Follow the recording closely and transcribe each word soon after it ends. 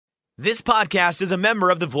This podcast is a member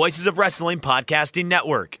of the Voices of Wrestling Podcasting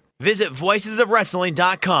Network. Visit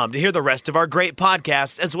voicesofwrestling.com to hear the rest of our great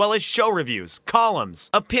podcasts, as well as show reviews, columns,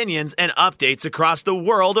 opinions, and updates across the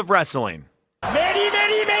world of wrestling.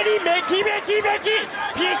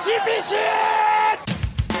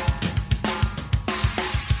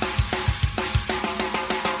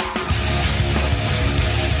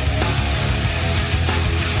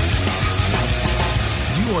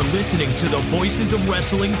 You are listening to the Voices of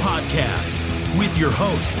Wrestling podcast with your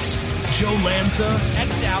hosts, Joe Lanza.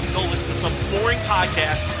 X out and go listen to some boring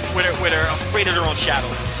podcast where they're afraid of their own shadow.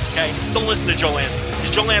 Okay? Don't listen to Joe Lanza, because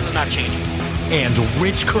Joe Lanza's not changing. And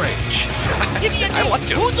Rich Craich. Give me a name. Like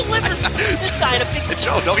who delivers this guy in a big spot?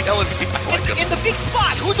 Joe, don't yell at me. I like him. In the big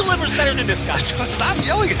spot, who delivers better than this guy? Stop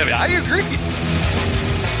yelling at me. I agree.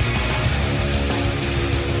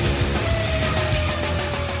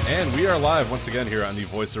 And we are live once again here on the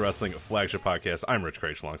Voice of Wrestling flagship podcast. I'm Rich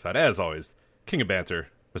Craich alongside, as always, King of Banter,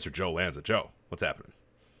 Mr. Joe Lanza. Joe, what's happening?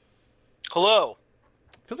 Hello.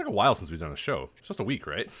 Feels like a while since we've done a show. It's just a week,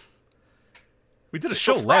 right? We did a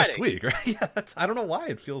show last week, right? Yeah, I don't know why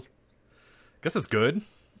it feels... I guess it's good,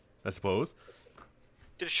 I suppose.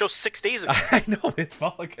 Did a show 6 days ago. I know, it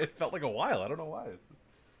felt like a while. I don't know why.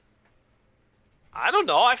 I don't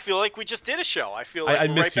know. I feel like we just did a show. I feel like I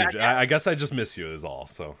miss right you. back I guess I just miss you is all,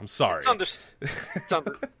 so I'm sorry. It's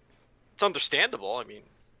understandable. I mean,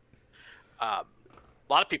 a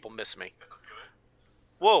lot of people miss me.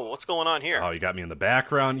 Whoa, what's going on here? Oh, you got me in the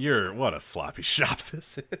background. What a sloppy shop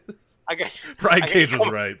this is. Brian Cage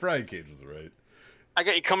was right. Brian Cage was right. I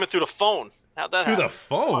got you coming through the phone. How'd that happen? Through the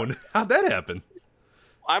phone? How'd that happen?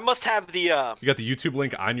 I must have the... You got the YouTube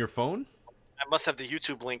link on your phone? I must have the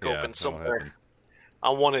YouTube link open somewhere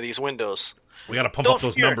on one of these windows. We got to pump up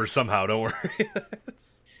those numbers somehow, don't worry.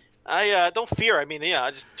 I don't fear. I mean, I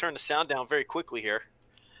just turned the sound down very quickly here.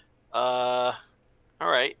 All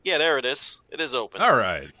right. Yeah, there it is. It is open. All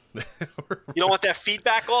right. You don't want that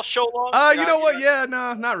feedback all show long? You know what? Yeah,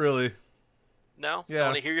 no, not really. No? Yeah. You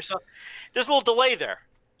want to hear yourself? There's a little delay there.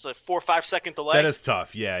 It's a 4 or 5 second delay. That is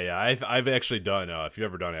tough. Yeah. I've actually done, if you've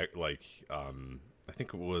ever done it, like, I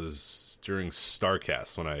think it was during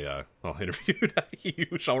StarCast when I interviewed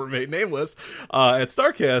you shall remain nameless at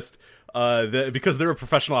StarCast, because they're a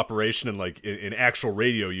professional operation and like in actual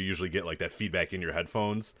radio you usually get like that feedback in your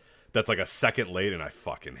headphones that's like a second late, and I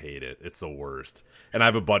fucking hate it. It's the worst. And I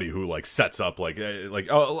have a buddy who like sets up like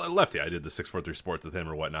Lefty. I did the 643 Sports with him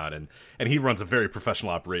or whatnot, and he runs a very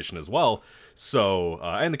professional operation as well. So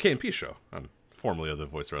and the KNP show, formerly of the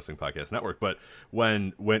Voice of Wrestling Podcast Network. But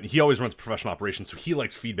when he always runs professional operations, so he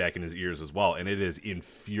likes feedback in his ears as well, and it is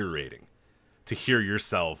infuriating to hear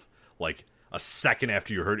yourself like a second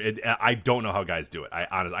after you heard it. I don't know how guys do it.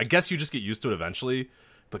 I guess you just get used to it eventually.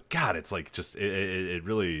 But God, it's like just it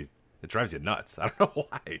really drives you nuts. I don't know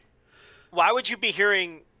why. Why would you be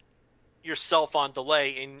hearing yourself on delay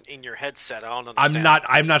in your headset? I don't understand.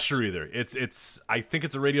 I'm not sure either. It's I think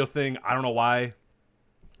it's a radio thing. I don't know why.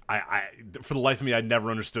 I for the life of me, I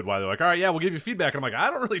never understood why they're like, all right, yeah, we'll give you feedback. And I'm like, I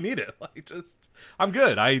don't really need it. Like, I'm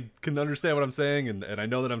good. I can understand what I'm saying, and I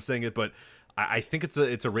know that I'm saying it, but I think it's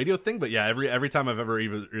a radio thing. But yeah, every time I've ever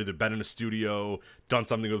either been in a studio, done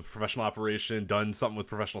something with professional operation, done something with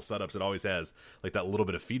professional setups, it always has like that little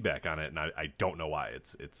bit of feedback on it, and I don't know why.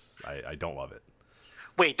 I don't love it.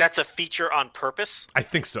 Wait, that's a feature on purpose? I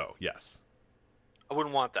think so. Yes. I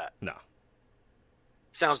wouldn't want that. No.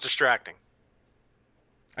 Sounds distracting.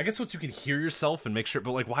 I guess once you can hear yourself and make sure,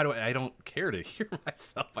 but like, why do I don't care to hear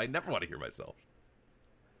myself. I never want to hear myself.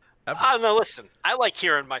 No, listen, I like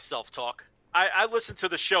hearing myself talk. I listen to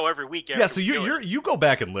the show every week. Yeah, so you go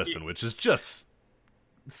back and listen, which is just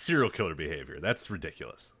serial killer behavior. That's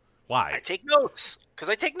ridiculous. Why? I take notes because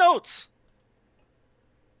I take notes.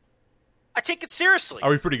 I take it seriously. Are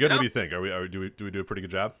we pretty good? What do you think? Do we do a pretty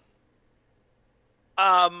good job?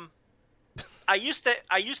 I used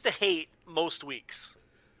to hate most weeks,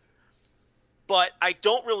 but I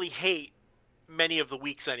don't really hate many of the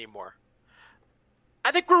weeks anymore.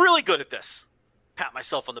 I think we're really good at this. Pat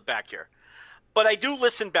myself on the back here. But I do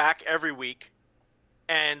listen back every week,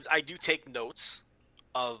 and I do take notes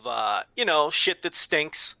of, shit that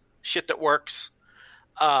stinks, shit that works,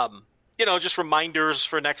 just reminders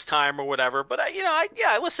for next time or whatever. But,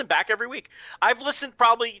 I listen back every week. I've listened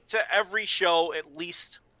probably to every show at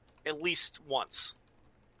least once.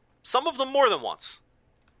 Some of them more than once.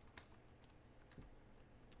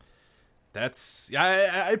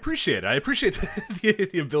 I appreciate it. I appreciate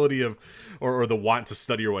the ability of, or the want to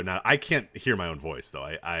study or whatnot. I can't hear my own voice though.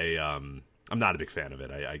 I'm not a big fan of it.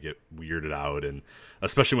 I get weirded out, and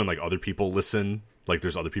especially when like other people listen like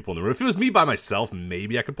there's other people in the room. If it was me by myself,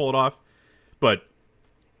 maybe I could pull it off. But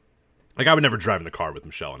like I would never drive in the car with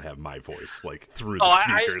Michelle and have my voice like through the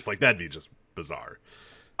speakers. Like that'd be just bizarre.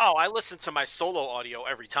 Oh, I listen to my solo audio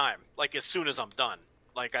every time. Like as soon as I'm done.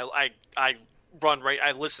 Like I run right.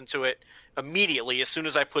 I listen to it immediately as soon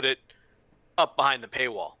as I put it up behind the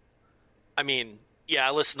paywall. I mean, yeah,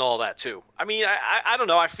 I listen to all that too. I mean, I don't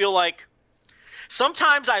know. I feel like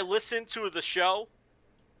sometimes I listen to the show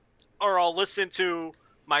or I'll listen to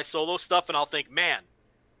my solo stuff and I'll think, man,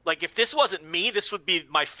 like if this wasn't me, this would be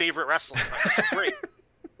my favorite wrestling. Like, this is great.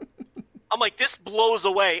 I'm like, this blows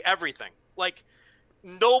away everything. Like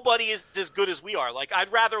nobody is as good as we are. Like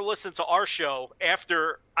I'd rather listen to our show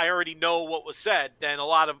after I already know what was said than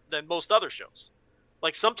most other shows.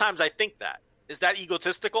 Like sometimes I think that. Is that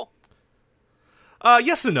egotistical?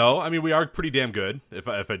 Yes and no. I mean, we are pretty damn good, if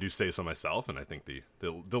I do say so myself, and I think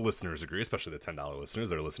the listeners agree, especially the $10 listeners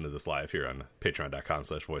that are listening to this live here on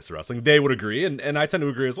patreon.com/voiceofwrestling. They would agree, and I tend to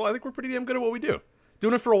agree as well. I think we're pretty damn good at what we do.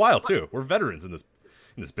 Doing it for a while, too. We're veterans in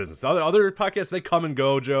this business. Other podcasts, they come and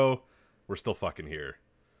go, Joe. We're still fucking here.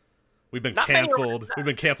 We've been canceled. We've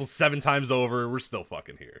been canceled 7 times over. We're still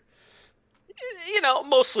fucking here. You know,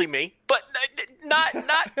 mostly me, but not.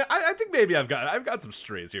 I think maybe I've got some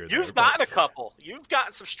strays here. You've gotten a couple. You've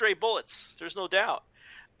gotten some stray bullets. There's no doubt.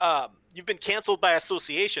 You've been canceled by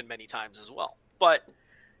association many times as well. But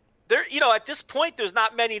there, you know, at this point, there's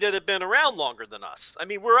not many that have been around longer than us. I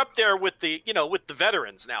mean, we're up there with the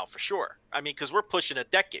veterans now for sure. I mean, because we're pushing a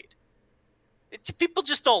decade. People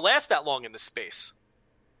just don't last that long in this space.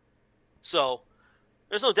 So.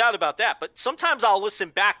 There's no doubt about that. But sometimes I'll listen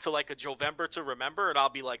back to like a Jovember to Remember, and I'll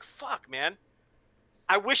be like, fuck, man.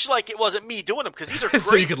 I wish like it wasn't me doing them because these are great.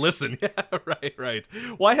 So you could listen. Yeah, right.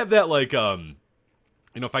 Well, I have that like,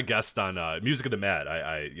 if I guest on Music of the Mad,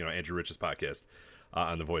 I Andrew Rich's podcast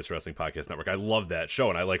on the Voice Wrestling Podcast Network. I love that show.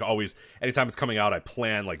 And I like always, anytime it's coming out, I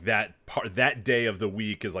plan like that day of the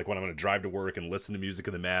week is like when I'm going to drive to work and listen to Music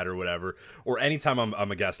of the Mad or whatever. Or anytime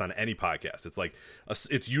I'm a guest on any podcast, it's like,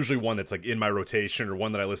 it's usually one that's like in my rotation or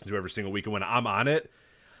one that I listen to every single week. And when I'm on it,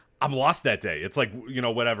 I'm lost that day. It's like,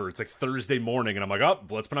 whatever. It's like Thursday morning and I'm like, oh,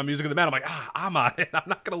 let's put on Music of the Mad. I'm like, I'm on it. I'm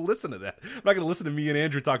not going to listen to that. I'm not going to listen to me and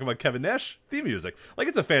Andrew talking about Kevin Nash theme music. Like,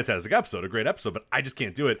 it's a fantastic episode, a great episode, but I just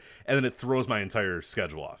can't do it. And then it throws my entire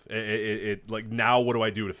schedule off. It like, now what do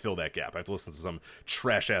I do to fill that gap? I have to listen to some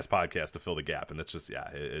trash-ass podcast to fill the gap. And it's just,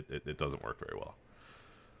 it doesn't work very well.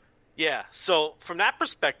 Yeah. So from that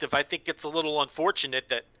perspective, I think it's a little unfortunate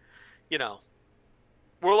that,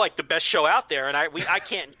 we're like the best show out there, and I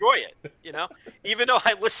can't enjoy it, even though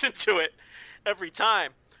I listen to it every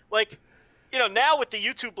time. Like, now with the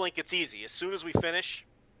YouTube link, it's easy. As soon as we finish,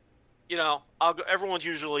 I'll go. Everyone's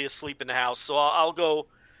usually asleep in the house, so I'll go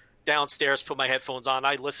downstairs, put my headphones on.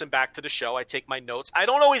 I listen back to the show. I take my notes. I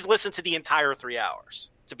don't always listen to the entire 3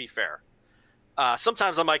 hours, to be fair.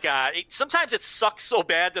 Sometimes I'm like, sometimes it sucks so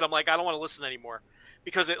bad that I'm like, I don't want to listen anymore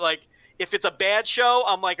because it like. If it's a bad show,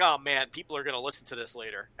 I'm like, oh, man, people are going to listen to this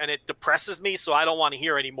later. And it depresses me, so I don't want to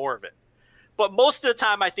hear any more of it. But most of the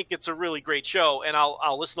time, I think it's a really great show, and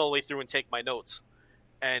I'll listen all the way through and take my notes.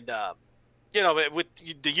 And, with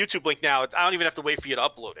the YouTube link now, I don't even have to wait for you to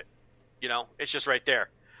upload it. It's just right there.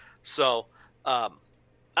 So, I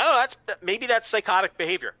don't know. Maybe that's psychotic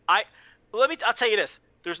behavior. I'll tell you this.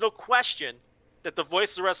 There's no question that the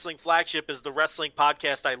Voice of Wrestling flagship is the wrestling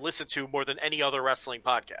podcast I listen to more than any other wrestling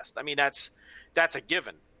podcast. I mean, that's a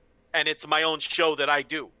given. And it's my own show that I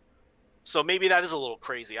do. So maybe that is a little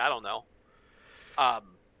crazy. I don't know.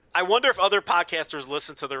 I wonder if other podcasters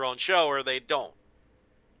listen to their own show or they don't.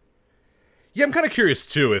 Yeah, I'm kind of curious,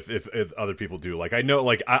 too, if other people do. Like, I know,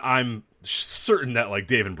 like, I'm certain that, like,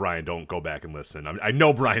 Dave and Brian don't go back and listen. I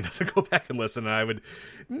know Brian doesn't go back and listen, and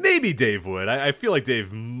maybe Dave would. I feel like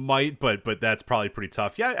Dave might, but that's probably pretty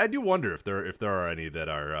tough. Yeah, I do wonder if there are any that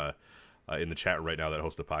are in the chat right now that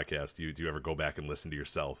host a podcast. Do you ever go back and listen to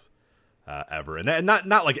yourself ever? And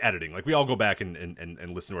not like editing. Like, we all go back and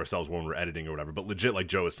listen to ourselves when we're editing or whatever, but legit, like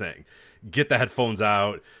Joe is saying, get the headphones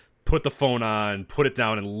out, put the phone on, put it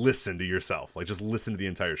down, and listen to yourself. Like, just listen to the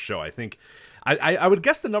entire show. I think I would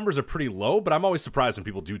guess the numbers are pretty low, but I'm always surprised when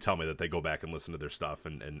people do tell me that they go back and listen to their stuff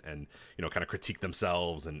and kind of critique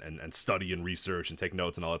themselves and study and research and take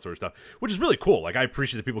notes and all that sort of stuff, which is really cool. Like, I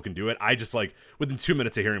appreciate that people can do it. I just, like, within 2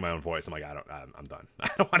 minutes of hearing my own voice, I'm like, I'm done.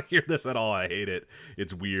 I don't want to hear this at all. I hate it.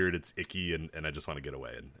 It's weird. It's icky, and I just want to get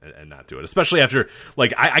away and not do it. Especially after,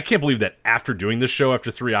 like, I can't believe that after doing this show,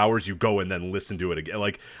 after 3 hours, you go and then listen to it again.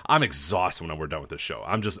 Like, I'm exhausted when we're done with this show.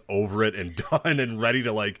 I'm just over it and done and ready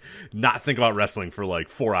to, like, not think about wrestling for like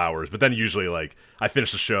 4 hours. But then usually, like, I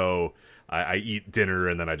finish the show, I eat dinner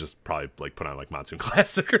and then I just probably like put on like Monsoon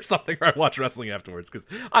Classic or something, or I watch wrestling afterwards because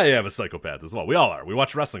I am a psychopath as well. We all are. We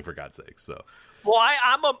watch wrestling for God's sake. So, well,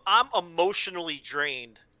 I'm emotionally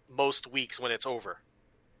drained most weeks when it's over,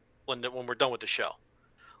 when we're done with the show.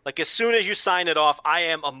 Like as soon as you sign it off, I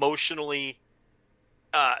am emotionally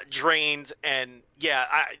drained, and yeah,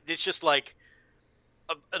 it's just like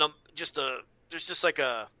there's just like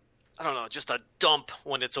a I don't know, just a dump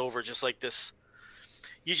when it's over, just like this.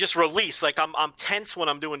 You just release. Like I'm tense when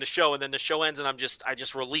I'm doing the show, and then the show ends, and I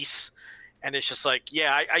just release, and it's just like,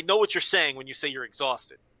 yeah, I know what you're saying when you say you're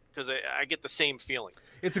exhausted, because I get the same feeling.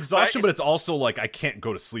 It's exhaustion, but it's also like I can't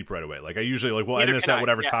go to sleep right away. Like I usually like, well, end this at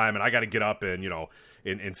whatever time, and I got to get up and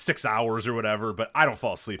in 6 hours or whatever. But I don't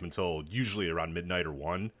fall asleep until usually around midnight or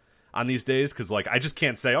 1 on these days, because like I just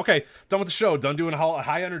can't say, okay, done with the show, done doing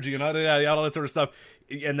high energy and all that sort of stuff,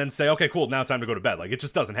 and then say, okay, cool, now time to go to bed. Like it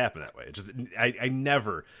just doesn't happen that way. It just I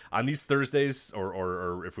never on these Thursdays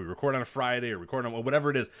or if we record on a Friday or record on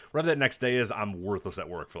whatever it is, whatever that next day is, I'm worthless at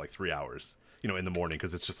work for like 3 hours. In the morning,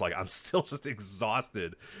 because it's just like I'm still just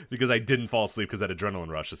exhausted because I didn't fall asleep because that adrenaline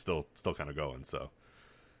rush is still kind of going. So,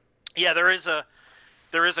 yeah, there is a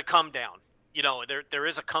come down. There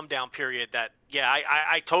is a come down period that, yeah,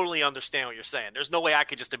 I totally understand what you're saying. There's no way I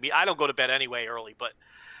could just I don't go to bed anyway early, but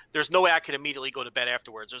there's no way I could immediately go to bed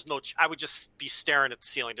afterwards. I would just be staring at the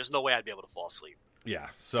ceiling. There's no way I'd be able to fall asleep. Yeah.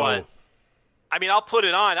 So, but, I mean, I'll put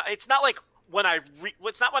it on. It's not like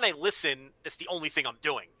it's not when I listen, it's the only thing I'm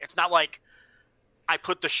doing. It's not like I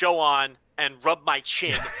put the show on and rub my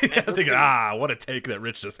chin. Yeah, thinking, what a take that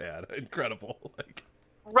Rich just had. Incredible.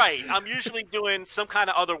 Right. I'm usually doing some kind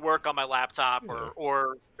of other work on my laptop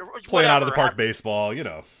or playing out of the park baseball,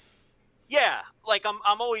 Yeah. Like I'm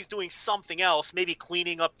always doing something else, maybe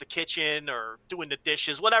cleaning up the kitchen or doing the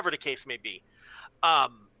dishes, whatever the case may be.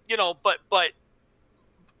 But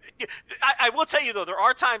I will tell you though, there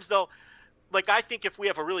are times though, like I think if we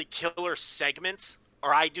have a really killer segment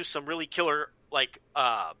or I do some really killer like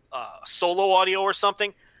solo audio or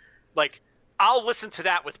something, like I'll listen to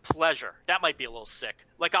that with pleasure. That might be a little sick.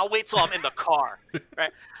 Like I'll wait till I'm in the car,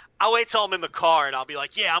 right? I'll wait till I'm in the car and I'll be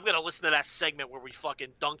like, yeah, I'm gonna listen to that segment where we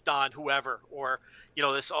fucking dunked on whoever, or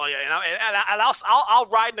this. Oh yeah, and I'll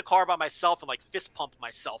ride in the car by myself and like fist pump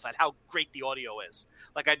myself at how great the audio is.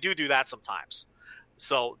 Like I do that sometimes.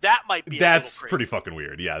 So that might be that's pretty fucking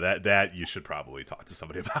weird. Yeah, that you should probably talk to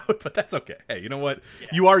somebody about, but that's okay. Hey, you know what? Yeah.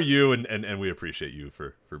 You are you, and we appreciate you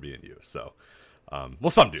for being you. So, well,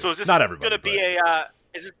 some do. So is this not everybody? Going to be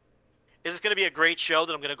is this going to be a great show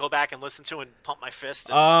that I'm going to go back and listen to and pump my fist?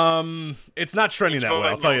 It's not trending that way.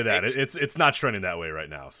 I'll tell you that. It's not trending that way right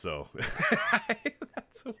now. So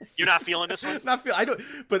you're not feeling this one? I don't.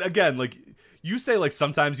 But again, like. You say like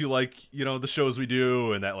sometimes you like the shows we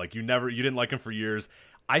do and that like you didn't like them for years.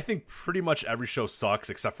 I think pretty much every show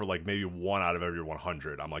sucks except for like maybe 1 out of every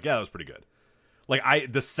 100. I'm like, yeah, that was pretty good.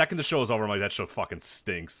 Like the second the show is over, I'm like, that show fucking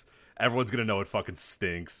stinks. Everyone's gonna know it fucking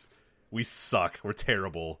stinks. We suck. We're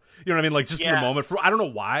terrible. You know what I mean? Like just in the moment. I don't know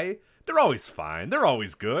why. They're always fine. They're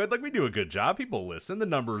always good. Like we do a good job. People listen. The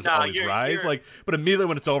numbers always rise. Like, but immediately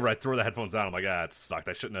when it's over, I throw the headphones on. I'm like, it sucked.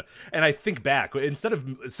 I shouldn't have. And I think back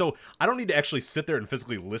so I don't need to actually sit there and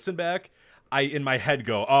physically listen back. I in my head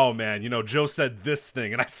go, oh man, Joe said this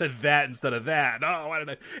thing and I said that instead of that. Oh, why did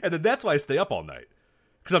I? And then that's why I stay up all night.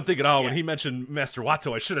 Because I'm thinking, when he mentioned Master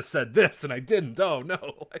Wato, I should have said this, and I didn't. Oh,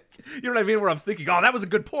 no. Like, you know what I mean? Where I'm thinking, that was a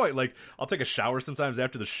good point. Like, I'll take a shower sometimes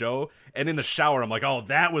after the show, and in the shower, I'm like,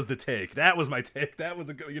 that was the take. That was my take. That was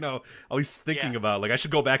a good, always thinking about, like, I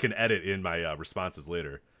should go back and edit in my responses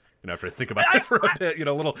later. After I think about it for a bit,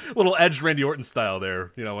 little edge Randy Orton style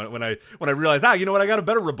there. When I realize, you know what, I got a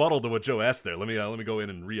better rebuttal than what Joe asked there. Let me go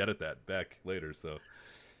in and re-edit that back later, so.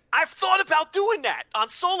 I've thought about doing that on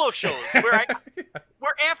solo shows where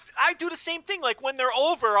I do the same thing. Like when they're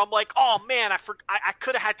over, I'm like, oh man, I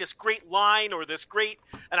could have had this great line or this great,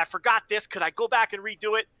 and I forgot this. Could I go back and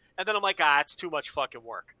redo it? And then I'm like, it's too much fucking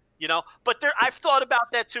work, But I've thought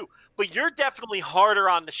about that too. But you're definitely harder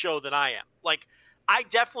on the show than I am. Like I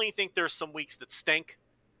definitely think there's some weeks that stink,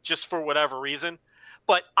 just for whatever reason.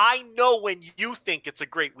 But I know when you think it's a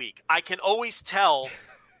great week. I can always tell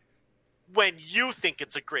when you think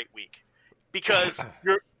it's a great week, because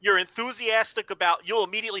you're enthusiastic about, you'll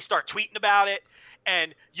immediately start tweeting about it,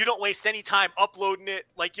 and you don't waste any time uploading it.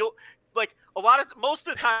 Like most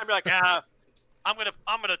of the time you're like, I'm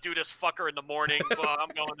gonna do this fucker in the morning. Well, I'm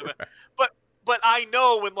going to bed. But I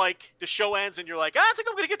know when like the show ends and you're like, I think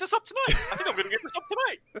I'm gonna get this up tonight. I think I'm gonna get this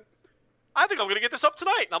up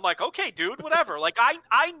tonight. And I'm like, okay, dude, whatever. Like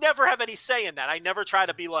I never have any say in that. I never try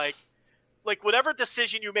to be like, like whatever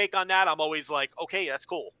decision you make on that, I'm always like, okay, that's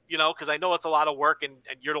cool, because I know it's a lot of work and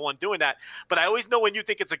you're the one doing that. But I always know when you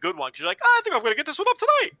think it's a good one because you're like, oh, I think I'm going to get this one up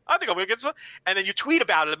tonight. I think I'm going to get this one, and then you tweet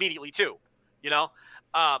about it immediately too.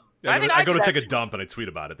 I go to take a dump and I tweet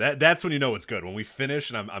about it. That's when you know it's good. When we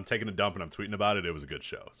finish and I'm taking a dump and I'm tweeting about it, it was a good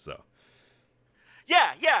show. So.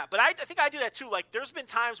 Yeah, but I think I do that too. Like, there's been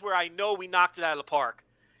times where I know we knocked it out of the park,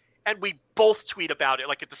 and we both tweet about it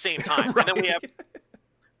like at the same time, right. And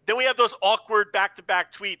then we have those awkward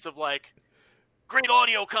back-to-back tweets of like, great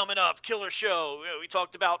audio coming up, killer show. We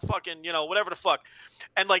talked about fucking, whatever the fuck,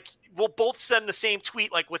 and like we'll both send the same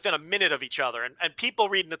tweet like within a minute of each other, and people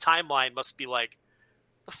reading the timeline must be like,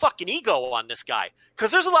 the fucking ego on this guy,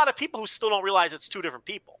 because there's a lot of people who still don't realize it's two different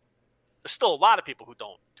people. There's still a lot of people who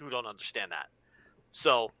don't understand that.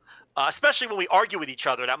 So, especially when we argue with each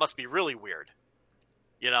other, that must be really weird,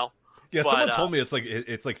 Yeah, but, someone told me it's like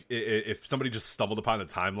if somebody just stumbled upon the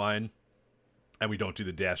timeline and we don't do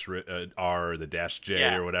the dash R or the dash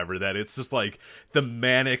J or whatever, that it's just like the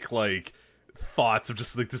manic like thoughts of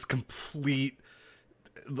just like this complete,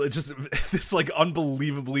 just this like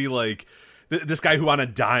unbelievably like. This guy who on a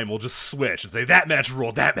dime will just switch and say, that match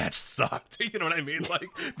ruled, that match sucked. You know what I mean? Like,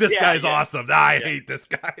 this guy's awesome. I hate this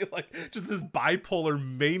guy. Like, just this bipolar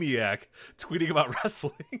maniac tweeting about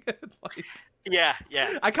wrestling. Like, yeah.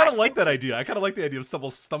 I kind of like that idea. I kind of like the idea of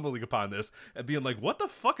someone stumbling upon this and being like, what the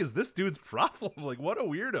fuck is this dude's problem? Like, what a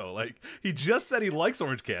weirdo. Like, he just said he likes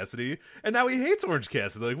Orange Cassidy, and now he hates Orange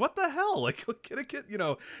Cassidy. Like, what the hell? Like,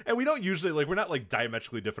 and we don't usually, like, we're not, like,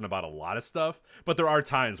 diametrically different about a lot of stuff, but there are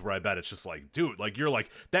times where I bet it's just like, dude, like, you're like,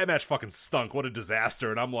 that match fucking stunk. What a disaster.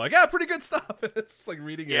 And I'm like, yeah, pretty good stuff. And it's like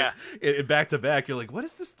reading it back to back. You're like, what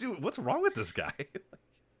is this dude? What's wrong with this guy?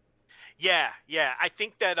 Yeah. I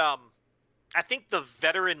think that, I think the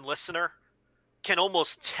veteran listener can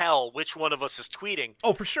almost tell which one of us is tweeting.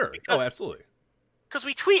 Oh, for sure. Absolutely. Because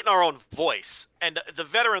we tweet in our own voice, and the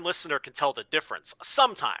veteran listener can tell the difference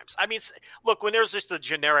sometimes. I mean, look, when there's just a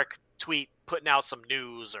generic tweet putting out some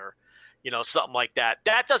news or, something like that,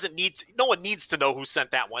 that doesn't no one needs to know who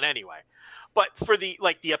sent that one anyway. But for the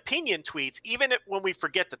opinion tweets, even when we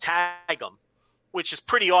forget to tag them, which is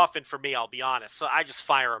pretty often for me, I'll be honest. So I just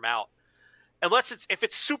fire them out. Unless if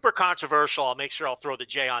it's super controversial, I'll make sure I'll throw the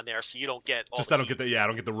J on there so you don't get all I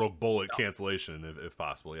don't get the rogue bullet cancellation if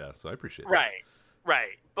possible. Yeah, so I appreciate that.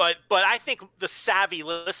 Right. But I think the savvy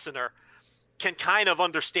listener can kind of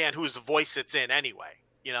understand whose voice it's in anyway,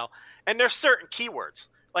 And there's certain keywords.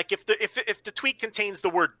 Like if the tweet contains the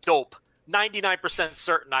word dope, 99%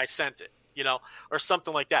 certain I sent it, or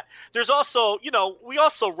something like that. There's also, we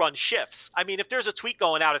also run shifts. I mean, if there's a tweet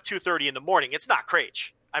going out at 2:30 in the morning, it's not Craig.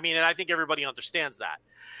 I mean, and I think everybody understands that.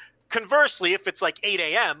 Conversely, if it's like 8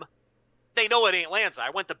 a.m., they know it ain't Lanza.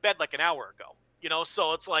 I went to bed like an hour ago,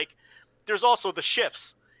 so it's like there's also the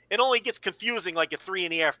shifts. It only gets confusing like at 3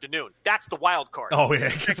 in the afternoon. That's the wild card. Oh, yeah.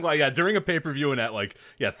 That's why, during a pay-per-view and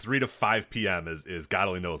at 3 to 5 p.m. is God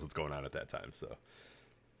only knows what's going on at that time. So,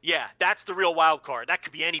 yeah, that's the real wild card. That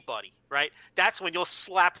could be anybody, right? That's when you'll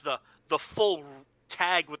slap the full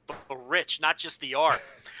tag with the rich, not just the R.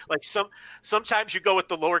 Like sometimes you go with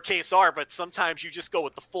the lowercase r, but sometimes you just go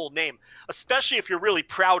with the full name, especially if you're really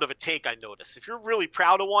proud of a take. I notice if you're really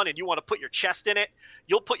proud of one and you want to put your chest in it,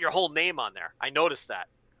 you'll put your whole name on there. I noticed that.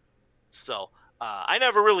 So I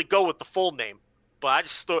never really go with the full name,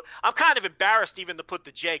 but I'm kind of embarrassed even to put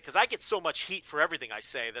the J because I get so much heat for everything I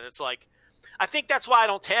say that it's like, I think that's why I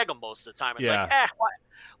don't tag them most of the time. It's like,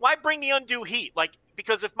 why bring the undue heat? Like,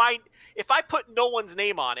 because if I put no one's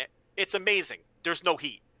name on it, it's amazing. There's no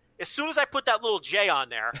heat. As soon as I put that little J on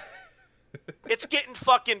there, it's getting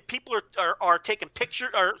fucking people are taking pictures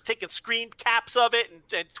or taking screen caps of it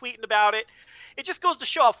and tweeting about it. It just goes to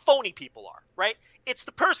show how phony people are, right? It's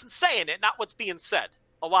the person saying it, not what's being said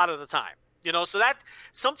a lot of the time. So that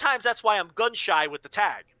sometimes that's why I'm gun shy with the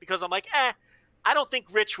tag because I'm like, I don't think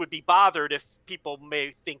Rich would be bothered if people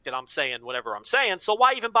may think that I'm saying whatever I'm saying. So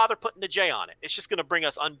why even bother putting the J on it? It's just going to bring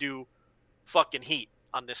us undue fucking heat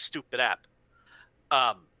on this stupid app.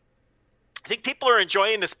 I think people are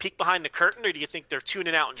enjoying this peek behind the curtain, or do you think they're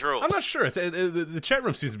tuning out in droves? I'm not sure. The chat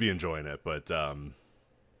room seems to be enjoying it, but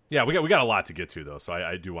yeah, we got a lot to get to though. So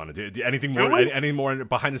I do want to do anything more. Any more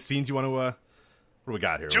behind the scenes you want to? What do we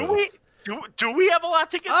got here? Do we have a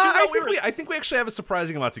lot to get to? I think we actually have a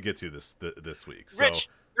surprising amount to get to this week. So.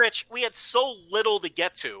 Rich, we had so little to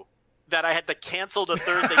get to that I had to cancel the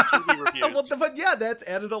Thursday TV reviews. But yeah, that's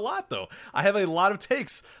added a lot though. I have a lot of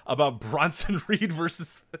takes about Bronson Reed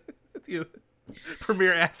versus the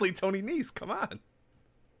premier athlete Tony Nese. Come on.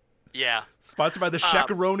 Yeah. Sponsored by the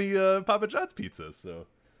Shakaroni Papa John's Pizza. So.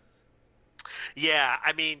 Yeah,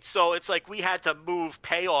 I mean, so it's like we had to move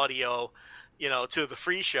pay audio, to the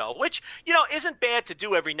free show, which, isn't bad to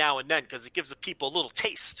do every now and then because it gives the people a little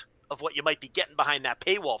taste of what you might be getting behind that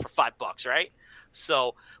paywall for $5, right?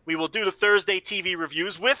 So we will do the Thursday TV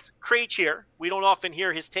reviews with Craig here. We don't often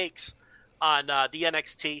hear his takes on the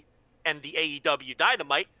NXT and the AEW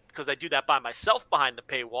Dynamite because I do that by myself behind the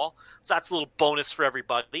paywall. So that's a little bonus for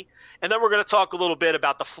everybody. And then we're going to talk a little bit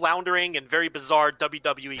about the floundering and very bizarre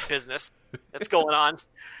WWE business that's going on.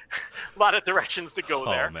 A lot of directions to go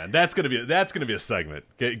there. Oh man, that's gonna be a segment.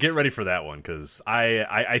 Get ready for that one because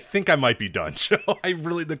I think I might be done, Joe.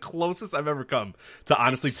 The closest I've ever come to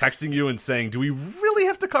honestly texting you and saying, "Do we really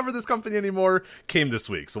have to cover this company anymore?" came this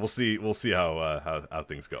week. So we'll see how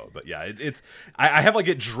things go. But yeah, I have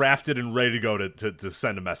it drafted and ready to go to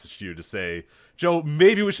send a message to you to say, Joe,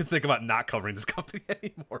 maybe we should think about not covering this company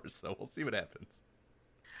anymore. So we'll see what happens.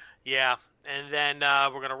 Yeah, and then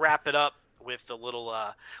we're going to wrap it up with a little,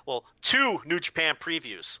 two New Japan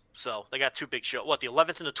previews. So they got two big shows. What, the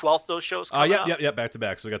 11th and the 12th, those shows coming out? Yeah, back to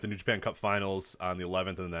back. So we got the New Japan Cup Finals on the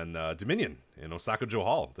 11th, and then Dominion in Osaka Joe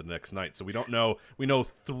Hall the next night. So we don't know. We know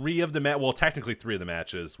technically three of the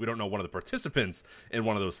matches. We don't know one of the participants in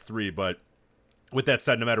one of those three, but with that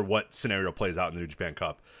said, no matter what scenario plays out in the New Japan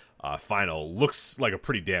Cup, final looks like a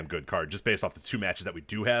pretty damn good card just based off the two matches that we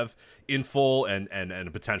do have in full and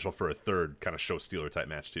a potential for a third kind of show stealer type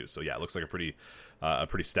match too. So yeah, it looks like a pretty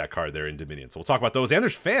stacked card there in Dominion. So we'll talk about those. And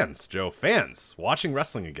there's fans watching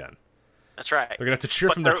wrestling again. That's right. They're gonna have to cheer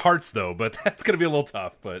from their hearts though, but that's gonna be a little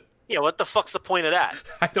tough. But yeah, what the fuck's the point of that?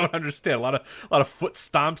 I don't understand. A lot of foot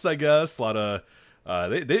stomps, I guess. A lot of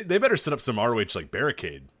they better set up some ROH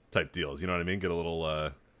barricade type deals. You know what I mean? Get a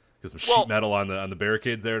little. Get some sheet metal on the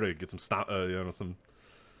barricades there to get some some.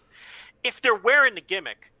 If they're wearing the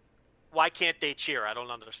gimmick, why can't they cheer? I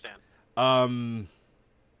don't understand. Am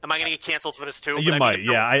I going to get canceled for this too? You might.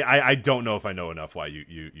 Yeah, I don't know if I know enough why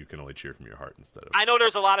you can only cheer from your heart instead of. I know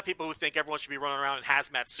there's a lot of people who think everyone should be running around in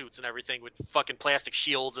hazmat suits and everything with fucking plastic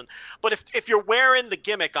shields but if you're wearing the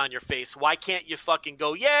gimmick on your face, why can't you fucking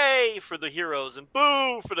go yay for the heroes and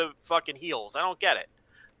boo for the fucking heels? I don't get it.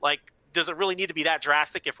 Does it really need to be that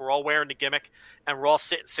drastic if we're all wearing the gimmick and we're all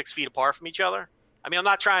sitting 6 feet apart from each other? I mean, I'm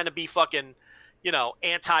not trying to be fucking,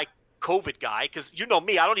 anti-COVID guy because you know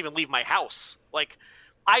me, I don't even leave my house.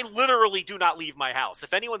 I literally do not leave my house.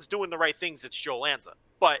 If anyone's doing the right things, it's Joe Lanza.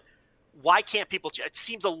 But why can't people? It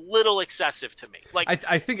seems a little excessive to me.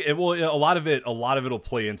 I think a lot of it'll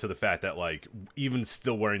play into the fact that even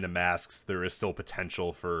still wearing the masks, there is still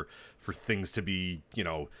potential for things to be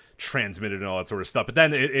transmitted and all that sort of stuff. But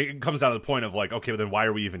then it comes down to the point of okay, well, then why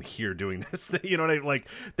are we even here doing this? You know what I mean?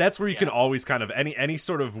 That's where you can always kind of any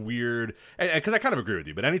sort of weird, because I kind of agree with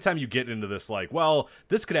you. But anytime you get into this well,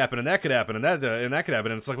 this could happen and that could happen and that could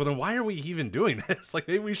happen, and it's well, then why are we even doing this?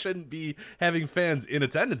 Maybe we shouldn't be having fans in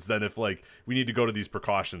attendance then if we need to go to these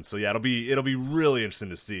precautions. So yeah, it'll be really interesting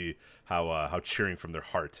to see how cheering from their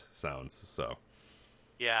heart sounds. So.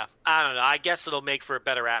 Yeah, I don't know. I guess it'll make for a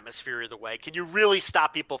better atmosphere either way. Can you really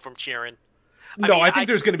stop people from cheering? I think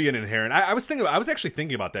there's going to be an inherent. I was actually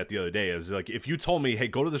thinking about that the other day. Is if you told me, hey,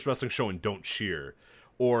 go to this wrestling show and don't cheer,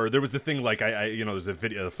 or there was the thing there's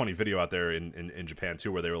a funny video out there in Japan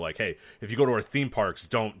too where they were hey, if you go to our theme parks,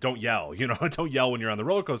 don't yell, don't yell when you're on the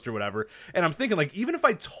roller coaster or whatever. And I'm thinking even if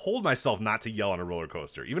I told myself not to yell on a roller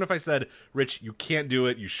coaster, even if I said, Rich, you can't do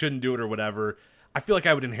it, you shouldn't do it or whatever, I feel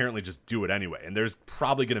I would inherently just do it anyway. And there's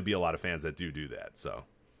probably going to be a lot of fans that do that. So,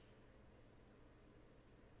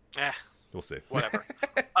 we'll see. Whatever.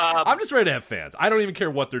 I'm just ready to have fans. I don't even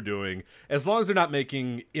care what they're doing. As long as they're not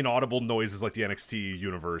making inaudible noises like the NXT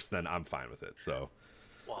universe, then I'm fine with it. So,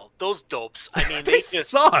 well, those dopes. I mean, they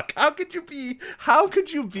suck. How could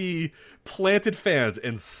you be planted fans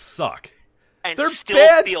and suck? And they're still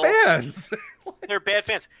bad fans. They're bad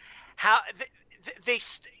fans. How?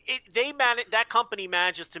 That company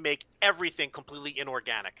manages to make everything completely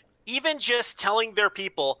inorganic. Even just telling their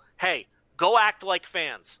people, hey, go act like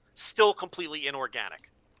fans, still completely inorganic.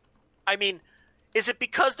 I mean, is it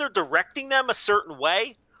because they're directing them a certain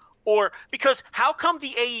way? Or because how come the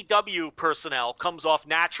AEW personnel comes off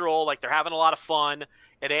natural, they're having a lot of fun,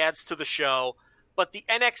 it adds to the show, but the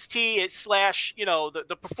NXT /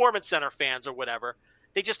 the Performance Center fans or whatever,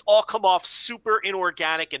 they just all come off super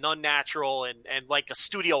inorganic and unnatural and like a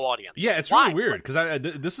studio audience. Yeah, it's really weird because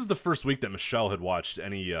this is the first week that Michelle had watched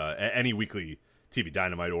any weekly TV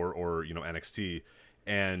Dynamite or NXT,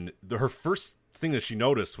 and her first thing that she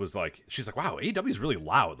noticed was like, she's like, wow, AEW is really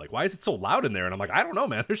loud. Like, why is it so loud in there? And I'm like, I don't know,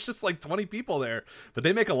 man. There's just like 20 people there, but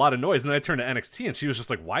they make a lot of noise. And then I turned to NXT and she was just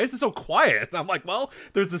like, why is it so quiet? And I'm like, well,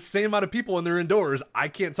 there's the same amount of people and they're indoors. I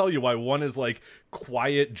can't tell you why one is like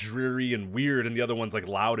quiet, dreary, and weird, and the other one's like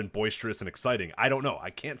loud and boisterous and exciting. I don't know. I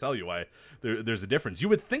can't tell you why there's a difference. You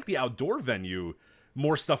would think the outdoor venue,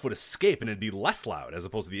 more stuff would escape and it'd be less loud as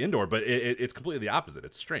opposed to the indoor, but it's completely the opposite.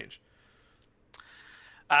 It's strange.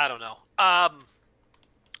 I don't know.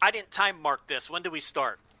 I didn't time mark this. When did we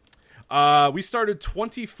start? We started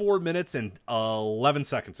 24 minutes and 11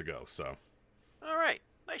 seconds ago, so. All right.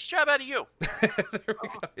 Nice job out of you. There we go.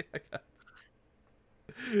 Yeah,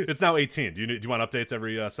 it's now 18. Do you want updates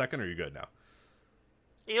every second, or are you good now?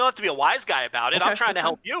 You don't have to be a wise guy about it. Okay, I'm trying to fine.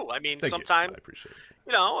 help you. I mean, Thank sometimes, you. I appreciate it.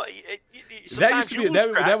 you know, sometimes That used to you be lose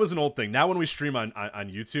track. that was an old thing. Now when we stream on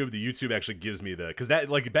YouTube, the YouTube actually gives me because that,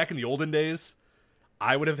 like, back in the olden days,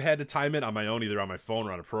 I would have had to time it on my own, either on my phone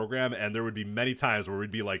or on a program, and there would be many times where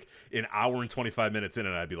we'd be like an hour and 25 minutes in,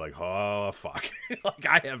 and I'd be like, oh, fuck. Like,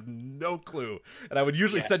 I have no clue. And I would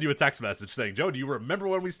usually send you a text message saying, Joe, do you remember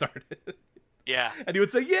when we started? Yeah. And you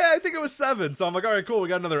would say, yeah, I think it was 7. So I'm like, all right, cool, we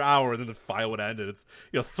got another hour. And then the file would end, and it's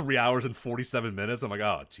 3 hours and 47 minutes. I'm like,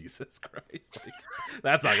 oh, Jesus Christ. Like,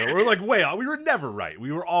 that's not good. We're like way out. We were never right.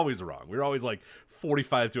 We were always wrong. We were always like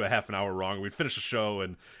 45 to a half an hour wrong. We'd finish the show,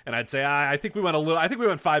 and I'd say, I think we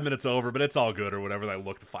went 5 minutes over, but it's all good, or whatever. And I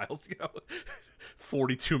look, the files,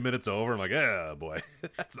 42 minutes over. I'm like, yeah, boy,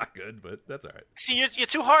 that's not good, but that's all right. See, you're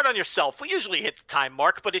too hard on yourself. We usually hit the time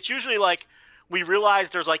mark, but it's usually like we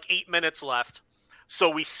realize there's like 8 minutes left. So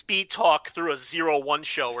we speed talk through a 0-1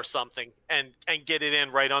 show or something and get it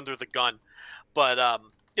in right under the gun. But,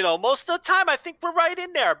 most of the time I think we're right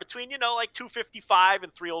in there between, like 2:55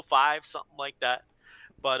 and 3:05, something like that.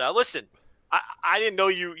 But listen, I didn't know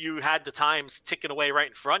you had the times ticking away right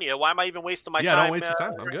in front of you. Why am I even wasting my time? Yeah, don't waste your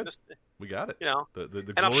time. I'm good. We got it.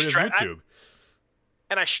 The glory of YouTube.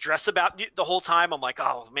 And I stress about the whole time. I'm like,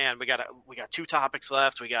 oh man, we got 2 topics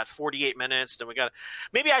left. We got 48 minutes. Then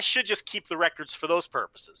maybe I should just keep the records for those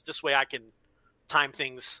purposes. This way I can time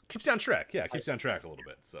things. Keeps you on track. Yeah, keeps you on track a little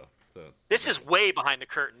bit. So this is way behind the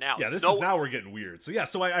curtain now. Yeah, now we're getting weird. So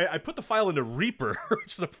so I put the file into Reaper,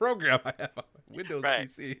 which is a program I have on my Windows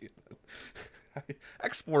PC. I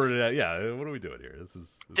exported it. Yeah, what are we doing here?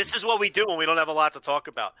 This is what we do when we don't have a lot to talk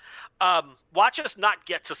about. Watch us not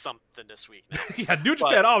get to something this week. Yeah, New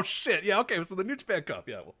Japan. Oh shit. Yeah, okay. So the New Japan Cup.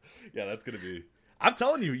 Yeah, well, yeah, that's gonna be. I'm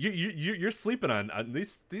telling you, you're sleeping on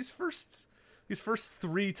these first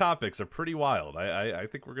 3 topics are pretty wild. I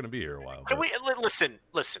think we're gonna be here a while. But...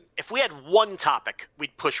 Listen. If we had one topic,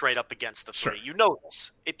 we'd push right up against the 3. Sure. You know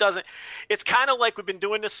this. It doesn't. It's kind of like we've been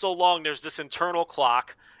doing this so long. There's this internal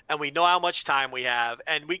clock. And we know how much time we have,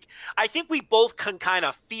 and I think we both can kind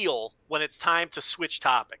of feel when it's time to switch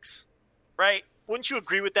topics, right? Wouldn't you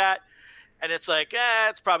agree with that? And it's like,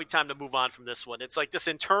 it's probably time to move on from this one. It's like this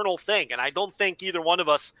internal thing, and I don't think either one of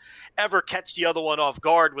us ever catch the other one off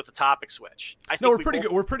guard with a topic switch. I think we're pretty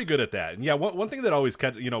good. We're pretty good at that. And yeah, one thing that always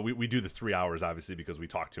catch, we do the 3 hours obviously because we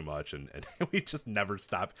talk too much, and we just never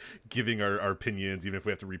stop giving our opinions, even if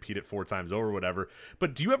we have to repeat it 4 times over or whatever.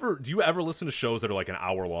 But do you ever listen to shows that are like an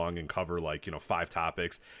hour long and cover like 5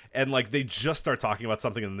 topics, and like they just start talking about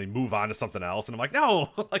something and then they move on to something else, and I'm like, no,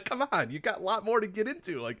 like come on, you got a lot more to get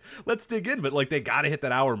into. Like let's dig in. But like they got to hit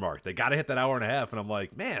that hour mark. They got to hit that hour and a half. And I'm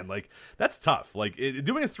like, man, like that's tough. Like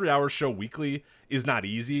doing a 3-hour show weekly is not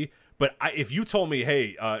easy. But if you told me,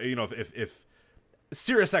 hey, if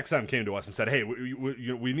SiriusXM came to us and said, hey,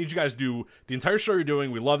 we need you guys to do the entire show you're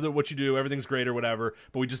doing. We love what you do. Everything's great or whatever.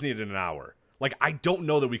 But we just need it in an hour. Like, I don't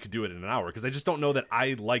know that we could do it in an hour because I just don't know that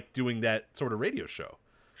I like doing that sort of radio show.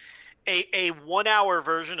 A 1-hour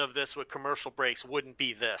version of this with commercial breaks wouldn't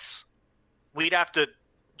be this. We'd have to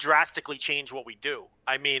drastically change what we do.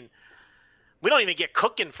 I mean, we don't even get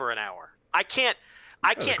cooking for an hour. I can't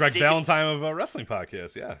Greg Valentine of a wrestling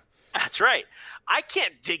podcast. Yeah, that's right. I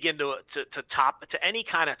can't dig into it to any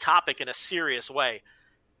kind of topic in a serious way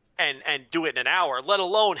and do it in an hour, let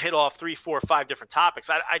alone hit off 3, 4, 5 different topics.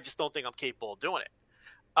 I just don't think I'm capable of doing it.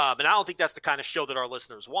 And I don't think that's the kind of show that our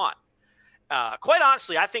listeners want. Quite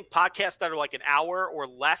honestly, I think podcasts that are like an hour or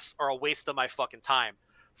less are a waste of my fucking time.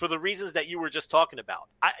 For the reasons that you were just talking about.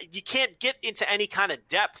 You can't get into any kind of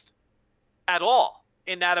depth at all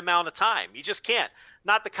in that amount of time. You just can't.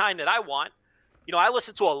 Not the kind that I want. I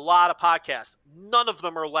listen to a lot of podcasts. None of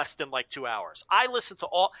them are less than like 2 hours. I listen to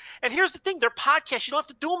all. And here's the thing. They're podcasts. You don't have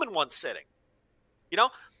to do them in one sitting.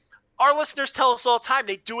 Our listeners tell us all the time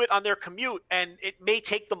they do it on their commute, and it may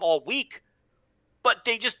take them all week, but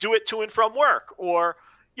they just do it to and from work or,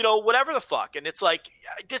 whatever the fuck. And it's like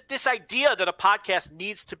this idea that a podcast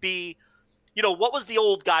needs to be, what was the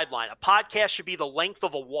old guideline? A podcast should be the length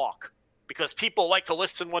of a walk because people like to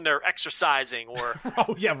listen when they're exercising or.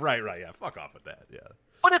 Oh, yeah, right. Yeah, fuck off with that. Yeah.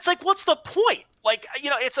 But it's like, what's the point? Like,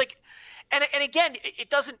 it's like, and again, it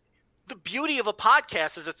doesn't. The beauty of a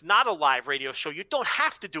podcast is it's not a live radio show. You don't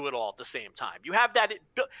have to do it all at the same time. You have that,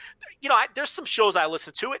 there's some shows I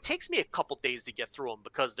listen to. It takes me a couple days to get through them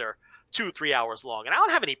because they're 2-3 hours long. And I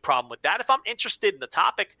don't have any problem with that. If I'm interested in the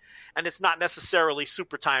topic and it's not necessarily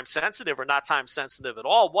super time sensitive or not time sensitive at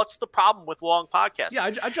all, what's the problem with long podcasts?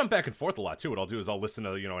 Yeah, I jump back and forth a lot too. What I'll do is I'll listen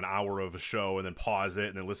to, an hour of a show and then pause it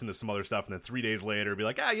and then listen to some other stuff. And then 3 days later be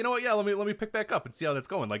like, you know what? Yeah, let me pick back up and see how that's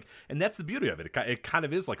going. Like, and that's the beauty of it. It kind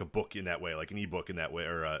of is like a book in that way, like an ebook in that way,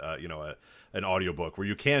 or an audiobook where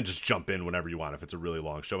you can just jump in whenever you want if it's a really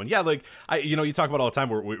long show. And yeah, like you talk about all the time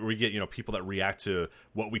where we get, people that react to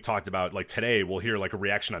what we talked about. Like today we'll hear like a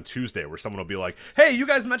reaction on Tuesday where someone will be like, hey, you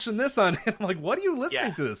guys mentioned this on, and I'm like, what are you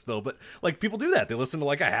listening to this still? But like people do that. They listen to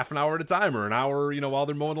like a half an hour at a time or an hour, while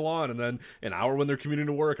they're mowing the lawn, and then an hour when they're commuting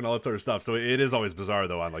to work and all that sort of stuff. So it is always bizarre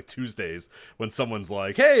though on like Tuesdays when someone's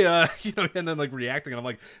like, hey, and then like reacting, and I'm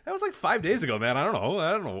like, that was like 5 days ago, man. I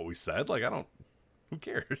don't know what we said. Like, who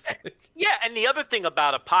cares? Yeah, and the other thing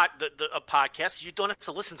about a podcast is you don't have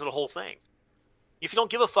to listen to the whole thing. If you don't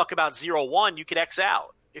give a fuck about 01, you could X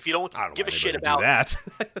out. If you don't give a shit about that,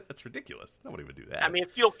 that's ridiculous. Nobody would do that. I mean,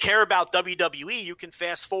 if you don't care about WWE, you can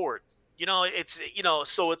fast forward. It's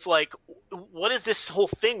so it's like, what is this whole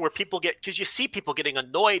thing where people because you see people getting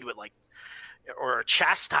annoyed with like, or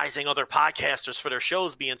chastising other podcasters for their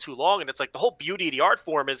shows being too long, and it's like the whole beauty of the art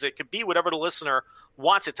form is it could be whatever the listener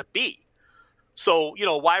wants it to be. So,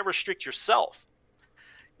 why restrict yourself?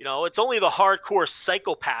 It's only the hardcore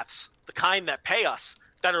psychopaths, the kind that pay us,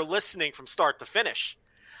 that are listening from start to finish.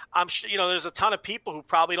 I'm sure, there's a ton of people who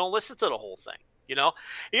probably don't listen to the whole thing. I'm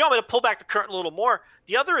going to pull back the curtain a little more.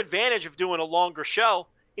 The other advantage of doing a longer show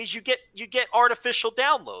is you get artificial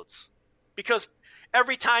downloads because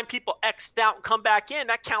every time people X out and come back in,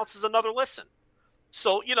 that counts as another listen.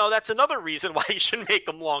 So, that's another reason why you should make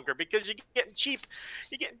them longer because you're getting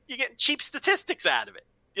cheap statistics out of it,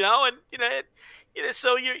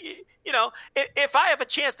 so if I have a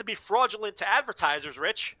chance to be fraudulent to advertisers,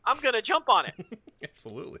 Rich, I'm going to jump on it.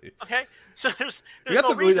 Absolutely. Okay. So there's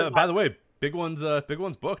no reason. By the way, big one's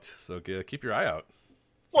booked. So keep your eye out.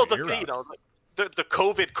 Well, the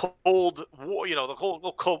COVID cold, the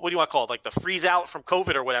whole cold, what do you want to call it? Like the freeze out from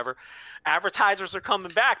COVID or whatever. Advertisers are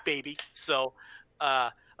coming back, baby. So,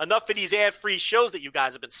 enough of these ad-free shows that you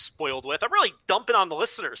guys have been spoiled with. I'm really dumping on the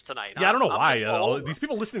listeners tonight. Yeah, I don't know why. These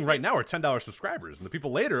people listening right now are $10 subscribers, and the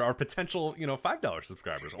people later are potential, $5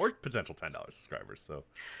 subscribers or potential $10 subscribers. So,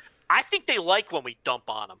 I think they like when we dump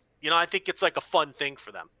on them. I think it's like a fun thing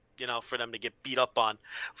for them. For them to get beat up on,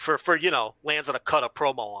 for Lands on a cut a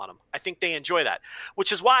promo on them. I think they enjoy that,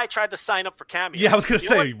 which is why I tried to sign up for Cameo. Yeah, I was going to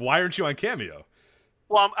say, why aren't you on Cameo?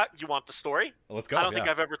 Well, you want the story? Well, let's go. I don't think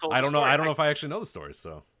I've ever told. I don't the story. know. I don't know if I actually know the story.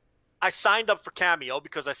 So I signed up for Cameo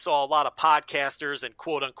because I saw a lot of podcasters and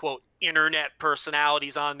quote unquote internet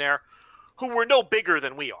personalities on there who were no bigger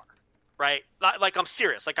than we are, right? Like I'm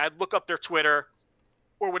serious. Like I'd look up their Twitter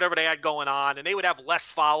or whatever they had going on, and they would have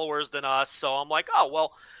less followers than us. So I'm like, oh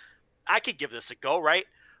well, I could give this a go, right?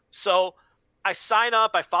 So I sign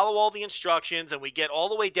up, I follow all the instructions, and we get all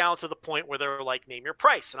the way down to the point where they're like, name your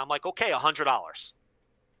price. And I'm like, okay, $100.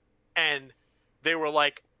 And they were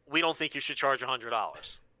like, we don't think you should charge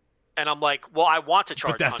 $100. And I'm like, well, I want to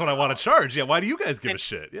charge $100. But that's what I want to charge. Yeah, why do you guys give a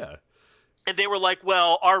shit? Yeah. And they were like,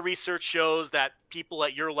 well, our research shows that people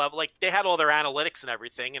at your level, like they had all their analytics and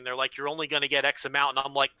everything, and they're like, you're only going to get X amount. And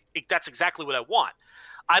I'm like, that's exactly what I want.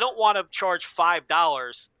 I don't want to charge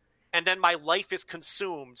 $5 and then my life is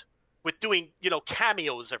consumed with doing,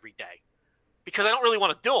 cameos every day because I don't really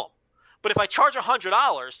want to do them. But if I charge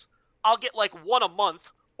 $100, I'll get like one a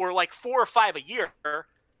month or like 4 or 5 a year,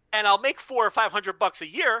 and I'll make $400 or $500 a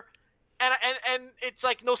year. And it's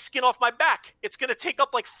like no skin off my back. It's going to take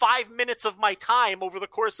up like 5 minutes of my time over the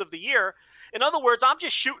course of the year. In other words, I'm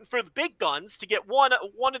just shooting for the big guns to get one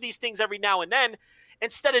of these things every now and then,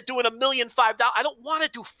 instead of doing $1.5 million. I don't want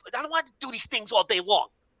to do these things all day long.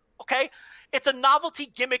 Okay, it's a novelty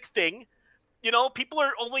gimmick thing. People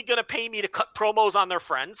are only going to pay me to cut promos on their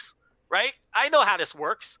friends, right? I know how this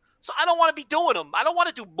works. So I don't want to be doing them. I don't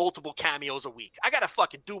want to do multiple cameos a week. I got to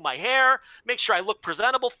fucking do my hair, make sure I look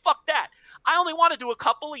presentable. Fuck that. I only want to do a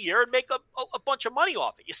couple a year and make a bunch of money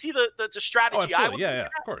off it. You see the strategy? Oh, yeah,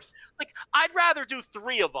 of course. Like, I'd rather do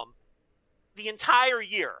 3 of them the entire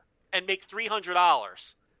year and make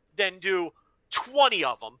 $300 than do 20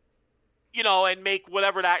 of them and make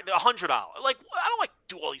whatever that $100. Like, I don't like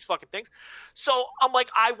do all these fucking things. So I'm like,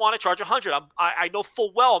 I want to charge $100. I know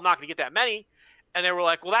full well I'm not going to get that many. And they were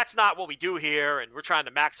like, well, that's not what we do here, and we're trying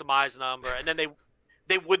to maximize the number. And then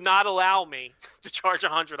they would not allow me to charge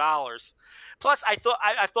 $100. Plus, I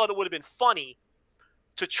thought it would have been funny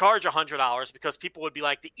to charge $100 because people would be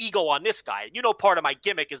like, the ego on this guy. Part of my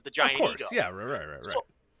gimmick is the giant ego. Yeah, right. So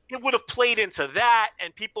it would have played into that,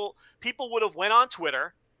 and people would have went on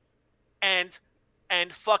Twitter and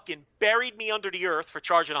fucking buried me under the earth for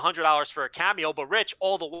charging $100 for a cameo. But Rich,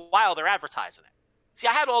 all the while they're advertising it. See,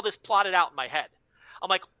 I had all this plotted out in my head. I'm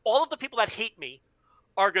like, all of the people that hate me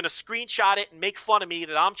are going to screenshot it and make fun of me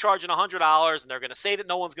that I'm charging $100, and they're going to say that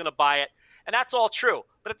no one's going to buy it. And that's all true.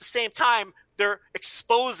 But at the same time, they're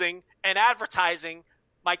exposing and advertising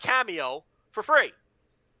my cameo for free.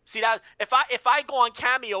 See, that if I go on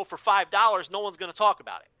Cameo for $5, no one's going to talk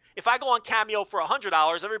about it. If I go on Cameo for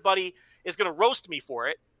 $100, everybody is going to roast me for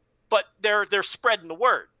it, but they're spreading the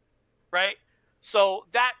word, right? So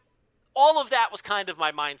that all of that was kind of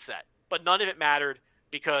my mindset, but none of it mattered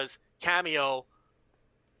because Cameo,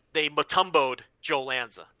 they matumboed Joe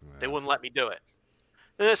Lanza. Yeah. They wouldn't let me do it.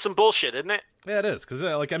 And that's some bullshit, isn't it? Yeah, it is. Because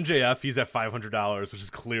like MJF, he's at $500, which is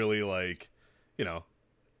clearly like,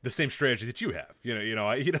 the same strategy that you have.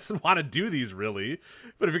 He doesn't want to do these really,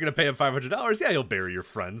 but if you're going to pay him $500, yeah, you'll bury your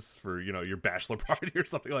friends for, your bachelor party or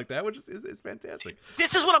something like that, which is fantastic.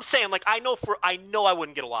 This is what I'm saying. Like, I know I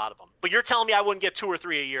wouldn't get a lot of them, but you're telling me I wouldn't get 2 or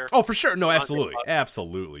 3 a year. Oh, for sure. No, absolutely.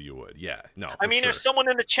 Absolutely you would. Yeah. No, I mean, there's someone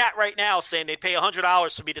in the chat right now saying they'd pay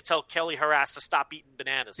 $100 for me to tell Kelly Harass to stop eating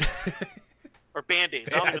bananas or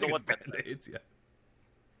Band-Aids. I don't even know what Band-Aids, yeah.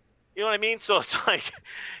 You know what I mean? So it's like,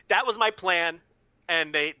 that was my plan.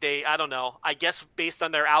 And they I don't know. I guess based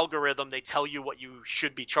on their algorithm, they tell you what you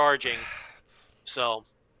should be charging. So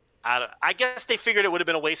I guess they figured it would have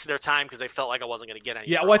been a waste of their time because they felt like I wasn't going to get any.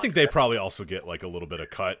 Yeah, well, I think they probably also get like a little bit of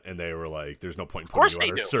cut, and they were like, "There's no point in putting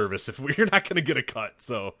you on our service if we're not going to get a cut."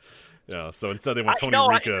 So, so instead they want Tony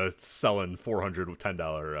Ricca selling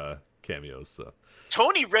 $410 cameos. So.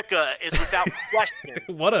 Tony Ricca is without question.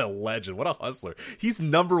 What a legend. What a hustler. He's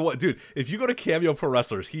number one. Dude, if you go to Cameo Pro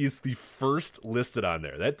Wrestlers, he's the first listed on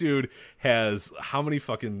there. That dude has how many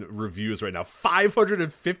fucking reviews right now?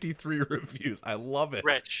 553 reviews. I love it.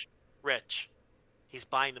 Rich. He's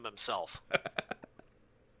buying them himself.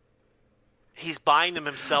 He's buying them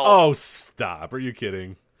himself. Oh, stop. Are you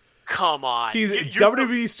kidding? Come on. He's a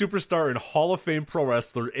WWE superstar and Hall of Fame pro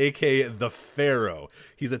wrestler, a.k.a. The Pharaoh.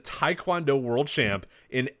 He's a Taekwondo world champ,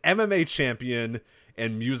 an MMA champion,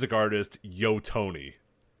 and music artist Yo Tony.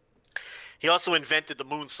 He also invented the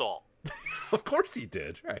moonsault. Of course he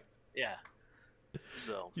did, right? Yeah.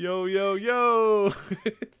 So. Yo.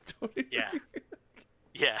 It's Tony. Yeah.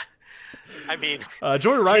 Yeah. I mean.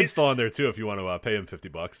 Joey Ryan's still on there, too, if you want to pay him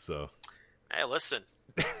 $50. So. Hey, listen.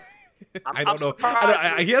 I don't know.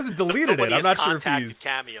 He hasn't deleted it. I'm not sure if he's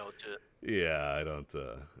Cameo to. Yeah, I don't.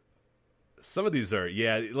 Some of these are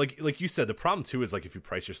like you said. The problem too is like if you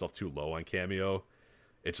price yourself too low on Cameo,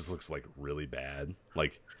 it just looks like really bad.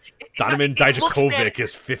 Like Donovan Dijakovic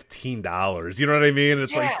is $15. You know what I mean?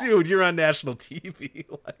 It's like, dude, you're on national TV.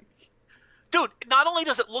 Dude, not only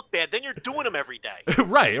does it look bad, then you're doing them every day.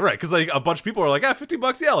 right. Because like a bunch of people are like,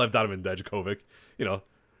 $50. Yeah, I'll have Donovan Dijakovic.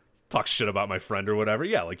 Talk shit about my friend or whatever.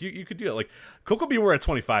 Yeah, like you could do it. Like Coco Beware at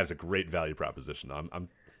 25 is a great value proposition.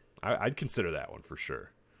 I'd consider that one for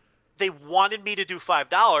sure. They wanted me to do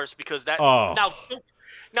 $5 because that now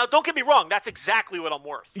don't get me wrong, that's exactly what I'm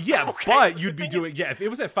worth. Yeah, okay? But you'd be doing if it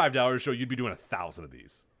was at $5 show, you'd be doing 1,000 of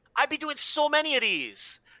these. I'd be doing so many of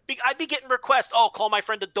these. I'd be getting requests. Oh, call my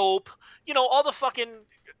friend a dope. All the fucking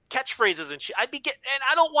catchphrases and shit. I'd be getting, and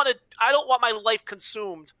I don't want my life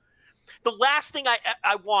consumed. The last thing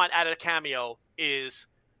I want out of a Cameo is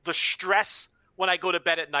the stress when I go to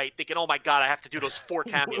bed at night thinking, oh my God, I have to do those 4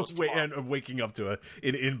 cameos and waking up to an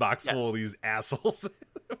inbox full of these assholes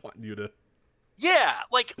wanting you to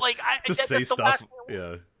say stuff.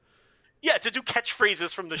 To do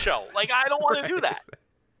catchphrases from the show. Like, I don't want to do that.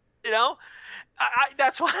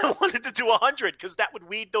 That's why I wanted to do 100 because that would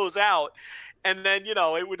weed those out. And then,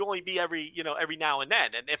 it would only be every now and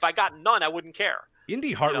then. And if I got none, I wouldn't care.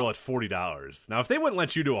 Indy Hartwell at $40. Now, if they wouldn't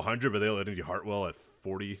let you do 100, but they let Indy Hartwell at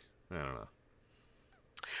 40, I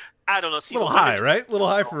don't know. See, a little high, right? A little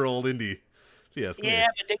high for old Indy. Yes. Yeah,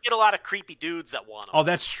 but they get a lot of creepy dudes that want them. Oh,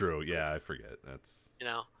 that's true. Yeah, I forget. That's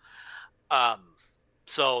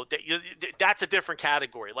so that's a different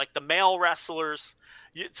category. Like the male wrestlers,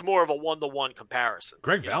 it's more of a 1-to-1 comparison.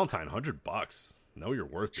 Greg Valentine, $100. Know your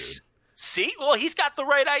worth, dude. See, well, he's got the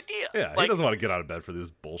right idea. Yeah, he doesn't want to get out of bed for this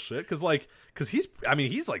bullshit because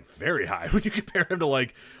he's like very high when you compare him to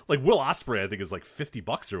like Will Ospreay. I think is like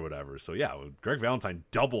 $50 or whatever. So yeah, Greg Valentine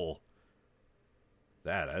double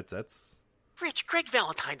that. That's Rich. Greg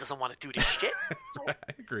Valentine doesn't want to do this shit. I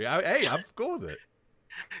agree. I'm cool with it.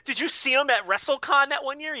 Did you see him at WrestleCon that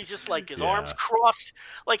one year? He's just like his arms crossed,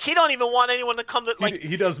 like he don't even want anyone to come to. Like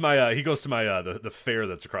he does my he goes to my the fair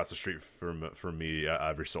that's across the street from me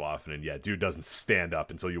every so often, and yeah, dude doesn't stand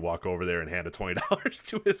up until you walk over there and hand a $20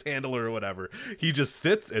 to his handler or whatever. He just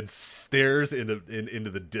sits and stares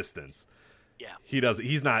into the distance. Yeah, he does.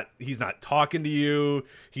 He's not talking to you.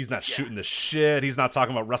 He's not shooting the shit. He's not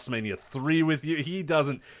talking about WrestleMania 3 with you. He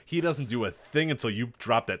doesn't do a thing until you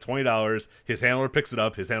drop that $20. His handler picks it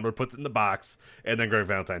up. His handler puts it in the box, and then Greg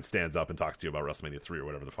Valentine stands up and talks to you about WrestleMania 3 or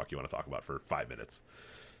whatever the fuck you want to talk about for 5 minutes.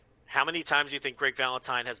 How many times do you think Greg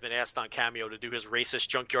Valentine has been asked on Cameo to do his racist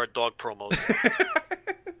junkyard dog promos?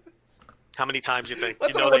 How many times do you think?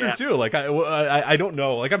 That's what I wonder too. Like I don't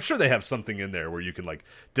know. Like I'm sure they have something in there where you can like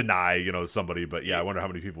deny somebody. But yeah, I wonder how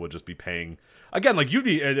many people would just be paying. Again, like you'd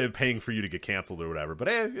be paying for you to get canceled or whatever. But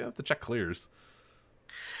hey, you have to check clears.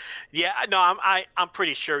 Yeah, no, I'm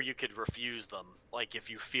pretty sure you could refuse them. Like if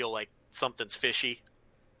you feel like something's fishy,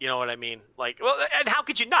 you know what I mean? Like, well, and how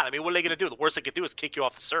could you not? I mean, what are they going to do? The worst they could do is kick you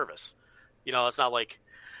off the service. It's not like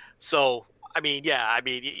so. I mean,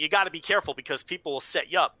 you got to be careful because people will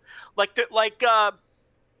set you up.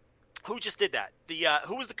 Who just did that?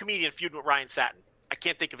 Who was the comedian feuding with Ryan Satin? I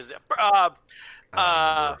can't think of his. Delia.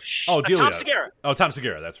 Tom Segura. Oh, Tom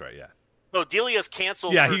Segura. That's right. Yeah. No, Delia's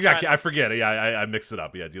canceled. Yeah, I forget. Yeah, I mixed it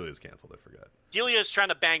up. Yeah, Delia's canceled. I forgot. Delia's trying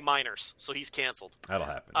to bang minors, so he's canceled. That'll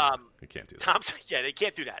happen. You can't do that. They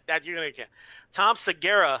can't do that. That you're gonna can't. Tom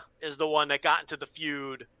Segura is the one that got into the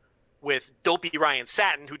feud with dopey Ryan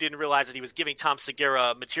Satin, who didn't realize that he was giving Tom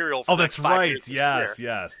Segura material for that's right. Yes.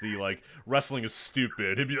 The like wrestling is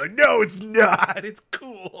stupid. He'd be like, no, it's not. It's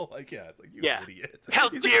cool. Like, yeah, it's like you idiot. How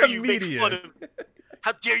dare you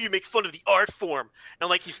make fun of the art form? And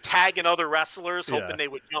like he's tagging other wrestlers, hoping they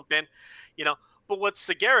would jump in, But what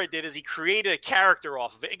Segura did is he created a character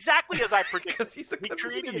off of it, exactly as I predicted. Because he's a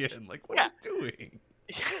comedian. Like, what are you doing?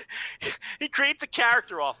 He creates a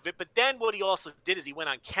character off of it, but then what he also did is he went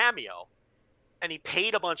on Cameo and he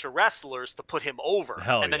paid a bunch of wrestlers to put him over.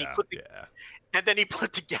 And then he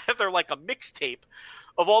put together like a mixtape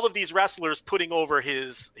of all of these wrestlers putting over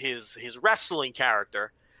his wrestling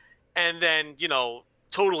character, and then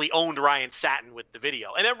totally owned Ryan Satin with the video.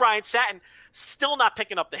 And then Ryan Satin, still not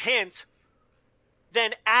picking up the hint,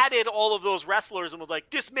 then added all of those wrestlers and was like,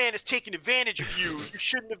 this man is taking advantage of you. You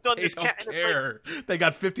shouldn't have done this. They don't care. They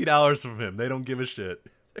got $50 from him. They don't give a shit.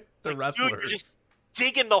 They're wrestlers. Dude, you're just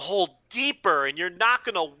digging the hole deeper, and you're not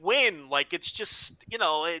going to win. Like, it's just,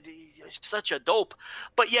 it's such a dope.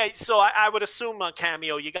 But, yeah, so I would assume on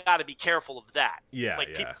Cameo, you got to be careful of that. Yeah,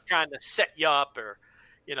 like, people trying to set you up or,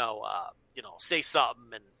 say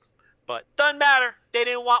something But doesn't matter. They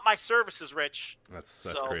didn't want my services, Rich.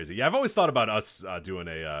 That's crazy. Yeah, I've always thought about us doing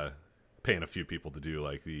paying a few people to do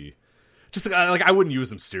like I wouldn't use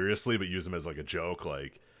them seriously, but use them as like a joke.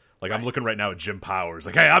 Like I'm looking right now at Jim Powers.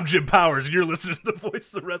 Like, hey, I'm Jim Powers, and you're listening to the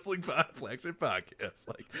Voices of Wrestling flagship podcast.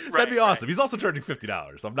 Like, that'd be awesome. He's also charging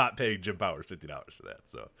 $50. I'm not paying Jim Powers $50 for that.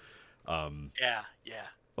 So, yeah.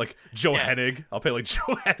 Like Joe Hennig, I'll pay like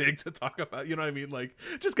Joe Hennig to talk about, you know what I mean? Like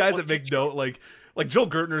just guys that make note, like Joel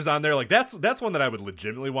Gertner's on there. Like that's one that I would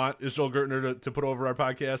legitimately want is Joel Gertner to put over our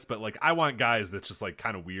podcast. But like I want guys that's just like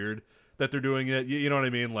kind of weird that they're doing it. You know what I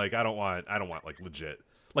mean? Like I don't want like legit.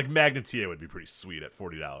 Like Magnum TA would be pretty sweet at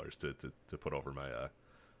 $40 to put over my.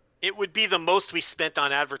 It would be the most we spent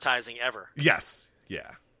on advertising ever. Yes.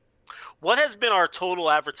 Yeah. What has been our total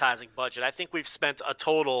advertising budget? I think we've spent a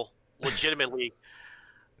total legitimately.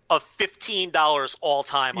 Of $15 all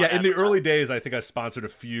time. Yeah, in the early days, I think I sponsored a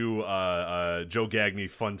few Joe Gagne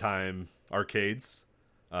Fun Time arcades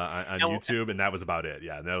on YouTube, and that was about it.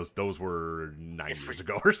 Yeah, and those were 9 years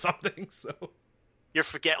ago or something. So you're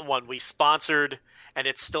forgetting one. We sponsored, and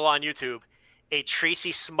it's still on YouTube, a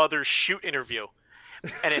Tracy Smothers shoot interview,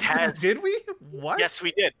 and it has. Did we? What? Yes,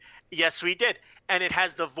 we did, and it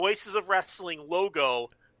has the Voices of Wrestling logo.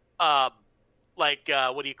 Like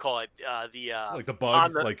what do you call it? Like the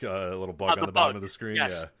bug, like a little bug on the bottom of the screen.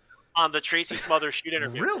 Yes. Yeah. On the Tracy Smothers shoot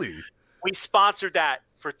interview. Really? We sponsored that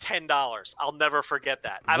for $10. I'll never forget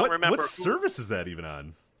that. I don't remember what service is that even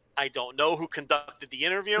on. I don't know who conducted the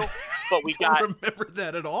interview, but we don't remember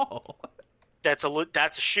that at all. That's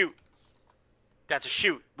a shoot. That's a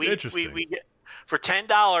shoot. Interesting. We for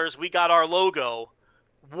 $10 we got our logo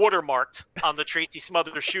watermarked on the Tracy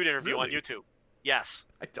Smothers shoot interview on YouTube. Yes.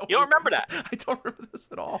 I don't. You don't remember that? I don't remember this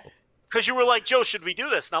at all. Because you were like, Joe, should we do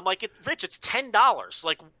this? And I'm like, Rich, it's $10.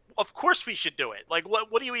 Like, of course we should do it. Like,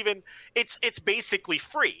 what do you even? It's basically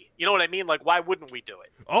free. You know what I mean? Like, why wouldn't we do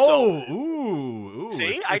it? Oh, so, ooh.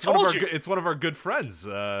 See, I told you. It's one of our good friends.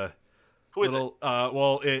 Who is it?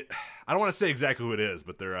 Well, I don't want to say exactly who it is,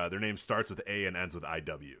 but their name starts with A and ends with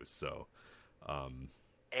IW. So,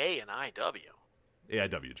 A and IW.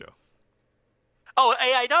 AIW, Joe. Oh,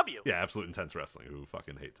 AIW. Yeah, Absolute Intense Wrestling, who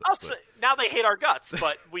fucking hates Oh, us. so now they hate our guts,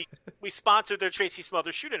 but we sponsored their Tracy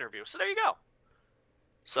Smothers shoot interview. So there you go.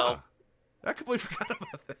 So I completely forgot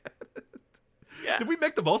about that. Yeah. Did we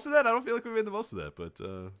make the most of that? I don't feel like we made the most of that, but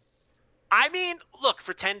I mean, look,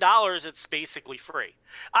 for $10, it's basically free.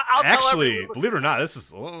 I'll tell actually, everyone. believe it or not, this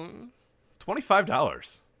is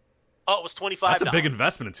 $25. Oh, it was $25. That's a big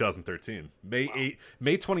investment in 2013. May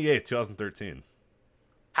 28th, 2013.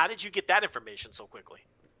 How did you get that information so quickly?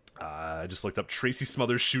 I just looked up Tracy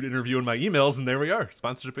Smothers shoot interview in my emails, and there we are.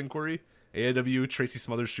 Sponsorship inquiry, AIW Tracy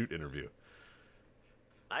Smothers shoot interview.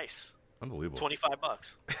 Nice. Unbelievable.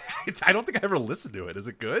 $25. I don't think I ever listened to it. Is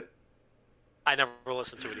it good? I never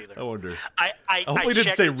listened to it either. I wonder. I hopefully it didn't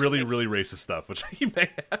checked say into really, it. really racist stuff, which he may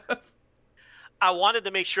have. I wanted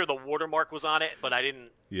to make sure the watermark was on it, but I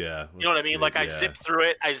didn't. Yeah. You know what I mean? Like I yeah. zipped through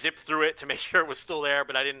it. I zipped through it to make sure it was still there,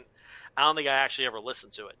 but I didn't. I don't think I actually ever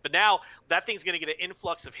listened to it. But now that thing's going to get an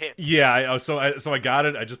influx of hits. Yeah. So I got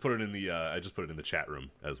it. I just put it in the chat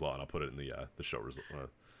room as well, and I'll put it in the show result.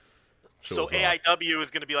 So AIW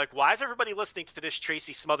is going to be like, why is everybody listening to this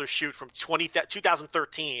Tracy Smothers shoot from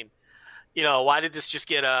 2013? You know, why did this just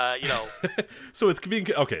get So it's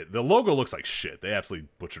being okay. The logo looks like shit. They absolutely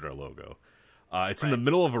butchered our logo. It's in the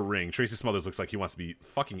middle of a ring. Tracy Smothers looks like he wants to be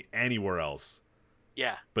fucking anywhere else.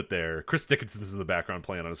 Yeah. But there, Chris Dickinson's in the background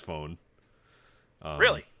playing on his phone.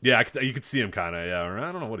 Really? Yeah, you could see him kind of. Yeah,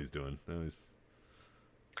 I don't know what he's doing.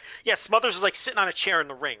 Yeah, Smothers is like sitting on a chair in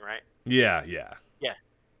the ring, right? Yeah. Yeah,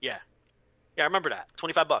 I remember that.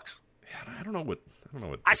 $25. Yeah, I don't know what.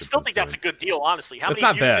 I still think that's a good deal, honestly. How That's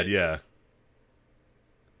many not views bad. did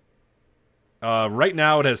Yeah. Right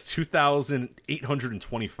now it has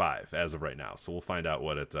 2,825 as of right now. So we'll find out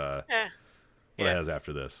what it has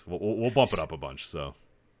after this. We'll bump it up a bunch. So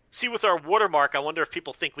see, with our watermark, I wonder if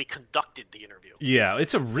people think we conducted the interview. yeah,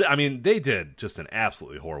 I mean, they did just an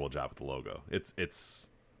absolutely horrible job with the logo. It's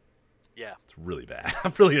really bad.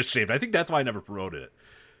 I'm really ashamed. I think that's why I never promoted it.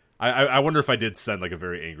 I wonder if I did send like a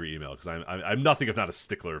very angry email because I'm nothing if not a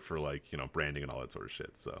stickler for like branding and all that sort of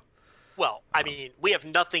shit. So well, I mean, we have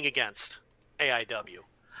nothing against AIW.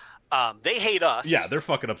 They hate us. Yeah, they're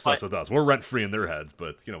fucking obsessed with us. We're rent free in their heads,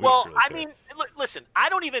 but we well, don't really care. I mean, listen, I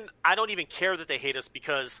don't even care that they hate us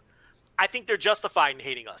because I think they're justified in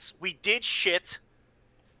hating us. We did shit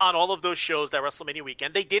on all of those shows that WrestleMania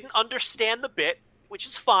weekend. They didn't understand the bit, which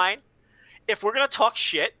is fine. If we're gonna talk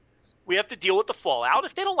shit, we have to deal with the fallout.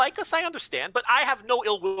 If they don't like us, I understand, but I have no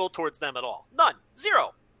ill will towards them at all. None.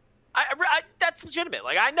 Zero. I that's legitimate.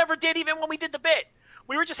 Like I never did, even when we did the bit.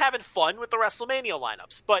 We were just having fun with the WrestleMania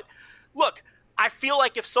lineups. But look, I feel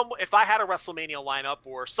like if I had a WrestleMania lineup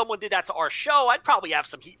or someone did that to our show, I'd probably have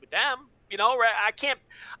some heat with them. I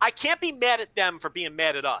can't be mad at them for being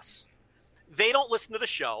mad at us. They don't listen to the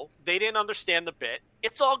show. They didn't understand the bit.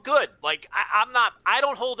 It's all good. Like I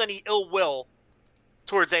don't hold any ill will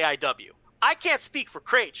towards AIW. I can't speak for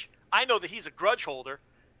Craich. I know that he's a grudge holder,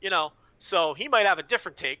 so he might have a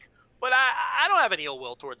different take. But I don't have any ill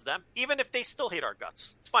will towards them, even if they still hate our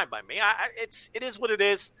guts. It's fine by me. It is what it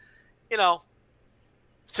is. To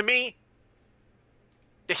me,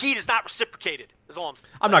 the heat is not reciprocated. Is all I'm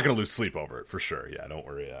saying. I'm not going to lose sleep over it for sure. Yeah, don't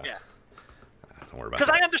worry. Yeah. Don't worry about because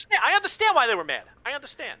that. I understand why they were mad. I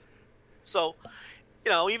understand. So,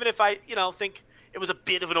 even if I think it was a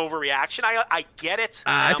bit of an overreaction, I get it.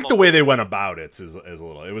 I think the way they went about it is a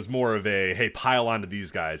little. It was more of a hey, pile onto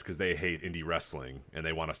these guys because they hate indie wrestling and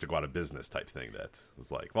they want us to go out of business type thing. That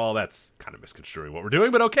was like, well, that's kind of misconstruing what we're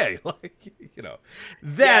doing, but okay, got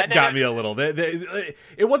me a little.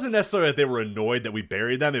 It wasn't necessarily that they were annoyed that we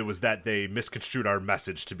buried them. It was that they misconstrued our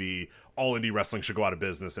message to be all indie wrestling should go out of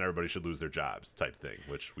business and everybody should lose their jobs type thing,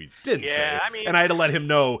 which we didn't say. I mean, and I had to let him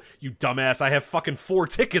know, you dumbass, I have fucking 4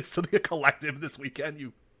 tickets to the collective this weekend,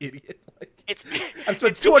 you idiot. I've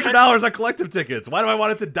spent $200 on collective tickets. Why do I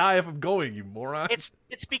want it to die if I'm going, you moron? It's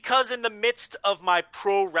because in the midst of my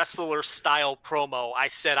pro wrestler style promo, I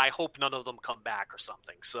said I hope none of them come back or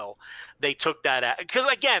something. So they took that because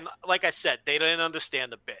again, like I said, they didn't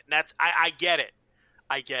understand the bit. And that's I get it.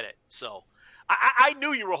 So I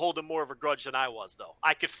knew you were holding more of a grudge than I was, though.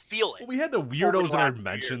 I could feel it. We had the weirdos in our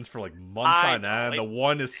mentions for like months on end. The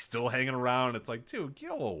one is still hanging around. It's like, dude,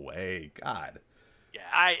 go away. God.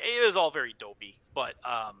 It was all very dopey, but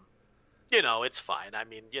it's fine. I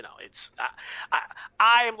mean, it's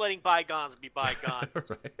I am letting bygones be bygones.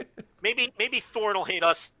 Right. Maybe Thorne will hate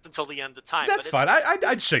us until the end of time. That's but fine.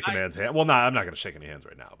 I'd shake the man's hand. Well, no, I'm not going to shake any hands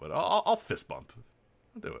right now, but I'll fist bump.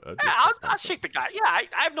 I'll do it. I'll shake the guy. Yeah,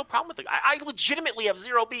 I have no problem with the guy. I legitimately have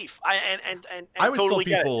zero beef. I always totally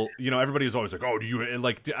tell people, everybody's always like, "Oh, do you?" And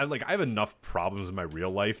I have enough problems in my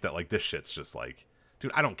real life that this shit's just like,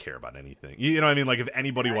 dude, I don't care about anything. You know what I mean? Like, if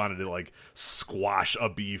anybody wanted to squash a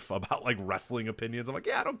beef about wrestling opinions, I'm like,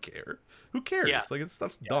 yeah, I don't care. Who cares? Yeah. It's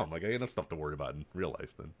stuff's dumb. I got enough stuff to worry about in real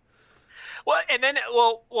life then. Well, and then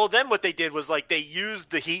then what they did was they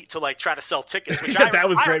used the heat to try to sell tickets, which that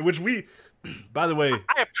was great. Which we. By the way,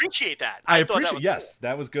 I appreciate that. I appreciate. Yes, cool.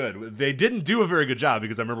 That was good. They didn't do a very good job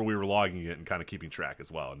because I remember we were logging it and kind of keeping track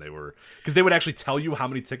as well. And because they would actually tell you how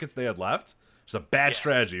many tickets they had left. It's a bad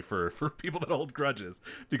strategy for people that hold grudges,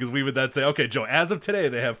 because we would then say, okay, Joe, as of today,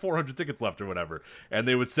 they have 400 tickets left or whatever. And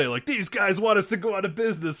they would say these guys want us to go out of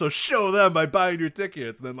business, so show them by buying your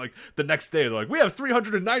tickets. And then the next day, they're like, we have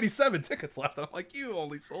 397 tickets left. And I'm like, you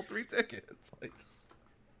only sold 3 tickets.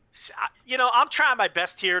 I'm trying my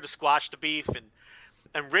best here to squash the beef,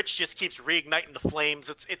 and Rich just keeps reigniting the flames.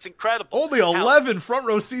 It's incredible. Only 11 front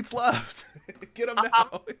row seats left. Get them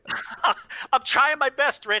now. I'm trying my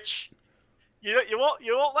best, Rich. You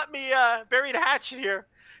won't let me bury the hatchet here.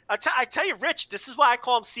 I tell you, Rich, this is why I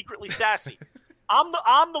call him secretly sassy. I'm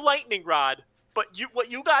the lightning rod, but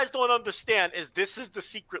what you guys don't understand is this is the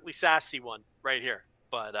secretly sassy one right here.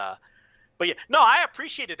 But yeah, no, I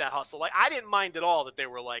appreciated that hustle. I didn't mind at all that they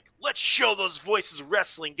were like, let's show those Voices of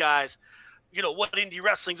Wrestling guys, what indie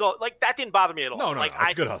wrestling's all like. That didn't bother me at all. No, it's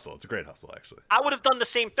a good hustle. It's a great hustle, actually. I would have done the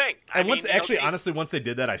same thing. And honestly, once they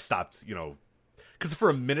did that, I stopped. Because for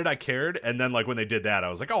a minute I cared, and then when they did that, I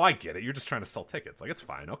was like, oh, I get it. You're just trying to sell tickets. It's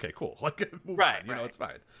fine. Okay, cool. Move on. It's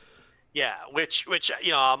fine. Yeah, which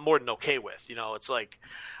I'm more than okay with. It's I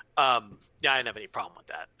didn't have any problem with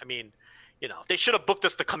that. I mean. They should have booked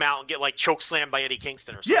us to come out and get choke slammed by Eddie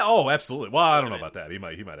Kingston or something. Yeah, oh, absolutely. Well, I don't know about that. He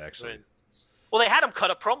might actually. Well, they had him cut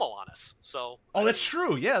a promo on us. So. Oh, that's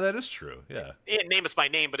true. Yeah, that is true. Yeah. He didn't name us by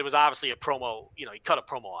name, but it was obviously a promo. He cut a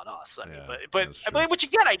promo on us. I mean, but what you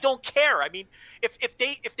get, I don't care. I mean, if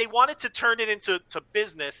they wanted to turn it into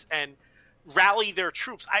business and rally their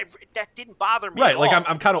troops, that didn't bother me. Right, at all.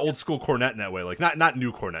 I'm kind of old school Cornette in that way. Not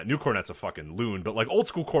new Cornette. New Cornette's a fucking loon, but old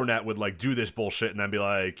school Cornette would do this bullshit and then be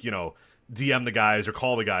like, DM the guys or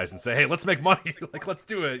call the guys and say, hey, let's make money. Let's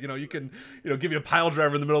do it. You can, give you a pile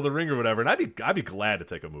driver in the middle of the ring or whatever. And I'd be glad to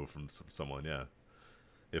take a move from someone. Yeah.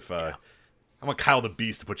 I want Kyle the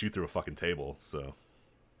Beast to put you through a fucking table. So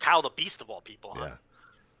Kyle the Beast of all people. Huh? Yeah.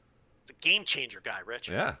 It's a game changer guy, Rich.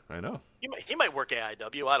 Yeah, I know. He might work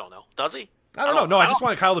AIW. I don't know. Does he? I don't know. No, I just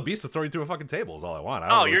want Kyle the Beast to throw you through a fucking table is all I want.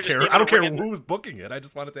 I don't care who's booking it. I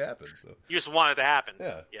just want it to happen. So. You just want it to happen.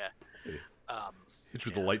 Yeah. Yeah. Hit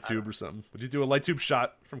you with a light tube or something. Would you do a light tube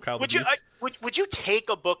shot from Kyle the Beast? Would you take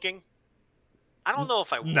a booking? I don't know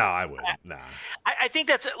if I would. No, I wouldn't. Nah. I think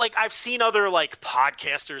that's I've seen other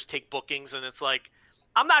podcasters take bookings, and it's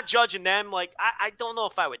I'm not judging them. I don't know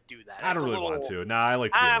if I would do that. I don't really want to. Nah, I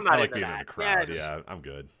like being in the crowd. Yeah, I'm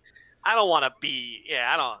good. I don't want to be. Yeah,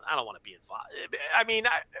 I don't want to be involved. I mean,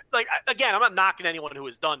 again, I'm not knocking anyone who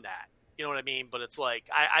has done that. You know what I mean? But it's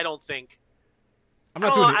I don't think. I'm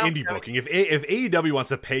not doing an indie booking. If AEW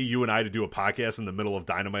wants to pay you and I to do a podcast in the middle of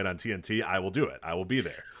Dynamite on TNT, I will do it. I will be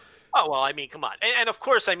there. Oh, well, I mean, come on. And of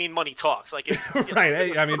course, I mean, money talks. Right.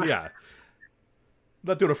 I mean, yeah. I'm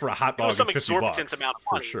not doing it for a hot dog and $50. Exorbitant amount of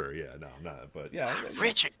money. For sure, yeah. No, I'm not. But, yeah.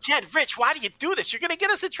 Rich, why do you do this? You're going to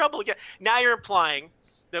get us in trouble again. Now you're implying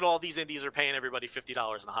that all these indies are paying everybody $50 in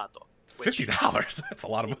a hot dog. $50? That's a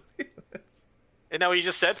lot of money. And now what you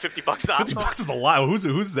just said, $50 a hot dog? $50 is a lot.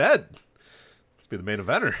 Who's that? Be the main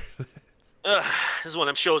eventer. This is one of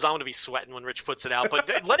them shows I'm going to be sweating when Rich puts it out. But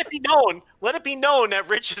let it be known that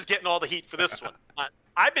Rich is getting all the heat for this one.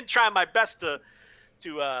 I've been trying my best to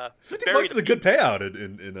 $50 is a good payout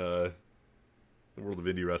in the world of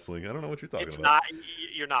indie wrestling. I don't know what you're talking about. It's not.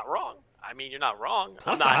 You're not wrong. I mean, you're not wrong.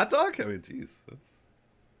 Plus the hot dog. I mean, jeez.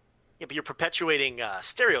 Yeah, but you're perpetuating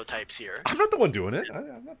stereotypes here. I'm not the one doing it.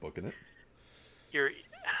 I'm not booking it.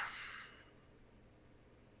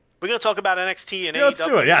 We're going to talk about NXT and AEW. Let's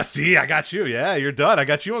do it. Yeah, see, I got you. Yeah, you're done. I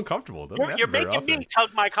got you uncomfortable. You're making me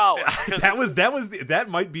tug my collar. That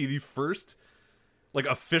might be the first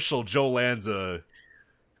official Joe Lanza,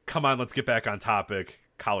 come on, let's get back on topic,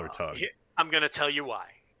 collar tug. I'm going to tell you why.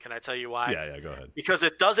 Can I tell you why? Yeah, go ahead. Because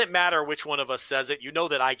it doesn't matter which one of us says it. You know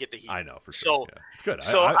that I get the heat. I know, for sure. So, yeah.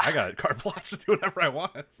 It's good. I got carte blanche to do whatever I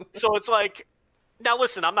want. So it's Now,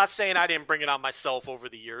 listen, I'm not saying I didn't bring it on myself over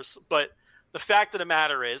the years, but the fact of the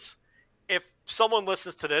matter is, if someone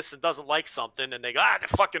listens to this and doesn't like something and they go, the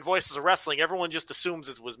fucking Voices of Wrestling, everyone just assumes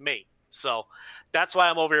it was me. So that's why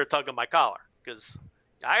I'm over here tugging my collar, because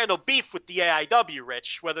I had no beef with the AIW,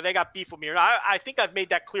 Rich, whether they got beef with me or not. I think I've made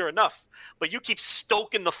that clear enough. But you keep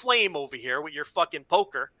stoking the flame over here with your fucking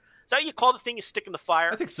poker. Is that what you call the thing you stick in the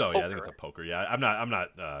fire? I think so. Poker. Yeah, I think it's a poker. Yeah, I'm not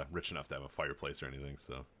rich enough to have a fireplace or anything.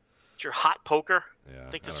 So it's your hot poker. Yeah,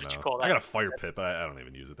 I think that's what know. you call that. I got a fire pit, but I don't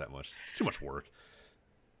even use it that much. It's too much work.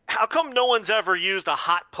 How come no one's ever used a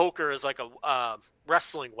hot poker as like a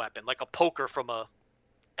wrestling weapon, like a poker from a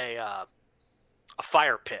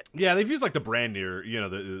fire pit? Yeah, they've used like the branding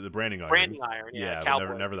iron. Branding iron, yeah,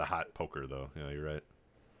 but never the hot poker though. Yeah, you're right.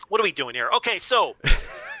 What are we doing here? Okay, so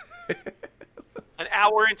an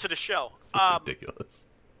hour into the show. Ridiculous.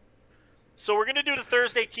 So we're going to do the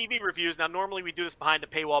Thursday TV reviews. Now, normally we do this behind the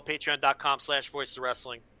paywall, patreon.com/Voices of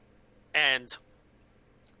Wrestling, and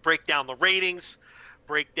break down the ratings,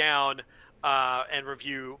 break down and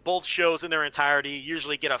review both shows in their entirety.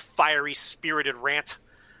 Usually get a fiery, spirited rant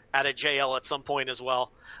out of JL at some point as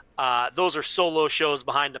well. Those are solo shows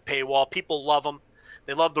behind the paywall. People love them.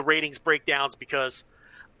 They love the ratings breakdowns because,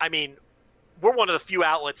 I mean, we're one of the few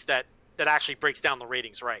outlets that actually breaks down the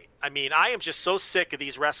ratings right. I mean, I am just so sick of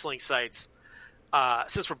these wrestling sites.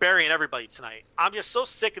 Since we're burying everybody tonight, I'm just so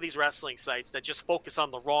sick of these wrestling sites that just focus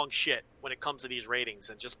on the wrong shit when it comes to these ratings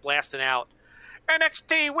and just blasting out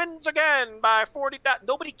NXT wins again by 40.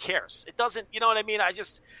 Nobody cares. It doesn't, you know what I mean?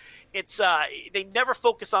 They never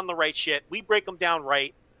focus on the right shit. We break them down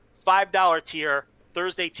right. $5 tier,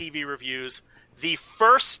 Thursday TV reviews, the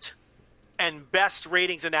first and best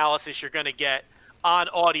ratings analysis you're going to get on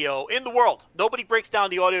audio in the world. Nobody breaks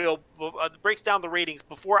down the audio, breaks down the ratings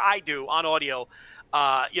before I do on audio.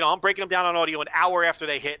 I'm breaking them down on audio an hour after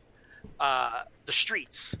they hit the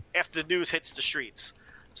streets, after the news hits the streets.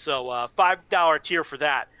 So $5 tier for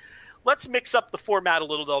that. Let's mix up the format a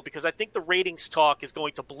little, though, because I think the ratings talk is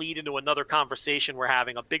going to bleed into another conversation we're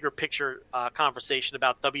having, a bigger picture conversation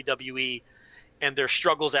about WWE and their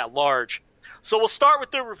struggles at large. So we'll start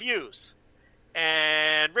with the reviews.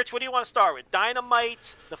 And, Rich, what do you want to start with?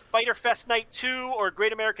 Dynamite, the Fyter Fest Night 2, or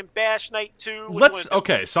Great American Bash Night 2?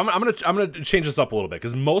 Okay, so I'm gonna change this up a little bit,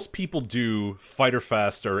 because most people do Fyter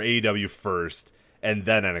Fest or AEW first, and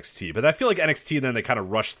then NXT. But I feel like NXT, then they kind of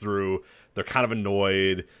rush through. They're kind of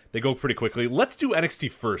annoyed. They go pretty quickly. Let's do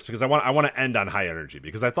NXT first, because I want to end on high energy,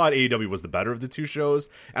 because I thought AEW was the better of the two shows,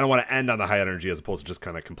 and I want to end on the high energy as opposed to just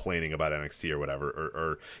kind of complaining about NXT or whatever.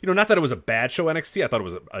 Or not that it was a bad show, NXT. I thought it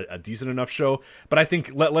was a decent enough show, but I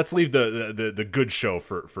think let's leave the good show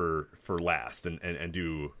for last and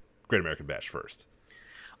do Great American Bash first.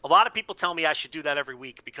 A lot of people tell me I should do that every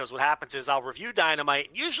week, because what happens is I'll review Dynamite.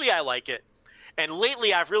 Usually I like it. And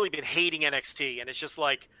lately, I've really been hating NXT, and it's just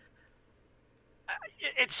like,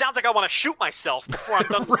 it sounds like I want to shoot myself before I'm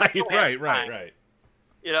done. Right.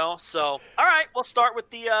 So all right, we'll start with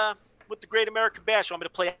the Great American Bash. You want me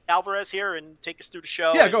to play Alvarez here and take us through the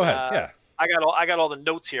show? Yeah, go ahead. Yeah, I got all the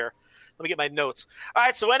notes here. Let me get my notes. All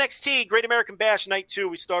right, so NXT Great American Bash Night 2.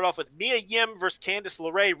 We start off with Mia Yim versus Candice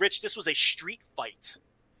LeRae. Rich, this was a street fight.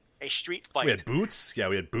 We had boots. Yeah,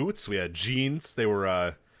 we had boots. We had jeans. They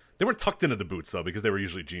weren't tucked into the boots, though, because they were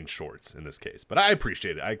usually jean shorts in this case. But I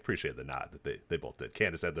appreciate it. I appreciate the nod that they both did.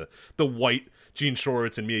 Candice had the white jean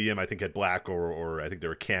shorts, and Mia Yim, I think, had black or I think they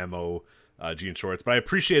were camo jean shorts. But I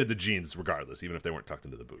appreciated the jeans regardless, even if they weren't tucked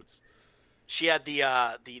into the boots. She had the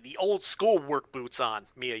old school work boots on,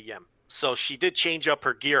 Mia Yim. So she did change up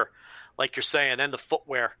her gear, like you're saying, and the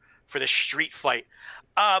footwear for the street fight.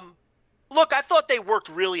 Look, I thought they worked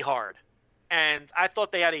really hard, and I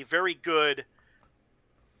thought they had a very good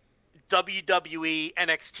WWE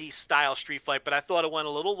NXT style street fight, but I thought it went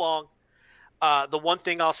a little long. The one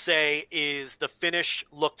thing I'll say is the finish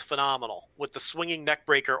looked phenomenal with the swinging neck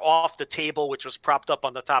breaker off the table, which was propped up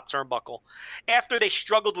on the top turnbuckle, after they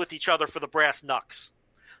struggled with each other for the brass knucks.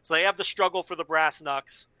 So they have the struggle for the brass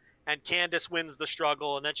knucks, and Candice wins the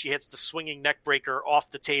struggle, and then she hits the swinging neck breaker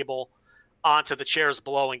off the table onto the chairs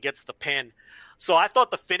below and gets the pin. So I thought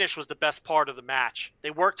the finish was the best part of the match. They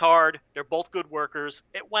worked hard. They're both good workers.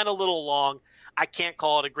 It went a little long. I can't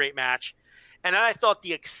call it a great match. And then I thought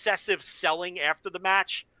the excessive selling after the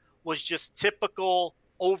match was just typical,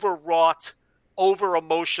 overwrought,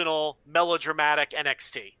 over-emotional, melodramatic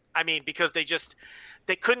NXT. I mean, because they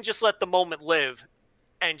couldn't just let the moment live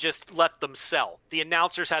and just let them sell. The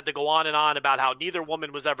announcers had to go on and on about how neither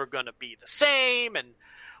woman was ever going to be the same, and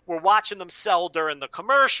we're watching them sell during the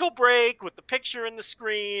commercial break with the picture in the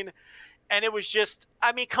screen. And it was just,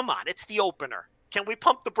 I mean, come on, it's the opener. Can we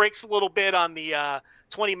pump the brakes a little bit on the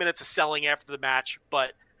 20 minutes of selling after the match?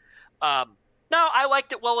 But no, I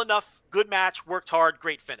liked it well enough. Good match, worked hard,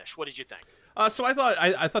 great finish. What did you think? So I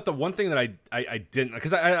thought the one thing that I didn't,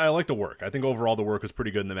 because I like the work. I think overall the work was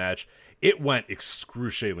pretty good in the match. It went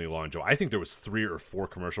excruciatingly long, Joe. I think there was 3 or 4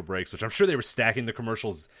 commercial breaks, which I'm sure they were stacking the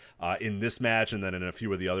commercials in this match and then in a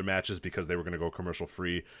few of the other matches because they were going to go commercial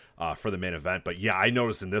free for the main event. But yeah, I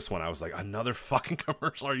noticed in this one, I was like, another fucking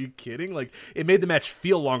commercial? Are you kidding? Like, it made the match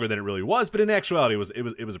feel longer than it really was, but in actuality,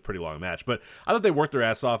 it was a pretty long match. But I thought they worked their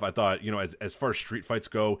ass off. I thought, as far as street fights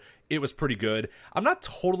go, it was pretty good. I'm not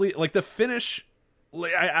totally like the finish.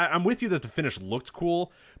 Like, I'm with you that the finish looked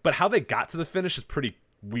cool, but how they got to the finish is pretty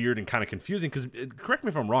weird and kind of confusing. Because correct me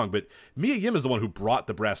if I'm wrong, but Mia Yim is the one who brought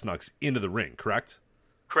the brass knucks into the ring, correct?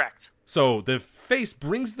 Correct. So the face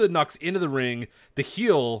brings the knucks into the ring. The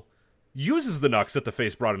heel uses the knucks that the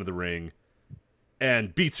face brought into the ring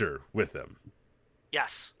and beats her with them.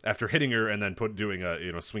 Yes. After hitting her and then doing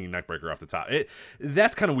a swinging neckbreaker off the top.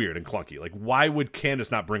 That's kind of weird and clunky. Like, why would Candice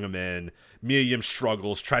not bring him in? Mia Yim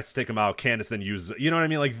struggles, tries to take him out. Candice then uses, you know what I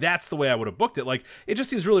mean? Like, that's the way I would have booked it. Like, it just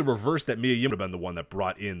seems really reversed that Mia Yim would have been the one that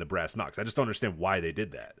brought in the brass knucks. I just don't understand why they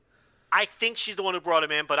did that. I think she's the one who brought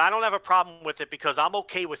him in, but I don't have a problem with it because I'm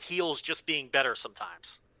okay with heels just being better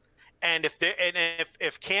sometimes. And if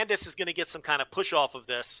Candice is going to get some kind of push off of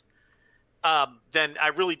this, then I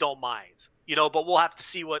really don't mind. But we'll have to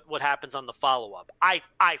see what happens on the follow-up. I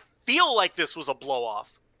feel like this was a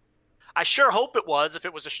blow-off. I sure hope it was, if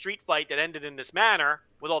it was a street fight that ended in this manner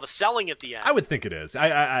with all the selling at the end. I would think it is.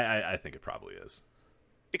 I think it probably is.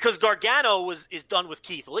 Because Gargano is done with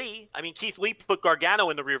Keith Lee. I mean, Keith Lee put Gargano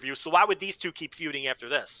in the rear view, so why would these two keep feuding after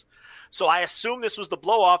this? So I assume this was the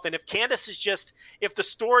blow-off, and if the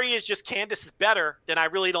story is just Candice is better, then I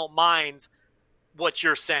really don't mind what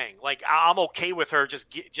you're saying. Like, I'm okay with her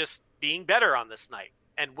just being better on this night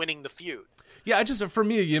and winning the feud. Yeah, from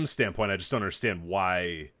Mia Yim's standpoint, I just don't understand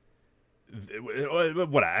why.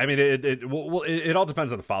 What I mean, it all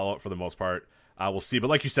depends on the follow up for the most part. We'll see, but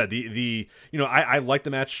like you said, I liked the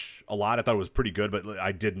match a lot. I thought it was pretty good, but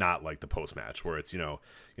I did not like the post match where it's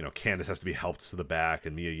Candice has to be helped to the back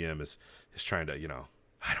and Mia Yim is trying to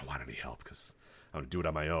I don't want any help because I'm gonna do it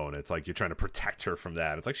on my own. It's like you're trying to protect her from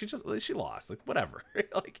that. It's like she lost. Like, whatever.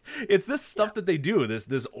 Like, it's this stuff that they do, this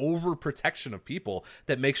overprotection of people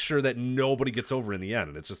that makes sure that nobody gets over in the end.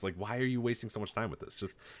 And it's just like, why are you wasting so much time with this?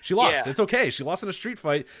 Just, she lost. Yeah. It's okay. She lost in a street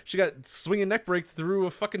fight. She got swinging neck break through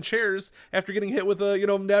a fucking chairs after getting hit with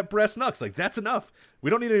net brass knucks. Like, that's enough. We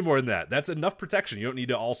don't need any more than that. That's enough protection. You don't need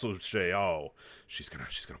to also say, oh, she's gonna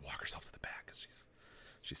walk herself to the back because she's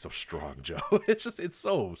so strong, Joe. It's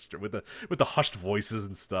so with the hushed voices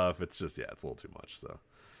and stuff. It's just, it's a little too much. So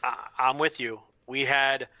I'm with you. We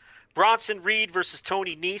had Bronson Reed versus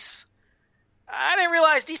Tony Nese. I didn't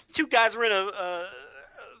realize these two guys were in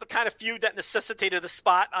the kind of feud that necessitated a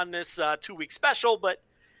spot on this 2-week special, but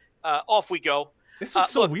off we go. This is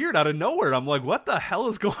so weird out of nowhere. I'm like, what the hell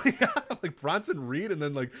is going on? Like, Bronson Reed, and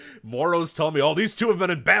then like Morrow's telling me, oh, these two have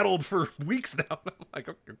been embattled for weeks now. I'm like,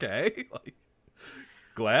 okay, like,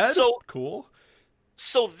 glad? Cool.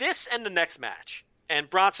 So this and the next match, and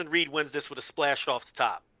Bronson Reed wins this with a splash off the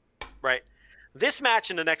top, right? This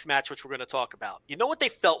match and the next match, which we're going to talk about, you know what they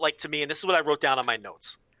felt like to me, and this is what I wrote down on my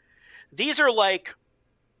notes. These are like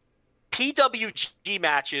PWG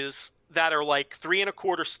matches that are like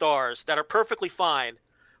 3.25 stars that are perfectly fine,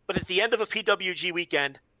 but at the end of a PWG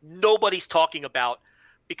weekend, nobody's talking about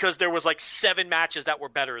because there was like 7 matches that were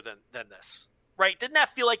better than this, right? Didn't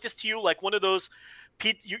that feel like this to you? Like one of those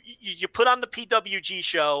you put on the PWG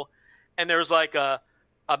show and there's like a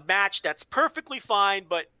match that's perfectly fine,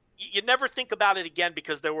 but you never think about it again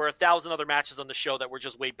because there were 1,000 other matches on the show that were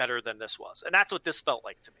just way better than this was. And that's what this felt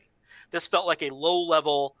like to me. This felt like a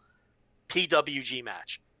low-level PWG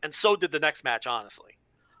match. And so did the next match, honestly.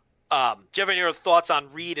 Do you have any other thoughts on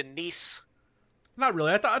Reed and Nese? Not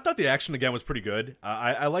really. I thought the action again was pretty good.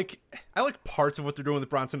 I like parts of what they're doing with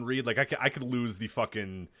Bronson Reed. Like I could lose the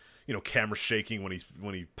fucking camera shaking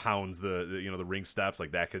when he pounds the ring steps.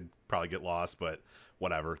 Like that could probably get lost, but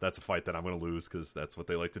whatever. That's a fight that I'm going to lose because that's what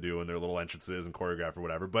they like to do in their little entrances and choreograph or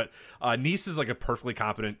whatever. But Nese is like a perfectly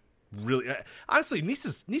competent. Really, honestly,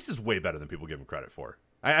 Nese is way better than people give him credit for.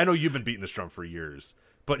 I know you've been beating this drum for years.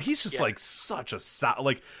 But he's just like such a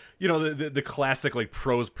the classic like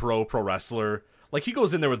pro wrestler. Like he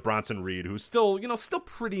goes in there with Bronson Reed, who's still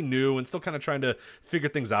pretty new and still kind of trying to figure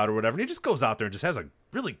things out or whatever. And he just goes out there and just has a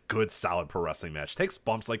really good, solid pro wrestling match. Takes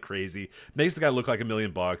bumps like crazy, makes the guy look like $1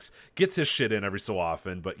 million, gets his shit in every so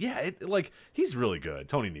often. But yeah, he's really good.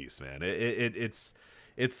 Tony Nese, man.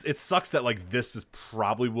 it sucks that like this is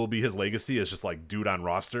probably will be his legacy as just like dude on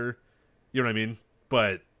roster. You know what I mean?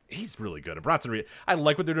 But he's really good. And Bronson Reed, I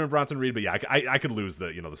like what they're doing with Bronson Reed, but yeah, I could lose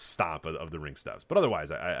the the stomp of the ring steps. But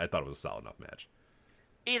otherwise, I thought it was a solid enough match.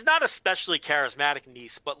 He's not especially charismatic,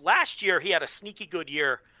 Nice, but last year he had a sneaky good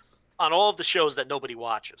year on all of the shows that nobody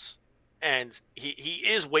watches. And he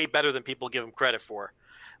is way better than people give him credit for.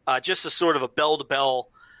 Just a sort of a bell-to-bell,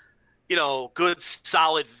 good,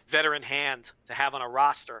 solid veteran hand to have on a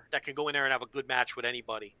roster that can go in there and have a good match with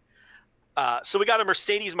anybody. So we got a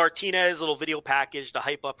Mercedes Martinez little video package to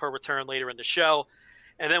hype up her return later in the show.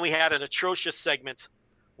 And then we had an atrocious segment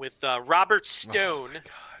with Robert Stone. Oh,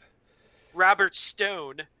 Robert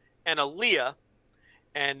Stone and Aaliyah.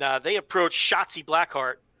 And they approached Shotzi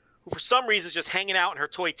Blackheart, who for some reason is just hanging out in her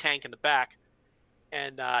toy tank in the back.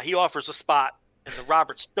 And he offers a spot in the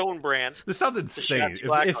Robert Stone brand. This sounds insane.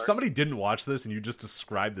 If somebody didn't watch this and you just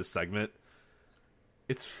described this segment,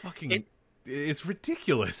 it's fucking... It's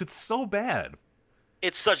ridiculous. It's so bad.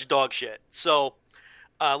 It's such dog shit. So,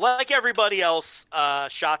 like everybody else,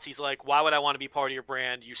 Shotzi's like, why would I want to be part of your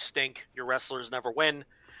brand? You stink. Your wrestlers never win.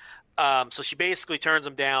 So she basically turns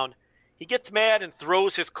him down. He gets mad and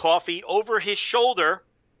throws his coffee over his shoulder.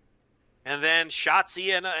 And then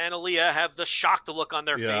Shotzi and Aaliyah have the shocked look on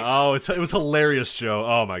their face. Oh, it was hilarious, Joe.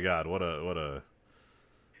 Oh my God, what a!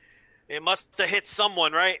 It must have hit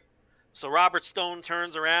someone, right? So Robert Stone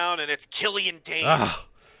turns around and it's Killian Dane. Oh.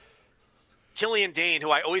 Killian Dane,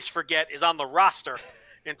 who I always forget is on the roster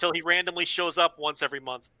until he randomly shows up once every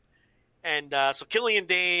month. And so Killian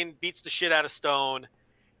Dane beats the shit out of Stone,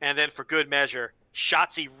 and then for good measure,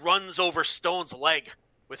 Shotzi runs over Stone's leg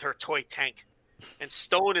with her toy tank. And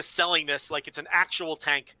Stone is selling this like it's an actual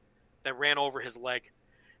tank that ran over his leg.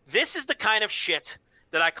 This is the kind of shit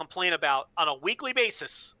that I complain about on a weekly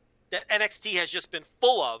basis that NXT has just been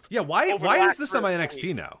full of. Yeah, why is this on my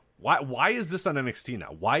NXT now? Why is this on NXT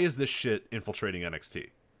now? Why is this shit infiltrating NXT?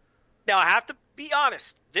 Now, I have to be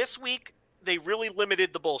honest. This week, they really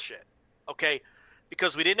limited the bullshit, okay?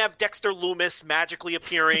 Because we didn't have Dexter Lumis magically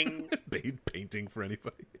appearing. Painting for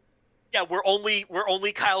anybody. Yeah, we're only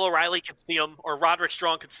Kyle O'Reilly could see him, or Roderick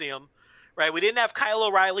Strong could see him, right? We didn't have Kyle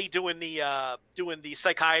O'Reilly doing the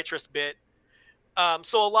psychiatrist bit.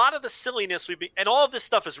 So a lot of the silliness and all of this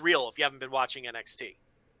stuff is real if you haven't been watching NXT.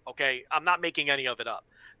 Okay, I'm not making any of it up.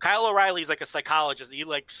 Kyle O'Reilly's like a psychologist. He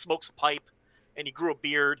like smokes a pipe, and he grew a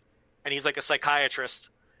beard, and he's like a psychiatrist.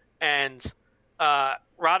 And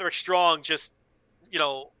Roderick Strong just,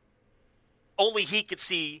 only he could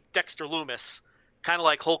see Dexter Lumis, kind of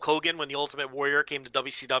like Hulk Hogan when the Ultimate Warrior came to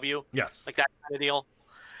WCW. Yes, like that kind of deal.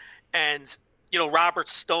 And Robert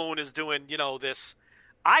Stone is doing this.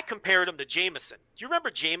 I compared him to Jameson. Do you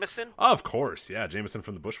remember Jameson? Oh, of course, yeah, Jameson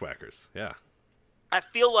from the Bushwhackers. Yeah. I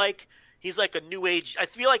feel like he's like a new age. I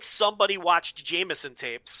feel like somebody watched Jameson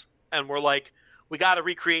tapes and were like, we got to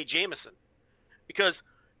recreate Jameson. Because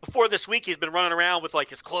before this week, he's been running around with like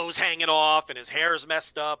his clothes hanging off and his hair's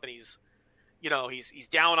messed up and he's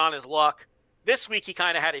down on his luck. This week, he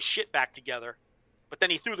kind of had his shit back together, but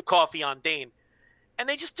then he threw the coffee on Dane. And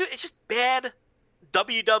it's just bad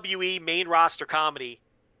WWE main roster comedy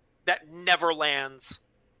that never lands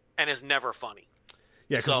and is never funny.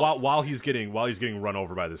 Yeah, because while he's getting run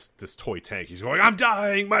over by this toy tank, he's going, "I'm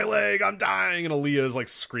dying, my leg, I'm dying," and Aaliyah's like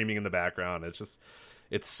screaming in the background.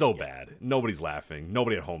 It's so bad. Nobody's laughing.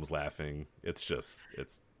 Nobody at home's laughing. It's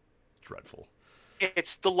dreadful.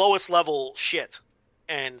 It's the lowest level shit,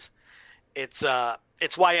 and it's why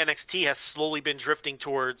NXT has slowly been drifting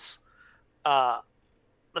towards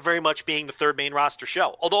very much being the third main roster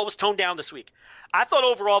show. Although it was toned down this week, I thought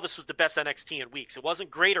overall this was the best NXT in weeks. It wasn't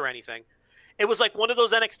great or anything. It was like one of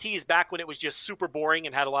those NXTs back when it was just super boring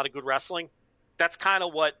and had a lot of good wrestling. That's kind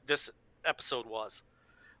of what this episode was.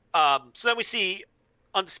 So then we see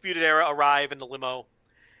Undisputed Era arrive in the limo.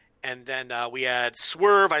 And then we had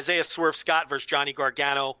Isaiah Swerve Scott versus Johnny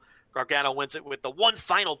Gargano. Gargano wins it with the one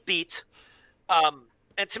final beat.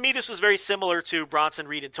 And to me, this was very similar to Bronson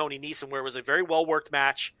Reed and Tony Nese, where it was a very well-worked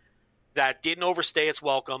match that didn't overstay its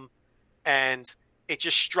welcome. And it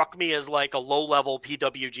just struck me as like a low-level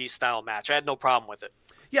PWG style match. I had no problem with it.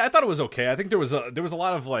 Yeah, I thought it was okay. I think there was a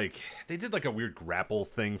lot of like, they did like a weird grapple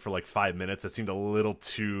thing for like 5 minutes that seemed a little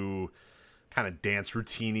too kind of dance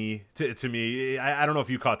routine-y to me. I don't know if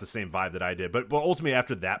you caught the same vibe that I did, but ultimately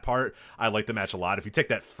after that part, I liked the match a lot. If you take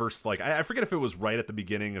that first, like, I forget if it was right at the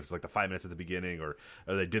beginning, if it's like the 5 minutes at the beginning, or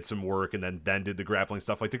they did some work and then did the grappling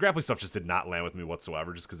stuff. Like, the grappling stuff just did not land with me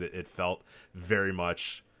whatsoever, just because it felt very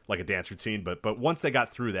much like a dance routine. But once they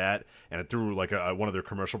got through that and through like one of their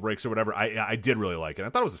commercial breaks or whatever, I did really like it. I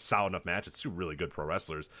thought it was a solid enough match. It's two really good pro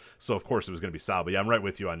wrestlers, so of course it was going to be solid. But yeah, I'm right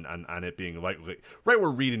with you on it being like right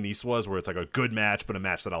where Reed and East was, where it's like a good match, but a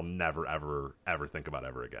match that I'll never ever think about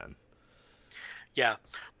ever again. Yeah,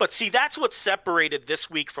 but see, that's what separated this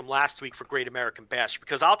week from last week for Great American Bash,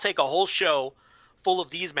 because I'll take a whole show full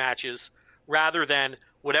of these matches rather than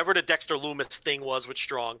whatever the Dexter Loomis thing was with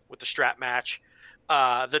Strong, with the strap match,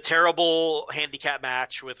 the terrible handicap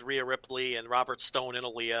match with Rhea Ripley and Robert Stone and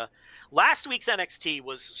Aaliyah. Last week's NXT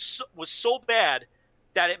was so bad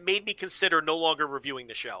that it made me consider no longer reviewing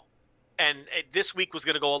the show. And this week was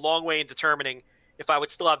going to go a long way in determining if I would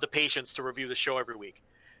still have the patience to review the show every week.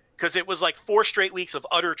 Because it was like 4 straight weeks of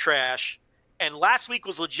utter trash. And last week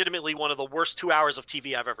was legitimately one of the worst 2 hours of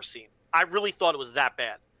TV I've ever seen. I really thought it was that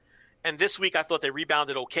bad. And this week I thought they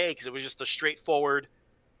rebounded okay because it was just a straightforward,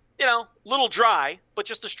 little dry, but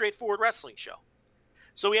just a straightforward wrestling show.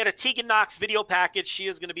 So we had a Tegan Nox video package. She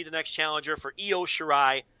is going to be the next challenger for Io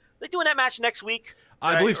Shirai. Are they doing that match next week?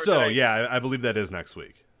 I believe so. Yeah, I believe that is next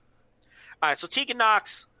week. All right, so Tegan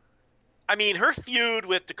Nox, I mean, her feud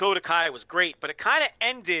with Dakota Kai was great, but it kind of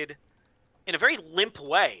ended in a very limp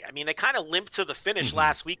way. I mean, they kind of limped to the finish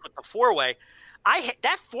last week with the 4-way.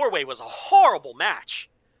 That 4-way was a horrible match.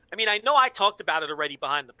 I mean, I know I talked about it already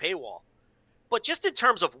behind the paywall, but just in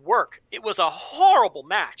terms of work, it was a horrible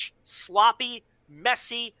match. Sloppy,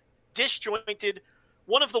 messy, disjointed.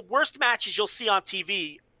 One of the worst matches you'll see on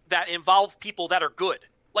TV that involve people that are good.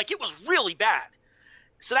 Like, it was really bad.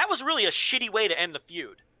 So that was really a shitty way to end the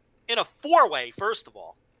feud. In a 4-way, first of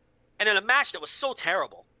all, and in a match that was so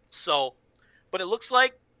terrible. So, but it looks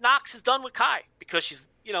like Nox is done with Kai because she's,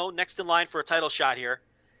 next in line for a title shot here.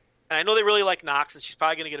 And I know they really like Nox, and she's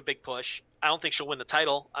probably going to get a big push. I don't think she'll win the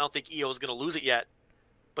title. I don't think Io is going to lose it yet.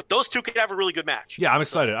 But those two could have a really good match. Yeah, I'm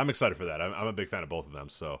excited. I'm excited for that. I'm a big fan of both of them.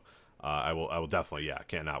 So I will definitely,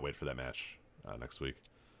 cannot wait for that match next week.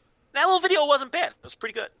 That little video wasn't bad. It was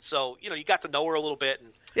pretty good. So, you got to know her a little bit.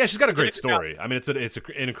 And yeah, she's got a great story. I mean, it's an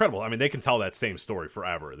incredible. I mean, they can tell that same story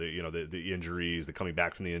forever. The injuries, the coming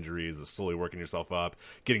back from the injuries, the slowly working yourself up,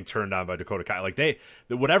 getting turned on by Dakota Kai. Like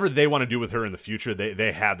whatever they want to do with her in the future,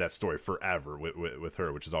 they have that story forever with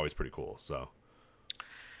her, which is always pretty cool. So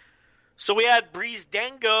we had Breeze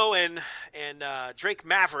Dango and Drake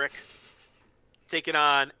Maverick taking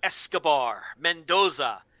on Escobar,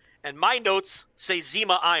 Mendoza. And my notes say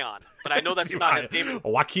Zema Ion, but I know that's not his name.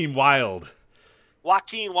 Joaquin Wilde.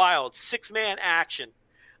 6-man action.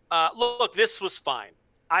 Look, this was fine.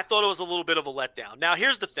 I thought it was a little bit of a letdown. Now,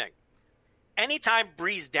 here's the thing. Anytime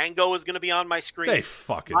Breeze Dango is going to be on my screen... They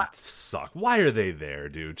fucking suck. Why are they there,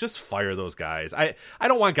 dude? Just fire those guys. I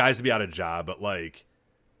don't want guys to be out of job, but, like...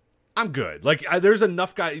 I'm good. Like, there's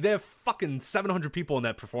enough guys. They have fucking 700 people in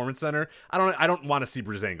that performance center. I don't want to see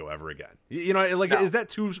Breezango ever again. Is that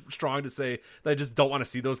too strong to say that I just don't want to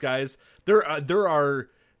see those guys? There are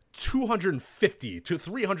 250 to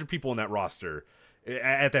 300 people in that roster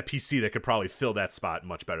at that PC that could probably fill that spot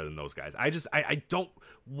much better than those guys. I don't.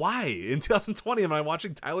 Why in 2020 am I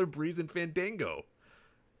watching Tyler Breeze and Fandango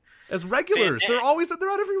as regulars? They're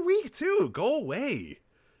out every week too. Go away.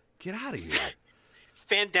 Get out of here.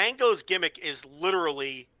 Fandango's gimmick is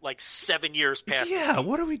literally like 7 years past. Yeah,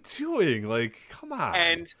 what are we doing? Like, come on.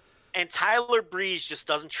 And Tyler Breeze just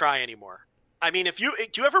doesn't try anymore. I mean, do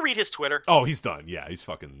you ever read his Twitter? Oh, he's done. Yeah, he's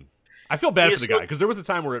fucking. I feel bad for the guy because there was a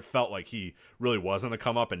time where it felt like he really was on the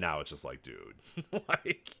come up, and now it's just like, dude,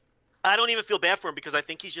 like. I don't even feel bad for him because I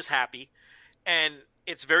think he's just happy, and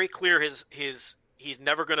it's very clear he's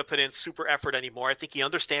never going to put in super effort anymore. I think he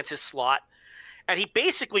understands his slot. And he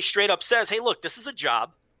basically straight up says, hey, look, this is a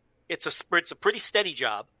job. It's a pretty steady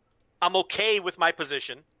job. I'm okay with my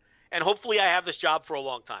position. And hopefully I have this job for a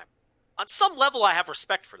long time. On some level, I have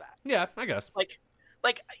respect for that. Yeah, I guess.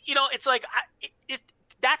 It's like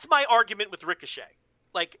that's my argument with Ricochet.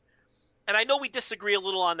 Like, and I know we disagree a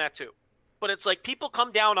little on that too. But it's like people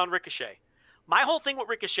come down on Ricochet. My whole thing with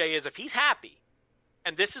Ricochet is if he's happy,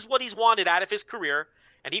 and this is what he's wanted out of his career,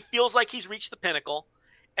 and he feels like he's reached the pinnacle,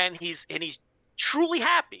 and he's truly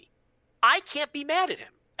happy, I can't be mad at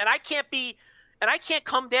him. And I can't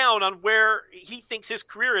come down on where he thinks his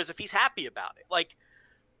career is if he's happy about it. Like,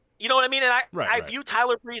 you know what I mean? And I view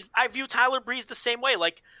Tyler Breeze the same way.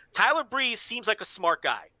 Like, Tyler Breeze seems like a smart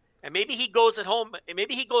guy. And maybe he goes home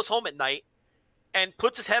at night and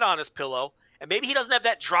puts his head on his pillow. And maybe he doesn't have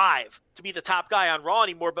that drive to be the top guy on Raw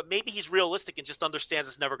anymore, but maybe he's realistic and just understands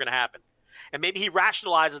it's never going to happen. And maybe he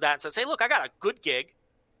rationalizes that and says, hey, look, I got a good gig.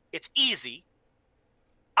 It's easy.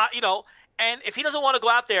 And if he doesn't want to go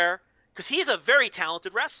out there, because he's a very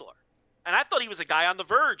talented wrestler, And I thought he was a guy on the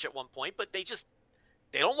verge at one point, but they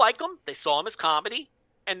don't like him. They saw him as comedy,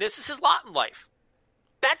 and this is his lot in life.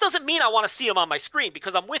 That doesn't mean I want to see him on my screen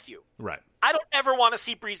because I'm with you. Right. I don't ever want to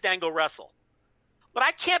see Breezango wrestle. But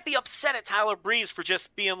I can't be upset at Tyler Breeze for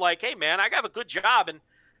just being like, hey, man, I have a good job, and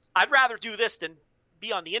I'd rather do this than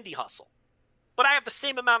be on the indie hustle. But I have the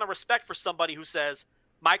same amount of respect for somebody who says,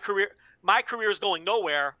 my career is going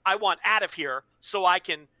nowhere. I want out of here so I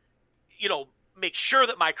can, make sure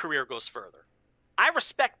that my career goes further. I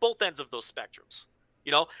respect both ends of those spectrums,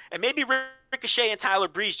 and maybe Ricochet and Tyler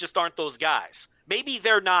Breeze just aren't those guys. Maybe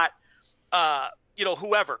they're not,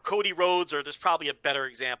 whoever, Cody Rhodes, or there's probably a better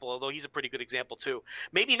example, although he's a pretty good example too.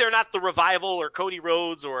 Maybe they're not the Revival or Cody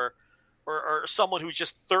Rhodes or someone who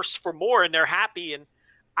just thirsts for more and they're happy. And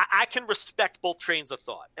I can respect both trains of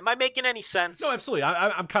thought. Am I making any sense? No, absolutely.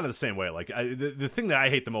 I'm kind of the same way. Like the thing that I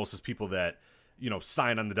hate the most is people that,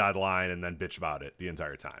 sign on the dotted line and then bitch about it the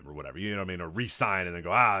entire time or whatever, you know what I mean? Or re-sign and then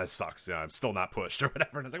go, this sucks. I'm still not pushed or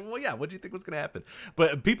whatever. And it's like, well, yeah, what do you think was going to happen?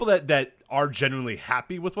 But people that are genuinely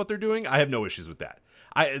happy with what they're doing, I have no issues with that.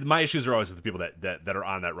 My issues are always with the people that are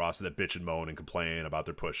on that roster that bitch and moan and complain about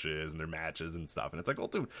their pushes and their matches and stuff. And it's like, well,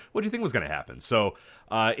 dude, what do you think was going to happen? So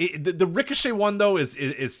the Ricochet one, though,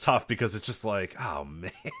 is tough because it's just like, oh,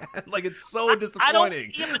 man. Like, it's so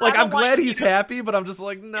disappointing. I'm glad he's happy, but I'm just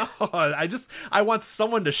like, no. I want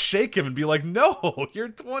someone to shake him and be like, no, you're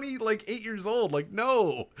 8 years old. Like,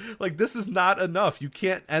 no. Like, this is not enough. You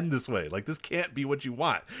can't end this way. Like, this can't be what you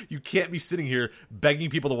want. You can't be sitting here begging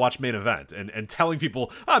people to watch Main Event and telling people,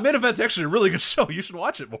 Main Event's actually a really good show. You should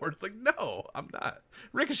watch it more. It's like, no, I'm not.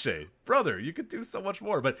 Ricochet, brother, you could do so much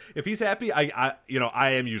more. But if he's happy, I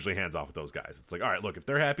am usually hands off with those guys. It's like, all right, look, if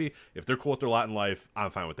they're happy, if they're cool with their lot in life,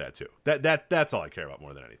 I'm fine with that too. That's all I care about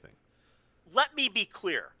more than anything. Let me be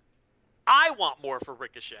clear. I want more for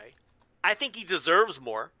Ricochet. I think he deserves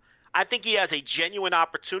more. I think he has a genuine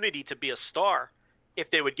opportunity to be a star if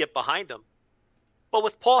they would get behind him. But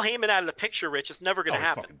with Paul Heyman out of the picture, Rich, it's never going to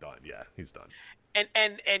happen. He's fucking done. Yeah, he's done.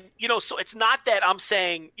 And so it's not that I'm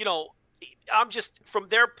saying, I'm just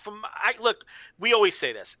look, we always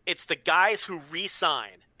say this. It's the guys who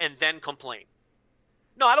re-sign and then complain.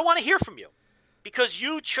 No, I don't want to hear from you because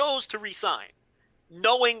you chose to re-sign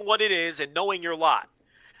knowing what it is and knowing your lot.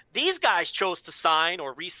 These guys chose to sign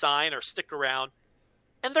or re-sign or stick around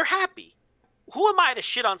and they're happy. Who am I to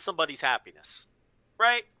shit on somebody's happiness?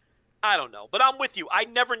 Right? I don't know, but I'm with you. I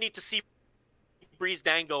never need to see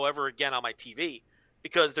Breezango ever again on my TV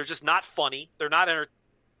because they're just not funny. They're not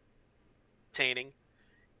entertaining.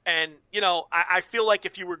 And, I feel like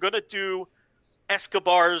if you were going to do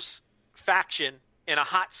Escobar's faction in a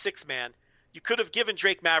hot 6-man, you could have given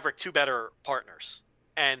Drake Maverick 2 better partners.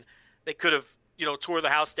 And they could have, tore the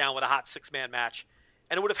house down with a hot 6-man match.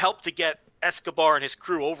 And it would have helped to get Escobar and his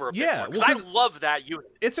crew over a bit more. Because I love that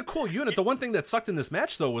unit. It's a cool unit. The one thing that sucked in this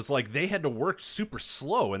match, though, was, they had to work super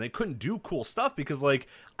slow, and they couldn't do cool stuff because,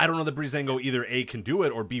 I don't know that Breezango either A, can do it,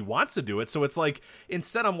 or B, wants to do it. So it's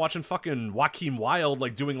instead I'm watching fucking Joaquin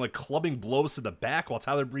Wilde, doing, clubbing blows to the back while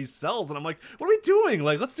Tyler Breeze sells, and I'm like, what are we doing?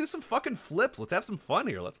 Let's do some fucking flips. Let's have some fun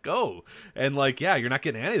here. Let's go. And, yeah, you're not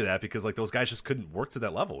getting any of that because, those guys just couldn't work to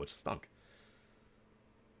that level, which stunk.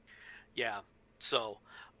 Yeah. So,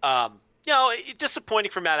 disappointing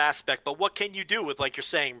from that aspect, but what can you do with, you're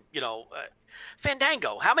saying,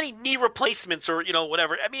 Fandango? How many knee replacements or,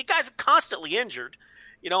 whatever? I mean, guys are constantly injured,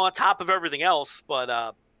 on top of everything else, but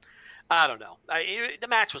I don't know. The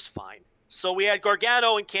match was fine. So we had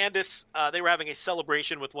Gargano and Candice. They were having a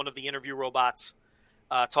celebration with one of the interview robots,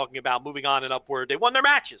 talking about moving on and upward. They won their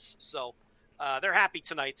matches, so they're happy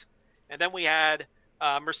tonight. And then we had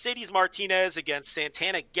Mercedes Martinez against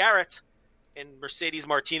Santana Garrett in Mercedes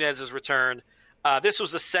Martinez's return. This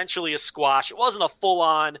was essentially a squash. It wasn't a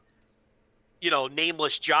full-on,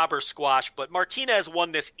 nameless jobber squash, but Martinez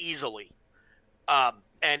won this easily.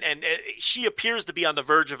 And she appears to be on the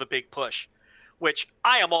verge of a big push, which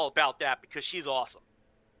I am all about that because she's awesome.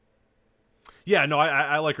 Yeah, no,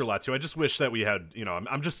 I like her a lot too. I just wish that we had,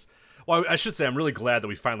 I should say I'm really glad that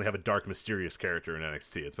we finally have a dark, mysterious character in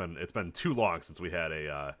NXT. It's been too long since we had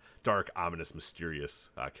a dark, ominous,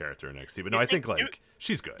 mysterious character in NXT. But no, I think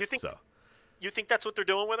she's good. You think that's what they're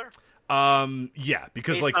doing with her? Yeah,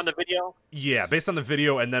 because based on the video. Yeah, based on the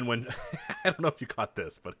video, and then when I don't know if you caught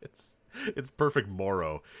this, but it's perfect.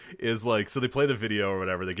 Moro is so they play the video or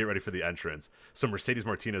whatever. They get ready for the entrance. So Mercedes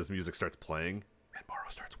Martinez music starts playing, and Moro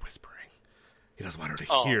starts whispering. He doesn't want her to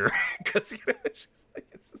hear because she's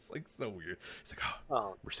it's just so weird. He's like,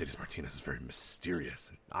 Mercedes Martinez is very mysterious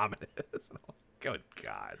and ominous. good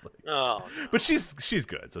God. Like, Oh, no. but she's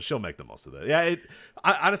good, so she'll make the most of it. Yeah,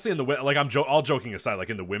 honestly, in the like, all joking aside, like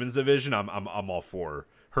in the women's division, I'm all for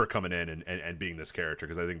her coming in and being this character,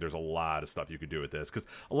 because I think there's a lot of stuff you could do with this, because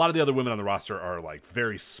a lot of the other women on the roster are like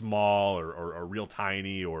very small or real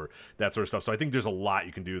tiny or that sort of stuff. So I think there's a lot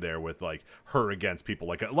you can do there with like her against people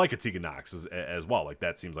like a Tegan Nox as well. Like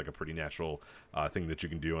that seems like a pretty natural thing that you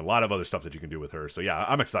can do, and a lot of other stuff that you can do with her. So yeah,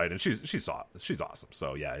 I'm excited, and she's awesome.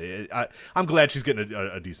 So yeah, I'm glad she's getting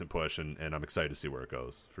a decent push, and I'm excited to see where it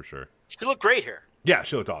goes for sure. She looked great here. Yeah,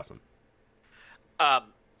 she looked awesome.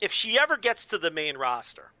 If she ever gets to the main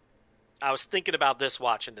roster, I was thinking about this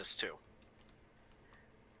watching this too.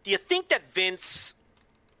 Do you think that Vince,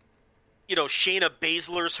 Shayna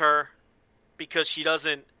Baszler's her because she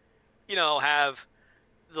doesn't, have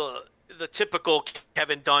the typical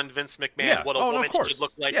Kevin Dunn, Vince McMahon, what a woman should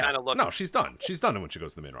look like kind of look? No, she's done. She's done when she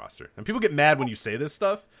goes to the main roster. And people get mad when you say this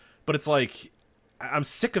stuff, but it's like, I'm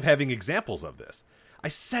sick of having examples of this. I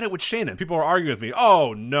said it with Shayna, and people are arguing with me.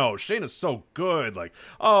 Oh no, Shayna's so good. Like,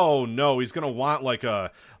 oh no, he's gonna want like an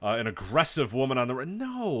aggressive woman on the ring.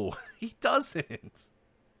 No, he doesn't.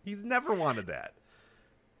 He's never wanted that.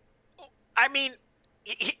 I mean,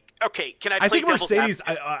 okay. Can I? I think Mercedes.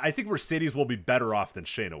 I think Mercedes will be better off than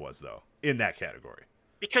Shayna was, though, in that category,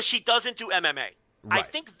 because she doesn't do MMA. Right. I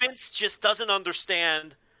think Vince just doesn't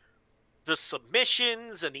understand the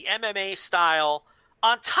submissions and the MMA style,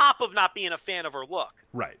 on top of not being a fan of her look.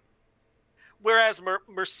 Right. Whereas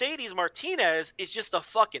Mercedes Martinez is just a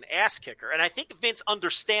fucking ass kicker. And I think Vince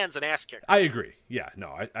understands an ass kicker. I agree. Yeah,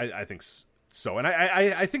 no, I think so. And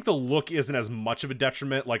I think the look isn't as much of a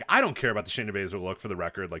detriment. Like, I don't care about the Shayna Baszler look, for the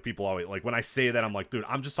record. Like, people always, like, when I say that, I'm like, dude,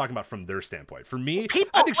 I'm just talking about from their standpoint. For me, I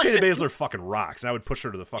think Shayna Baszler fucking rocks, and I would push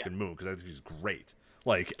her to the fucking moon, because I think she's great.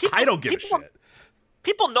 Like, I don't give a shit.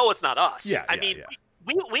 People know it's not us. Yeah, I mean,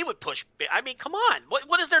 we would push. I mean, come on.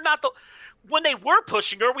 What is there not? When they were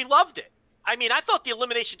pushing her, we loved it. I mean, I thought the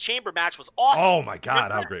Elimination Chamber match was awesome. Oh my God,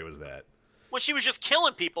 how great was that? When she was just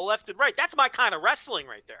killing people left and right. That's my kind of wrestling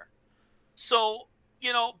right there. So,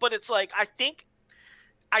 but it's like, I think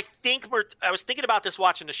I was thinking about this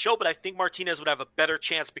watching the show, but I think Martinez would have a better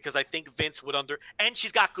chance, because I think Vince would and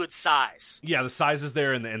she's got good size. Yeah, the size is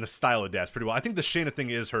there, and the style adapts pretty well. I think the Shayna thing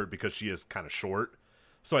is hurt because she is kind of short.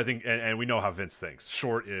 So I think, and we know how Vince thinks.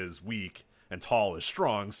 Short is weak and tall is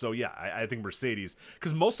strong. So yeah, I think Mercedes,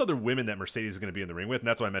 because most other women that Mercedes is going to be in the ring with, and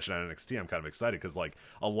that's why I mentioned on NXT, I'm kind of excited, because like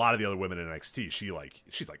a lot of the other women in NXT, she's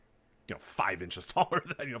like 5 inches taller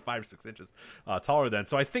than, 5 or 6 inches taller than.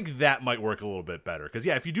 So I think that might work a little bit better. Because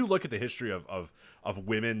yeah, if you do look at the history of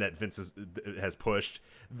women that Vince has pushed,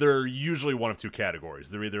 they're usually one of two categories.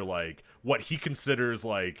 They're either like what he considers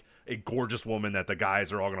like a gorgeous woman that the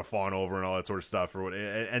guys are all going to fawn over and all that sort of stuff,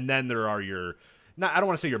 and then there are your, I don't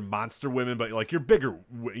want to say your monster women, but like your bigger,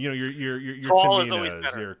 your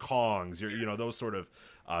Taminas, your Kongs, your those sort of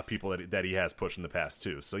people that he has pushed in the past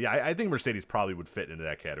too. So yeah, I think Mercedes probably would fit into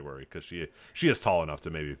that category, because she is tall enough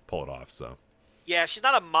to maybe pull it off. So yeah, she's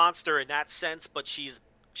not a monster in that sense, but she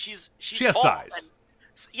has tall, size. And,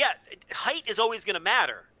 yeah, height is always going to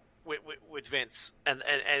matter with Vince, and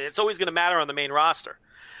it's always going to matter on the main roster.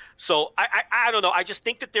 So I don't know. I just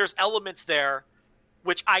think that there's elements there,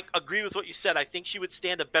 which I agree with what you said. I think she would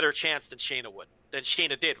stand a better chance than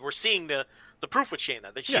Shayna did. We're seeing the proof with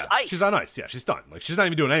Shayna, that she's iced. She's on ice. Yeah, she's done. Like, she's not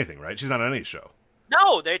even doing anything, right? She's not on any show.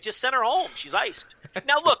 No, they just sent her home. She's iced.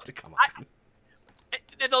 Now look, come on.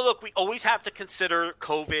 Look, we always have to consider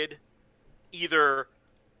COVID, either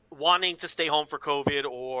wanting to stay home for COVID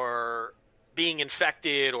or being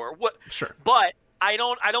infected or what. Sure. But I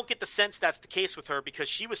don't get the sense that's the case with her, because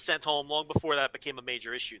she was sent home long before that became a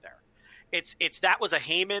major issue there. It's that was a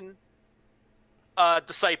Heyman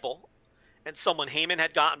disciple, and someone Heyman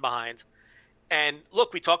had gotten behind. And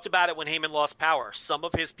look, we talked about it when Heyman lost power. Some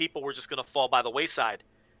of his people were just going to fall by the wayside,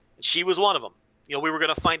 and she was one of them. We were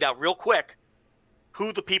going to find out real quick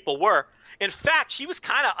who the people were. In fact, she was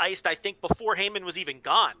kind of iced, I think, before Heyman was even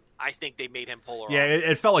gone. I think they made him pull her off. Yeah,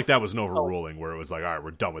 it felt like that was an overruling, where it was like, all right,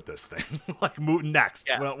 we're done with this thing. Like, next.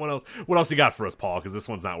 Yeah. What else you got for us, Paul? Because this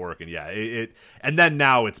one's not working. Yeah, and then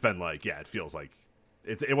now it's been like, yeah, it feels like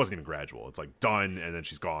it wasn't even gradual. It's like done, and then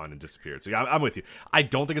she's gone and disappeared. So yeah, I'm with you. I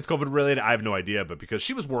don't think it's COVID related. I have no idea, but because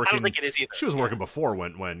she was working, I don't think it is either. She was working before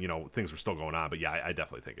when things were still going on. But yeah, I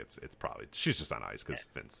definitely think it's probably she's just on ice because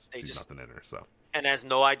Vince sees nothing in her. So and has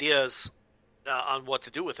no ideas on what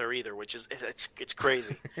to do with her either, which is it's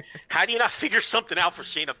crazy. How do you not figure something out for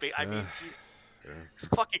Shayna? I mean, she's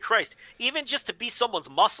fucking Christ. Even just to be someone's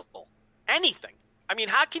muscle, anything. I mean,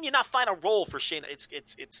 how can you not find a role for Shayna?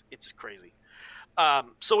 It's crazy.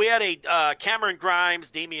 So we had a Cameron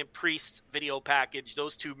Grimes, Damian Priest video package.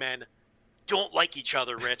 Those two men don't like each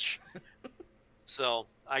other, Rich. So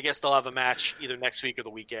I guess they'll have a match either next week or the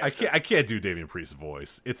week after. I can't do Damian Priest's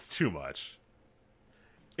voice. It's too much.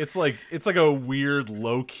 It's like a weird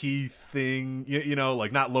low key thing, you know,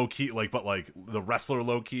 like not low key, like but like the wrestler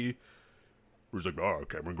low key. Where he's like, "Oh,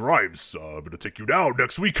 Cameron Grimes, I'm gonna take you down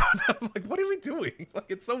next week." I'm like, what are we doing? Like,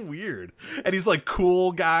 it's so weird. And he's like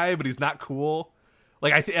cool guy, but he's not cool.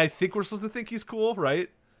 Like I think we're supposed to think he's cool, right?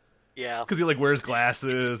 Yeah, because he like wears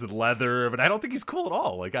glasses and leather, but I don't think he's cool at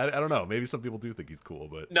all. Like I don't know. Maybe some people do think he's cool,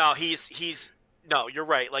 but no, he's no. You're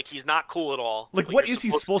right. Like he's not cool at all. Like what is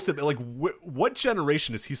he supposed to be? Like what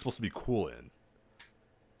generation is he supposed to be cool in?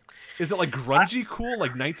 Is it like grungy cool,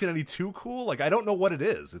 like 1992 cool? Like I don't know what it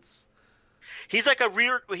is. He's like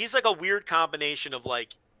a weird combination of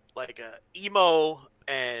like a emo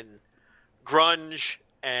and grunge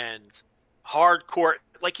and hardcore.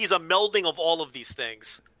 Like he's a melding of all of these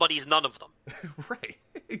things, but he's none of them. Right.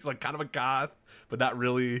 He's like kind of a goth, but not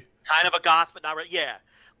really. Kind of a goth, but not really. Yeah.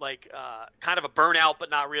 Like kind of a burnout, but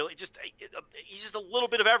not really. He's just a little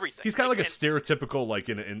bit of everything. He's kind of like a stereotypical, like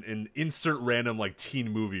in insert random like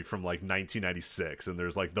teen movie from like 1996, and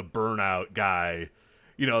there's like the burnout guy.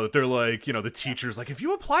 You know, that they're like, you know, the teacher's like, if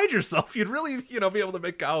you applied yourself, you'd really, you know, be able to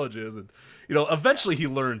make colleges. And, you know, eventually he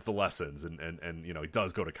learns the lessons and you know, he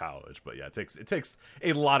does go to college. But yeah, it takes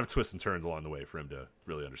a lot of twists and turns along the way for him to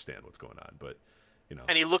really understand what's going on. But, you know.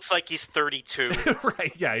 And he looks like he's 32.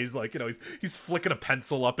 Right. Yeah. He's like, you know, he's flicking a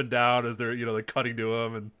pencil up and down as they're, you know, they're cutting to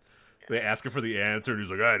him and they ask him for the answer. And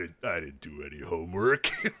he's like, I didn't do any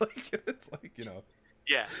homework. Like, it's like, you know.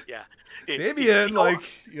 Yeah. Yeah. Damien, like,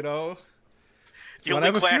 you know. You want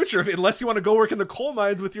to have a future. Unless you want to go work in the coal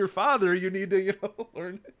mines with your father, you need to, you know,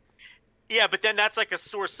 learn. Yeah, but then that's like a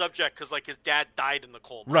sore subject because, like, his dad died in the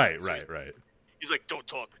coal mines. Right. He's like, don't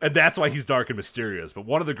talk. And that's why he's dark and mysterious. But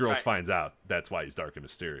one of the girls finds out that's why he's dark and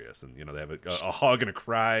mysterious. And, you know, they have a hug and a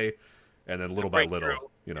cry. And then little by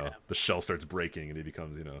little, you know, the shell starts breaking and he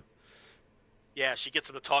becomes, you know. Yeah, she gets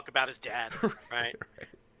him to talk about his dad, right?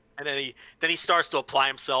 And then he starts to apply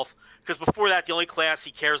himself. Because before that, the only class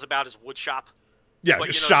he cares about is wood shop. Yeah,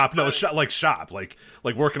 but, shop like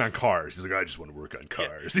working on cars. He's like, I just want to work on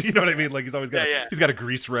cars. Yeah. You know what I mean? Like he's always got he's got a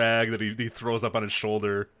grease rag that he throws up on his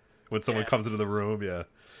shoulder when someone comes into the room. Yeah.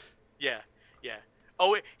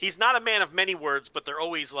 Oh, he's not a man of many words, but they're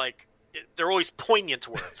always poignant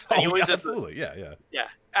words. Absolutely. Yeah,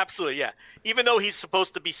 absolutely. Yeah. Even though he's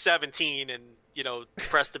supposed to be 17 and, you know,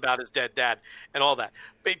 depressed about his dead dad and all that,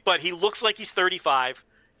 but he looks like he's 35.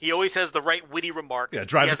 He always has the right witty remark. Yeah,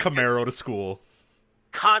 drives a Camaro to school.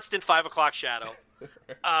 Constant 5 o'clock shadow.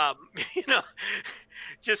 You know,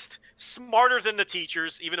 just smarter than the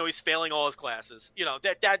teachers, even though he's failing all his classes. You know,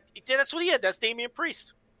 that's what he is. That's Damian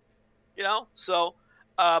Priest. You know, so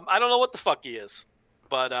I don't know what the fuck he is,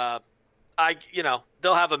 but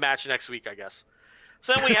they'll have a match next week, I guess.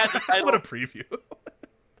 So then we had the title. What a preview.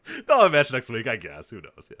 They'll have a match next week, I guess. Who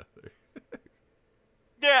knows?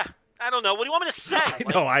 Yeah, I don't know. What do you want me to say?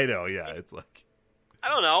 I know. Yeah, it's like. I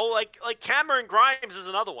don't know, like Cameron Grimes is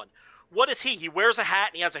another one. What is he? He wears a hat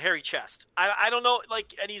and he has a hairy chest. I don't know,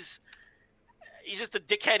 like, and he's just a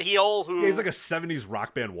dickhead heel who. Yeah, he's like a '70s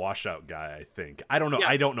rock band washout guy. I think. I don't know. Yeah.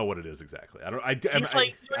 I don't know what it is exactly. I don't know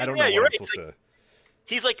what I'm supposed to.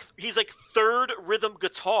 He's like third rhythm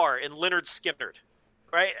guitar in Lynyrd Skynyrd,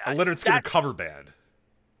 right? A Lynyrd Skynyrd cover band,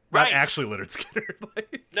 not actually Lynyrd Skynyrd.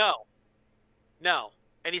 Like. No,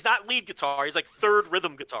 and he's not lead guitar. He's like third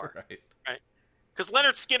rhythm guitar, right? Because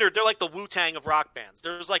Lynyrd Skynyrd, they're like the Wu-Tang of rock bands.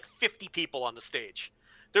 There's like 50 people on the stage.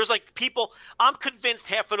 There's like people. I'm convinced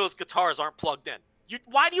half of those guitars aren't plugged in.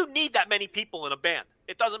 Why do you need that many people in a band?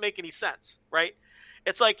 It doesn't make any sense, right?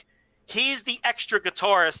 It's like he's the extra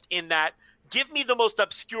guitarist in that. Give me the most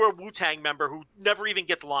obscure Wu-Tang member who never even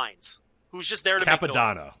gets lines, who's just there to make noise.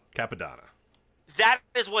 Capadonna. That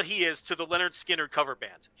is what he is to the Lynyrd Skynyrd cover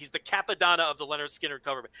band. He's the Capadonna of the Lynyrd Skynyrd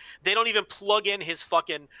cover band. They don't even plug in his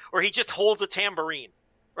fucking, or he just holds a tambourine,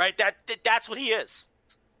 right? That's what he is.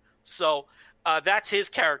 So that's his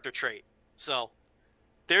character trait. So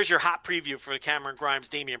there's your hot preview for the Cameron Grimes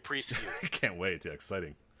Damian Priest feud. I can't wait. Yeah,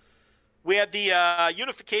 exciting. We had the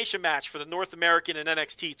unification match for the North American and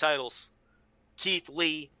NXT titles. Keith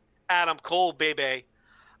Lee, Adam Cole, baby.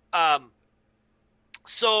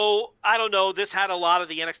 So, I don't know. This had a lot of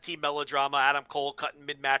the NXT melodrama. Adam Cole cutting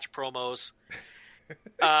mid-match promos.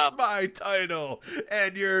 It's my title,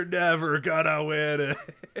 and you're never gonna win it.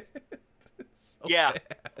 So bad.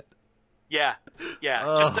 Yeah.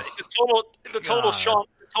 Oh, just the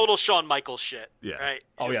total Shawn Michaels shit. Yeah. Right.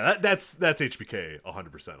 Oh, yeah. That's HBK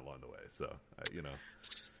 100% along the way. So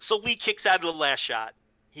So Lee kicks out of the last shot.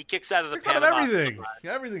 He kicks out of the kicked out of Panama.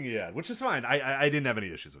 everything he had, which is fine. I didn't have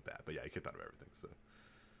any issues with that, but yeah, he kicked out of everything.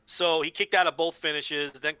 So he kicked out of both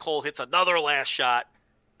finishes. Then Cole hits another last shot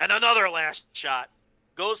and another last shot.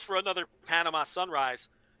 Goes for another Panama Sunrise,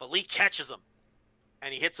 but Lee catches him.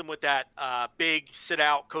 And he hits him with that big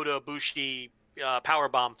sit-out Kota Ibushi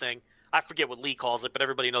powerbomb thing. I forget what Lee calls it, but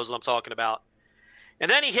everybody knows what I'm talking about.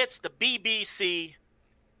 And then he hits the BBC,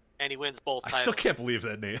 and he wins both titles. I still can't believe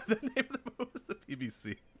that name. The name of the move was the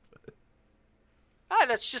BBC.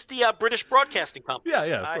 That's just the British Broadcasting Company.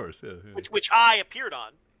 Yeah, of course. Yeah. Which I appeared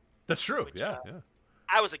on. That's true. Yeah.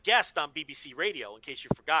 I was a guest on BBC Radio, in case you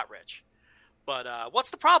forgot, Rich. But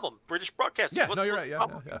what's the problem? British Broadcasting. Yeah, you're right.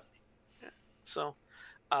 Yeah. So,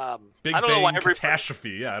 Big I don't know why Bang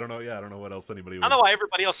catastrophe. Yeah, I don't know what else anybody would... I don't know why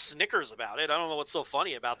everybody else snickers about it. I don't know what's so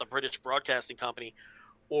funny about the British Broadcasting Company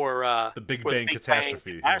or the Big Bang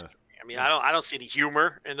catastrophe. I mean, I don't see any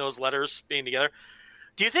humor in those letters being together.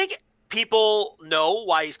 Do you think people know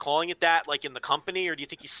why he's calling it that, like in the company, or do you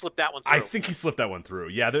think he slipped that one through? I think he slipped that one through.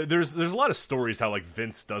 Yeah, there's a lot of stories how like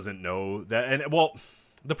Vince doesn't know that, and well,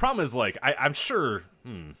 the problem is like I'm sure.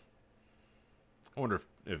 I wonder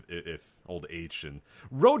if old H and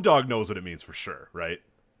Road Dogg knows what it means for sure, right?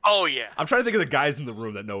 Oh yeah. I'm trying to think of the guys in the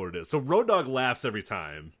room that know what it is. So Road Dogg laughs every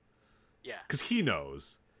time. Yeah. Because he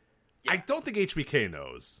knows. Yeah. I don't think HBK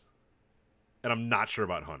knows, and I'm not sure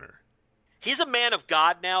about Hunter. He's a man of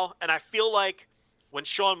God now, and I feel like when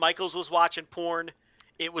Shawn Michaels was watching porn,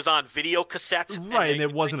 it was on video cassettes. Right, and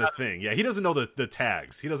it wasn't a thing. Yeah, he doesn't know the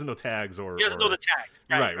tags. He doesn't know tags or... He doesn't know the tags.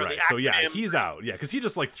 Right. So, yeah, he's out. Yeah, because he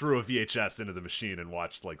just, like, threw a VHS into the machine and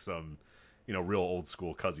watched, like, some, real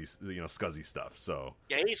old-school scuzzy stuff, so...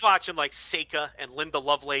 Yeah, he's watching, like, Seika and Linda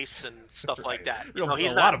Lovelace and stuff like that.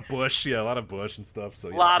 He's a lot of Bush. Yeah, a lot of Bush and stuff, so...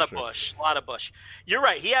 A lot of Bush. You're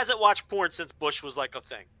right. He hasn't watched porn since Bush was, like, a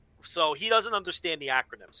thing. So he doesn't understand the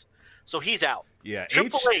acronyms. So he's out. Yeah,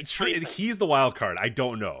 he's the wild card. I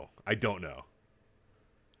don't know. I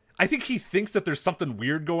think he thinks that there's something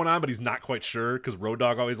weird going on, but he's not quite sure because Road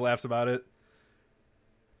Dogg always laughs about it.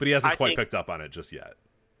 But he hasn't quite picked up on it just yet.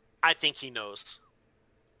 I think he knows.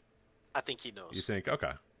 You think?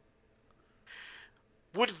 Okay.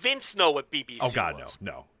 Would Vince know what BBC was? Oh, God, was?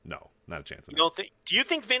 No, not a chance. Do you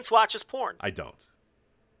think Vince watches porn? I don't.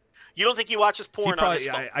 You don't think he watches porn on his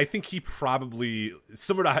phone? I think he probably,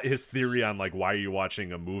 similar to his theory on like why are you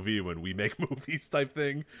watching a movie when we make movies type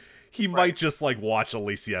thing, he might just like watch a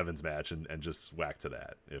Lacey Evans match and just whack to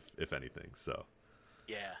that if anything. So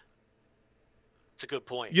yeah, it's a good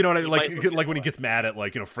point. You know what I mean? Like when he gets mad at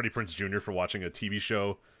like Freddie Prinze Jr. for watching a TV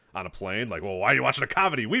show on a plane. Like, well, why are you watching a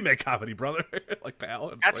comedy? We make comedy, brother. Like,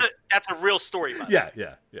 pal. That's a real story. Yeah.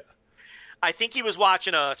 I think he was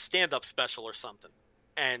watching a stand-up special or something.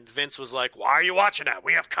 And Vince was like, why are you watching that?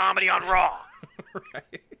 We have comedy on Raw.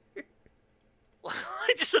 Right.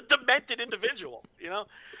 Just a demented individual,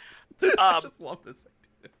 I just love this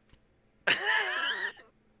idea.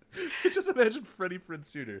 Just imagine Freddie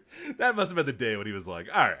Prinze Jr. That must have been the day when he was like,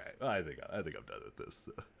 all right, I think I'm done with this.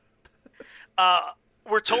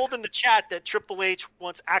 We're told in the chat that Triple H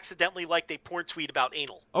once accidentally liked a porn tweet about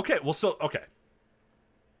anal. Okay.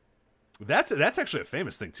 That's actually a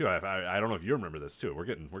famous thing too. I don't know if you remember this too. We're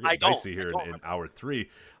getting dicey here in hour 3,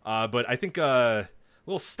 but I think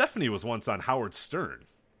little Stephanie was once on Howard Stern.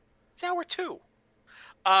 It's hour 2.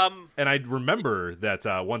 And I remember that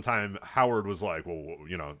one time Howard was like, well,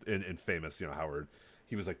 in famous, Howard,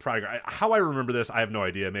 he was like, how I remember this, I have no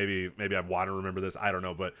idea. Maybe I want to remember this. I don't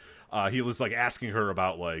know, but he was like asking her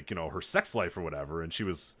about like her sex life or whatever, and she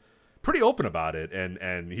was pretty open about it,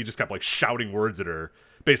 and he just kept like shouting words at her.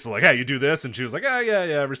 Basically like, hey, you do this? And she was like, yeah,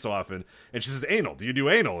 every so often. And she says, anal. Do you do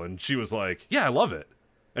anal? And she was like, yeah, I love it.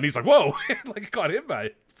 And he's like, whoa. Like, it caught him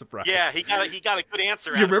by surprise. Yeah, he got a good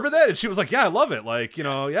answer. Do you remember that? And she was like, yeah, I love it. Like,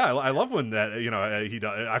 I love when that, he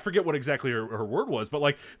does. I forget what exactly her word was, but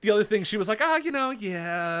like the other thing, she was like,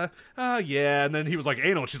 yeah. And then he was like,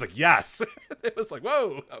 anal. And she's like, yes. It was like,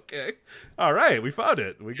 whoa, okay. All right, we found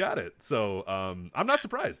it. We got it. So I'm not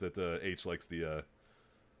surprised that H likes the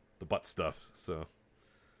butt stuff. So.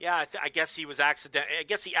 Yeah, I guess he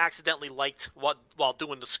accidentally liked what while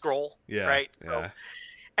doing the scroll. Yeah, right. Yeah.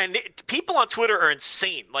 And people on Twitter are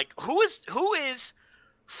insane. Like, who is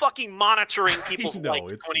fucking monitoring people's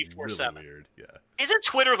likes 24/7? Really weird. Yeah. Isn't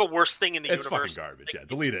Twitter the worst thing in the universe? It's fucking garbage. Yeah,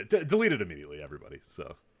 delete it. Delete it immediately, everybody.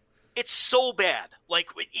 So. It's so bad. Like,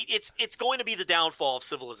 it's going to be the downfall of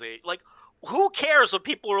civilization. Like, who cares what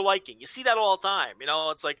people are liking? You see that all the time.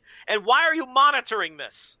 It's like, and why are you monitoring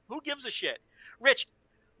this? Who gives a shit? Rich.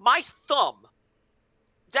 My thumb,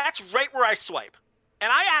 that's right where I swipe.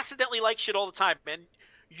 And I accidentally like shit all the time, man.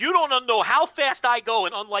 You don't know how fast I go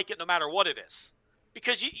and unlike it no matter what it is.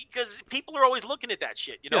 Because people are always looking at that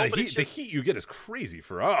shit, you know. Yeah, but the heat you get is crazy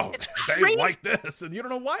for it's they crazy. like this, and you don't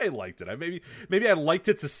know why I liked it. Maybe I liked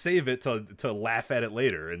it to save it to laugh at it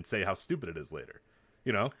later and say how stupid it is later,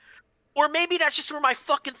 you know. Or maybe that's just where my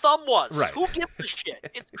fucking thumb was. Right. Who gives a shit?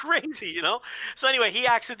 It's crazy, you know. So anyway, he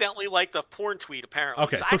accidentally liked a porn tweet apparently.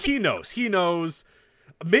 Okay, so he knows.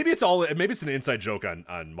 Maybe it's an inside joke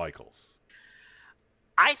on Michaels.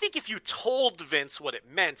 I think if you told Vince what it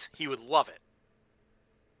meant, he would love it.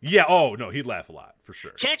 Yeah, oh, no, he'd laugh a lot, for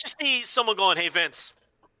sure. Can't you see someone going, hey, Vince,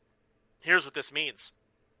 here's what this means.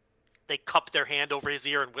 They cup their hand over his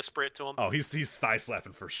ear and whisper it to him. Oh, he's thigh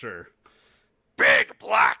slapping for sure. Big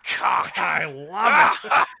black cock. I love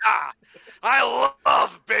it. I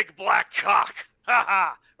love big black cock.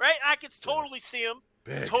 Right? I can totally see him.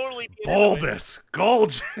 Big, totally bulbous,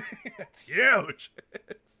 bulging. It's huge.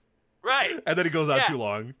 Right. And then he goes on too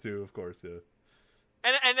long, too, of course, yeah.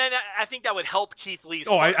 And then I think that would help Keith Lee's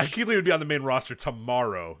Keith Lee would be on the main roster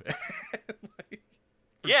tomorrow.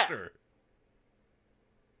 Yeah. Sure.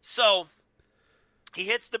 So he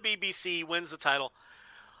hits the BBC, wins the title.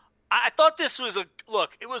 I thought this was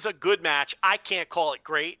it was a good match. I can't call it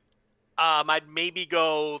great. I'd maybe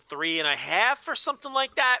go 3.5 or something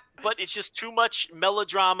like that, but it's just too much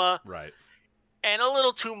melodrama. Right. And a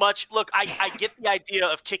little too much. Look, I get the idea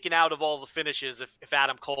of kicking out of all the finishes if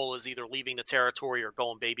Adam Cole is either leaving the territory or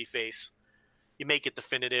going babyface. You make it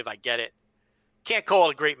definitive. I get it. Can't call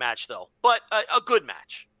it a great match, though, but a good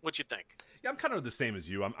match. What you think? Yeah, I'm kind of the same as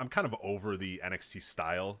you. I'm kind of over the NXT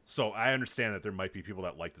style, so I understand that there might be people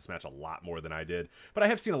that like this match a lot more than I did. But I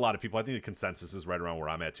have seen a lot of people. I think the consensus is right around where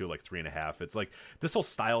I'm at too, like 3.5. It's like this whole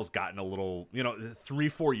style's gotten a little,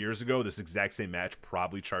 3-4 years ago, this exact same match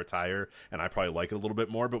probably charts higher, and I probably like it a little bit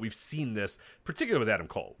more. But we've seen this, particularly with Adam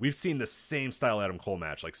Cole. We've seen the same style Adam Cole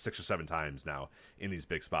match like 6 or 7 times now in these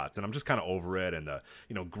big spots, and I'm just kind of over it. And the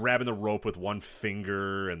grabbing the rope with one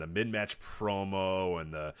finger, and the mid-match promo,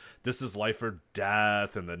 and the this is life or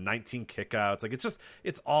death, and the 19 kickouts. Like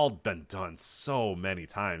it's all been done so many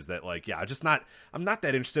times that I'm not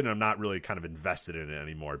that interested, and I'm not really kind of invested in it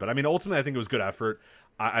anymore. But I mean, ultimately, I think it was good effort.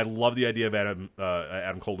 I love the idea of Adam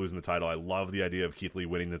Cole losing the title. I love the idea of Keith Lee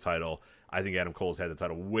winning the title. I think Adam Cole's had the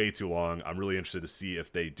title way too long. I'm really interested to see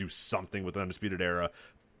if they do something with the Undisputed Era.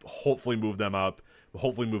 Hopefully move them up.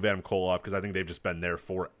 Hopefully move Adam Cole up, because I think they've just been there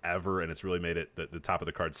forever, and it's really made it the top of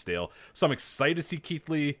the card stale. So I'm excited to see Keith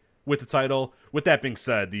Lee with the title. With that being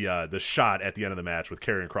said, the shot at the end of the match with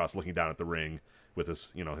Karrion Kross looking down at the ring with his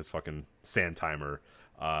his fucking sand timer,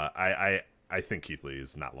 I think Keith Lee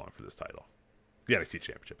is not long for this title, the NXT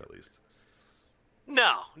Championship at least.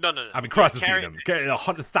 No. I mean, Kross is beating him.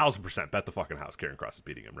 100,000% bet the fucking house. Karrion Kross is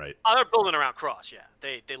beating him, right? Oh, they're building around Kross. Yeah,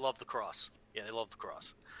 they love the Kross. Yeah, they love the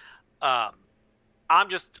Kross. I'm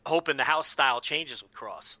just hoping the house style changes with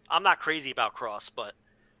Kross. I'm not crazy about Kross, but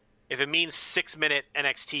if it means 6-minute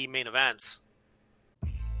NXT main events.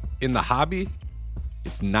 In the hobby,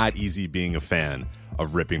 it's not easy being a fan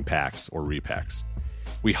of ripping packs or repacks.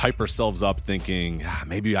 We hype ourselves up thinking,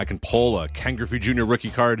 maybe I can pull a Ken Griffey Jr.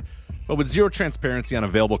 rookie card, but with zero transparency on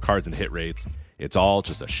available cards and hit rates, it's all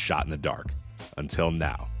just a shot in the dark. Until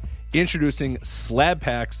now. Introducing Slab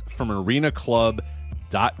Packs from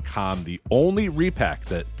ArenaClub.com, the only repack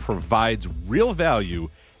that provides real value,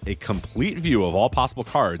 a complete view of all possible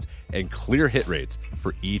cards, and clear hit rates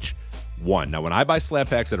for each one. Now, when I buy slab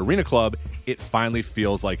packs at Arena Club, it finally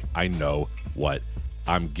feels like I know what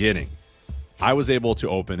I'm getting. I was able to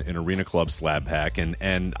open an Arena Club slab pack,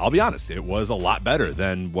 and I'll be honest, it was a lot better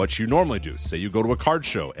than what you normally do. Say you go to a card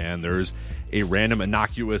show, and there's a random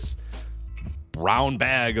innocuous brown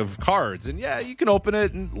bag of cards, and yeah, you can open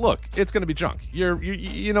it and look, it's going to be junk.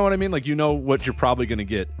 You know what I mean? Like, you know what you're probably going to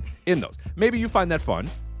get in those. Maybe you find that fun,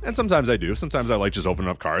 and sometimes I do. Sometimes I like just opening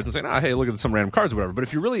up cards and saying, hey, look at some random cards or whatever. But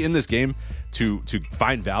if you're really in this game to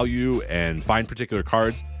find value and find particular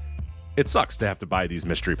cards, it sucks to have to buy these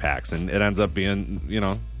mystery packs, and it ends up being,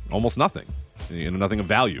 almost nothing, nothing of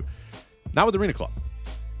value. Not with Arena Club.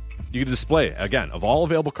 You can display, again, of all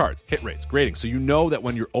available cards, hit rates, grading, so you know that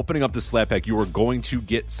when you're opening up the slab pack, you are going to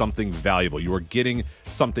get something valuable. You are getting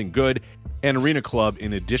something good. And Arena Club,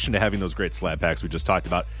 in addition to having those great slab packs we just talked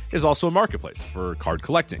about, is also a marketplace for card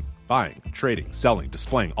collecting, buying, trading, selling,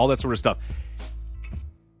 displaying, all that sort of stuff.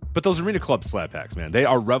 But those Arena Club slab packs, man, they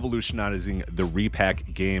are revolutionizing the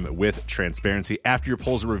repack game with transparency. After your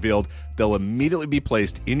pulls are revealed, they'll immediately be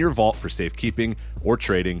placed in your vault for safekeeping or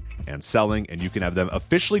trading and selling, and you can have them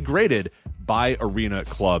officially graded by Arena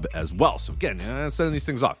Club as well. So again, sending these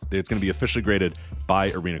things off. It's going to be officially graded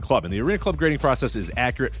by Arena Club. And the Arena Club grading process is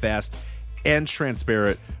accurate, fast, and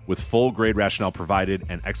transparent, with full grade rationale provided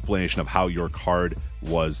and explanation of how your card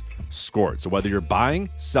was scored. So whether you're buying,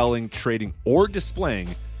 selling, trading, or displaying,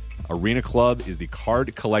 Arena Club is the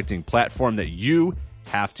card collecting platform that you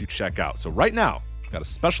have to check out. So right now, I've got a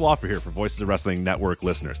special offer here for Voices of Wrestling Network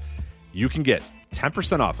listeners. You can get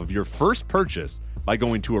 10% off of your first purchase by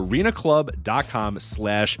going to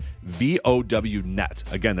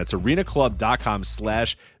arenaclub.com/VOWnet. Again, that's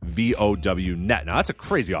arenaclub.com/VOWnet. Now, that's a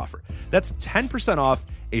crazy offer. That's 10% off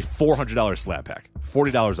a $400 slab pack.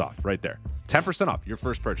 $40 off right there. 10% off your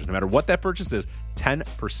first purchase. No matter what that purchase is,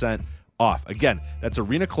 10% off. Again, that's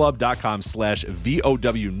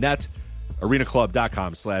arenaclub.com/VOWnet.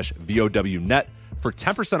 arenaclub.com/VOWnet for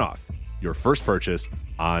 10% off your first purchase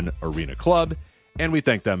on Arena Club. And we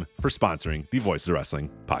thank them for sponsoring the Voices of Wrestling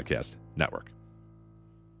Podcast Network.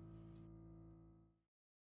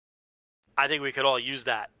 I think we could all use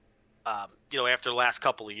that, after the last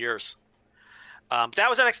couple of years. That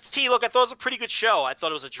was NXT. Look, I thought it was a pretty good show. I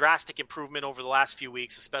thought it was a drastic improvement over the last few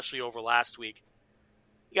weeks, especially over last week.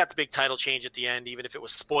 You got the big title change at the end, even if it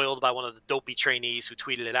was spoiled by one of the dopey trainees who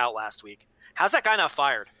tweeted it out last week. How's that guy not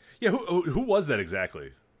fired? Yeah, who was that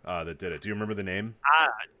exactly that did it? Do you remember the name?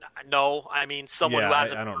 No. I mean, someone who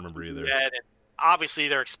hasn't. I don't remember either. And obviously,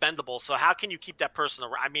 they're expendable. So how can you keep that person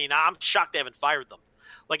around? I mean, I'm shocked they haven't fired them.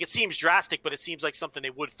 Like, it seems drastic, but it seems like something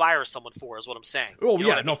they would fire someone for, is what I'm saying. Oh,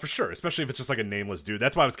 yeah, no, for sure. Especially if it's just like a nameless dude.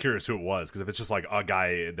 That's why I was curious who it was, because if it's just like a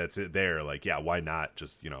guy that's there, like, yeah, why not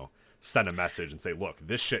just, send a message and say, look,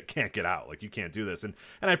 this shit can't get out. Like, you can't do this. And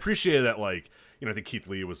I appreciate that, like, I think Keith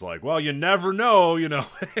Lee was like, well, you never know,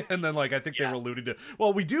 and then, like, I think they were alluding to,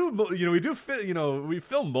 well, we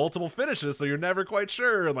film multiple finishes, so you're never quite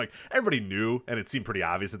sure. And, like, everybody knew, and it seemed pretty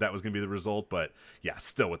obvious that was going to be the result. But, yeah,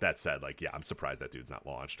 still, with that said, like, yeah, I'm surprised that dude's not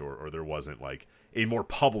launched, or there wasn't, like, a more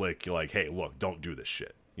public, like, hey, look, don't do this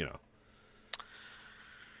shit,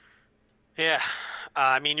 Yeah.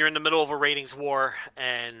 I mean, you're in the middle of a ratings war,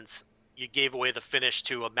 and you gave away the finish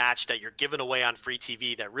to a match that you're giving away on free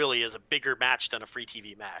TV that really is a bigger match than a free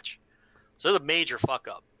TV match. So there's a major fuck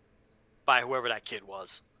up by whoever that kid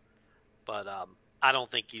was. But I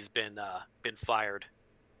don't think he's been fired.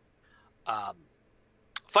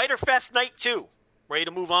 Fyter Fest Night 2. Ready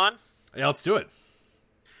to move on? Yeah, let's do it.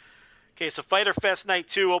 Okay, so Fyter Fest Night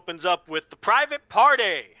 2 opens up with the Private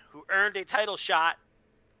Party, who earned a title shot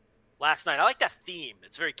last night. I like that theme.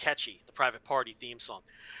 It's very catchy, the Private Party theme song.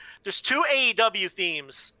 There's two AEW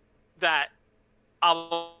themes that I'm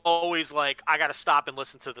always like, I got to stop and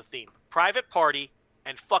listen to the theme. Private Party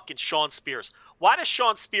and fucking Shawn Spears. Why does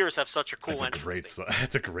Shawn Spears have such a cool entrance theme?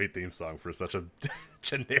 That's a great theme song for such a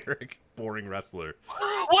generic, boring wrestler.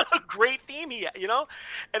 What a great theme he had,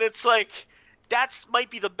 And it's like, that's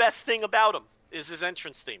might be the best thing about him, is his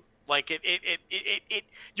entrance theme. Like,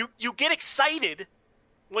 you get excited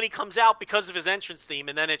when he comes out because of his entrance theme,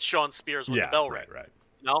 and then it's Shawn Spears with the bell ring. Right.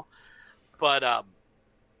 But I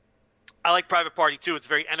like Private Party too. It's a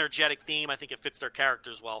very energetic theme. I think it fits their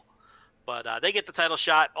characters well. But they get the title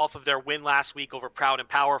shot off of their win last week over Proud and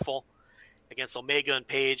Powerful against Omega and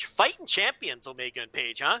Page. Fighting champions, Omega and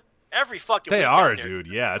Page, huh? Every fucking they are, dude.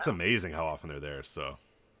 Yeah, it's amazing how often they're there. So,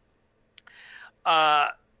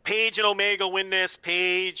 Page and Omega win this.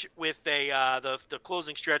 Page with the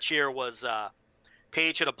closing stretch here was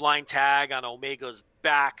Page had a blind tag on Omega's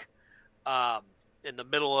back. In the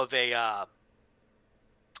middle of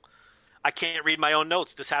I can't read my own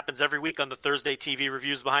notes. This happens every week on the Thursday TV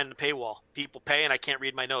reviews behind the paywall. People pay, and I can't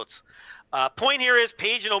read my notes. Point here is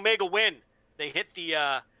Page and Omega win. They hit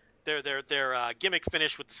their gimmick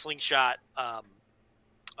finish with the slingshot.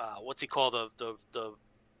 What's he called? The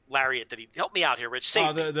lariat that he help me out here, Rich.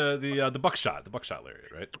 Save me. The buckshot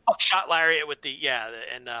lariat, right? The buckshot lariat with he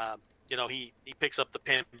picks up the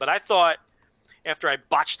pin. But I thought after I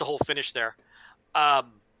botched the whole finish there.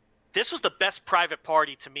 This was the best Private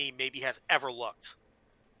Party to me maybe has ever looked.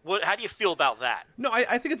 How do you feel about that? No,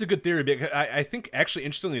 I think it's a good theory. Because I think, actually,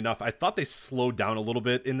 interestingly enough, I thought they slowed down a little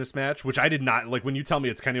bit in this match, which I did not. Like, when you tell me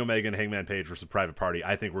it's Kenny Omega and Hangman Page versus Private Party,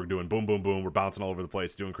 I think we're doing boom, boom, boom. We're bouncing all over the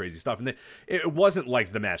place, doing crazy stuff. And it wasn't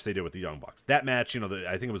like the match they did with the Young Bucks. That match,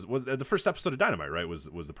 I think it was the first episode of Dynamite, right, was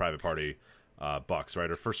the Private Party Bucks,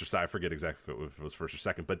 right, or first or second. I forget exactly if it was first or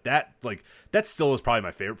second, but that still is probably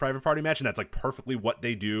my favorite Private Party match, and that's like perfectly what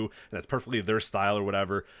they do, and that's perfectly their style or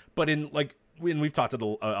whatever. But in like we've talked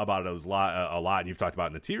about it a lot, and you've talked about it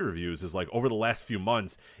in the tier reviews, is like over the last few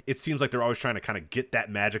months, it seems like they're always trying to kind of get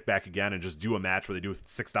that magic back again and just do a match where they do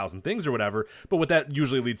 6,000 things or whatever. But what that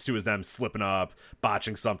usually leads to is them slipping up,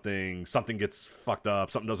 botching something gets fucked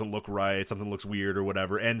up, something doesn't look right, something looks weird or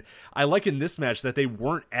whatever. And I like in this match that they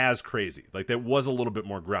weren't as crazy. Like, that was a little bit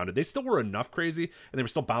more grounded. They still were enough crazy, and they were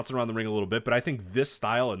still bouncing around the ring a little bit, but I think this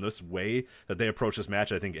style and this way that they approach this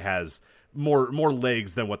match, I think it has more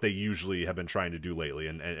legs than what they usually have been trying to do lately,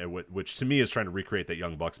 and which to me is trying to recreate that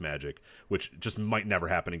Young Bucks magic, which just might never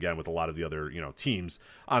happen again with a lot of the other teams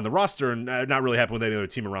on the roster, and not really happen with any other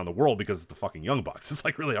team around the world, because it's the fucking Young Bucks. It's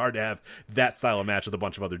like really hard to have that style of match with a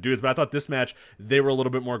bunch of other dudes. But I thought this match, they were a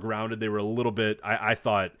little bit more grounded. They were a little bit, I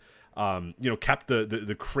thought, kept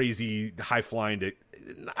the crazy high flying.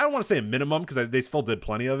 I don't want to say a minimum, because they still did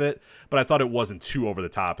plenty of it, but I thought it wasn't too over the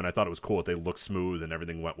top, and I thought it was cool that they looked smooth and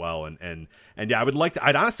everything went well. And yeah,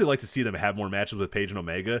 I'd honestly like to see them have more matches with Page and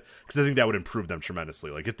Omega, because I think that would improve them tremendously.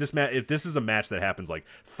 Like, if this is a match that happens like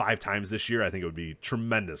 5 times this year, I think it would be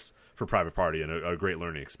tremendous for Private Party and a great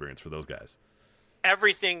learning experience for those guys.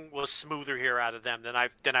 Everything was smoother here out of them than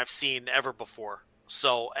I've seen ever before.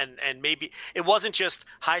 So, and maybe it wasn't just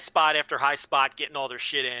high spot after high spot getting all their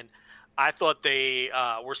shit in. I thought they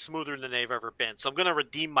were smoother than they've ever been. So I'm going to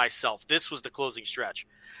redeem myself. This was the closing stretch.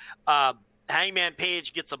 Hangman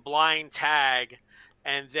Page gets a blind tag,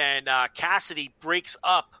 and then Cassidy breaks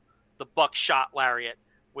up the buckshot lariat,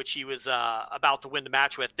 which he was about to win the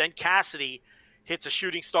match with. Then Cassidy hits a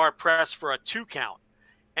shooting star press for a 2 count.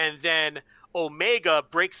 And then Omega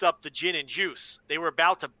breaks up the gin and juice. They were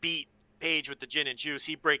about to beat Page with the gin and juice.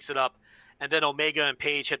 He breaks it up. And then Omega and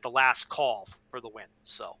Page hit the last call for the win.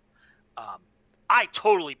 So I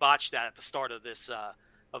totally botched that at the start of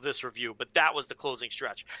this review, but that was the closing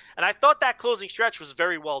stretch. And I thought that closing stretch was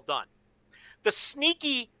very well done. The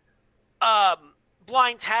sneaky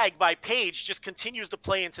blind tag by Page just continues to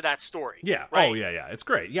play into that story. Yeah. Right? Oh, yeah. It's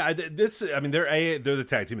great. Yeah. They're the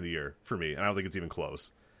tag team of the year for me, and I don't think it's even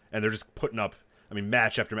close. And they're just putting up,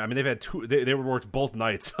 match after match. They've had they worked both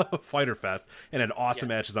nights of Fyter Fest and had awesome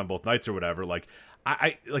matches on both nights or whatever. Like,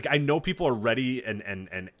 I know people are ready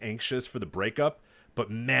and anxious for the breakup,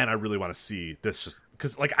 but man, I really want to see this, just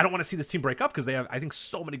because I don't want to see this team break up, because they have, I think,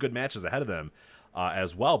 so many good matches ahead of them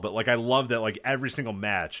as well. But I love that every single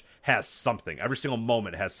match has something, every single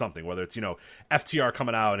moment has something, whether it's FTR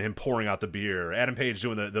coming out and him pouring out the beer, Adam Page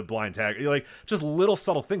doing the blind tag, just little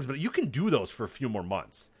subtle things. But you can do those for a few more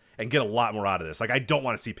months and get a lot more out of this. I don't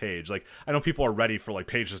want to see Page. I know people are ready for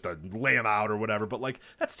Page just to lay him out or whatever, but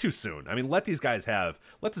that's too soon. Let these guys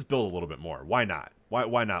let this build a little bit more. Why not?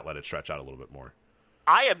 Why not let it stretch out a little bit more?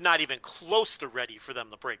 I am not even close to ready for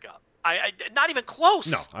them to break up. I not even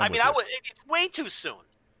close. No, it's way too soon.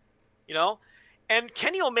 And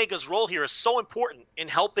Kenny Omega's role here is so important in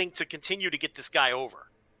helping to continue to get this guy over.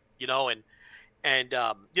 And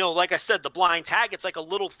like I said, the blind tag, it's like a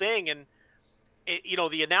little thing, and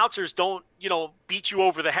the announcers don't, beat you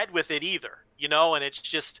over the head with it either, and it's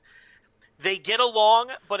just, they get along,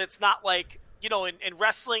 but it's not in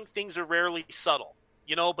wrestling, things are rarely subtle,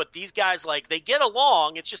 but these guys, they get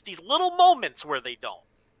along. It's just these little moments where they don't,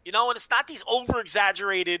 and it's not these over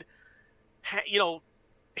exaggerated,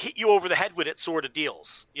 hit you over the head with it sort of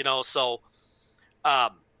deals, so,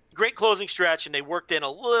 great closing stretch. And they worked in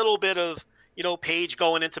a little bit of, Page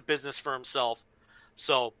going into business for himself.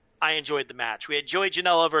 So, I enjoyed the match. We had Joey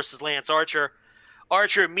Janela versus Lance Archer.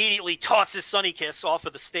 Archer immediately tosses Sunny Kiss off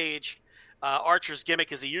of the stage. Archer's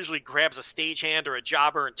gimmick is he usually grabs a stagehand or a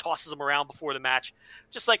jobber and tosses them around before the match,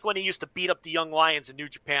 just like when he used to beat up the Young Lions in New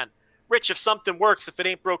Japan. Rich, if something works, if it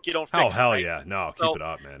ain't broke, you don't fix it. Oh, hell right? Yeah. No, keep it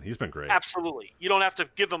up, man. He's been great. Absolutely. You don't have to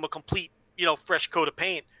give him a complete, fresh coat of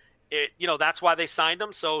paint. That's why they signed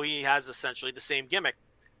him, so he has essentially the same gimmick.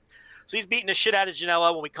 So he's beating the shit out of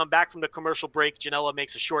Janela. When we come back from the commercial break, Janela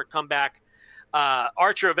makes a short comeback.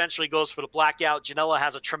 Archer eventually goes for the blackout. Janela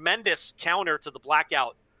has a tremendous counter to the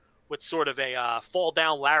blackout with sort of a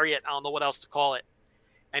fall-down lariat. I don't know what else to call it.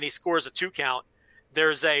 And he scores a 2 count.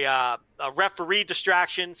 There's a referee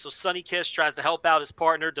distraction, so Sunny Kiss tries to help out his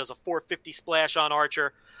partner, does a 450 splash on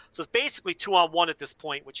Archer. So it's basically 2-on-1 at this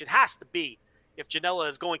point, which it has to be if Janela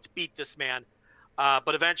is going to beat this man.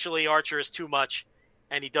 But eventually Archer is too much,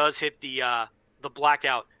 and he does hit the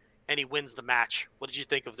blackout, and he wins the match. What did you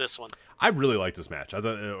think of this one? I really liked this match.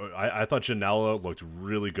 I thought Janela looked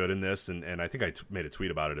really good in this, and I think I made a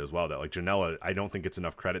tweet about it as well, that like Janela, I don't think gets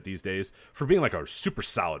enough credit these days for being like a super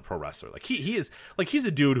solid pro wrestler. Like he is like, he's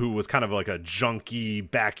a dude who was kind of like a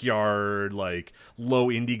junky backyard, like low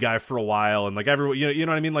indie guy for a while, and like everyone, you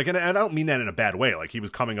know what I mean? Like, and I don't mean that in a bad way. Like he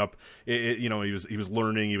was coming up, he was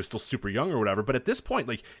learning, he was still super young or whatever. But at this point,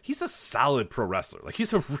 like he's a solid pro wrestler. Like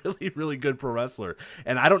he's a really, really good pro wrestler.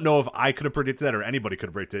 And I don't know if I could have predicted that or anybody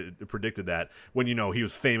could have predicted that when he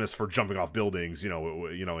was famous for jumping off buildings, and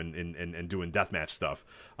doing deathmatch stuff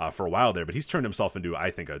for a while there. But he's turned himself into,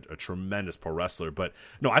 I think, a tremendous pro wrestler. But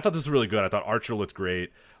no, I thought this was really good. I thought Archer looked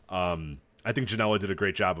great. I think Janela did a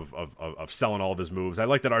great job of selling all of his moves. I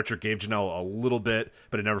like that Archer gave Janela a little bit,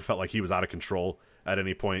 but it never felt like he was out of control at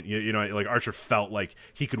any point. Like Archer felt like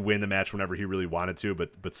he could win the match whenever he really wanted to,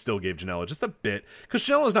 but still gave Janela just a bit, because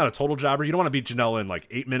Janela's not a total jobber. You don't want to beat Janela in like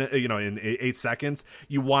 8 minutes, in 8 seconds.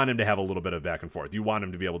 You want him to have a little bit of back and forth. You want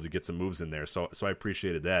him to be able to get some moves in there. So I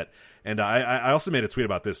appreciated that. And I also made a tweet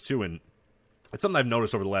about this too, and it's something I've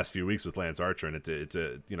noticed over the last few weeks with Lance Archer, and it's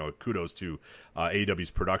kudos to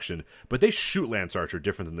AEW's production. But they shoot Lance Archer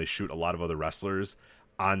different than they shoot a lot of other wrestlers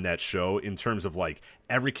on that show, in terms of like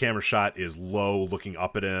every camera shot is low, looking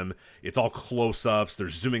up at him. It's all close-ups. They're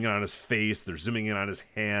zooming in on his face. They're zooming in on his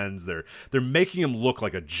hands. They're making him look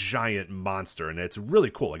like a giant monster, and it's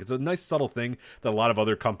really cool. Like, it's a nice subtle thing that a lot of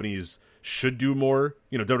other companies should do more.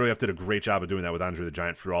 WWF did a great job of doing that with Andre the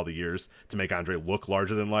Giant for all the years to make Andre look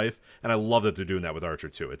larger than life, and I love that they're doing that with Archer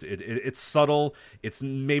too. It's subtle. It's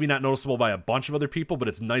maybe not noticeable by a bunch of other people, but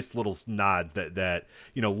it's nice little nods that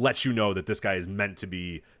let you know that this guy is meant to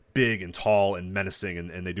be big and tall and menacing,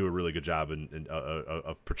 and they do a really good job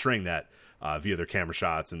of portraying that via their camera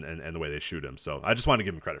shots and the way they shoot him. So I just want to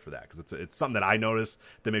give him credit for that, because it's something that I notice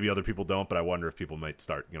that maybe other people don't, but I wonder if people might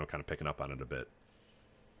start kind of picking up on it a bit.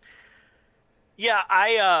 Yeah,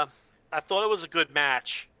 I thought it was a good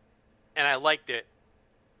match, and I liked it,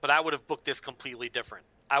 but I would have booked this completely different.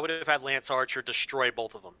 I would have had Lance Archer destroy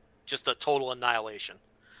both of them, just a total annihilation.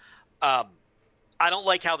 I don't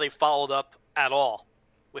like how they followed up at all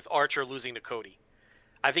with Archer losing to Cody.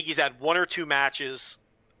 I think he's had one or two matches.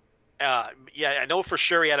 I know for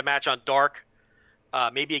sure he had a match on Dark,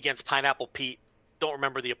 maybe against Pineapple Pete. Don't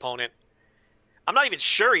remember the opponent. I'm not even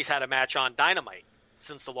sure he's had a match on Dynamite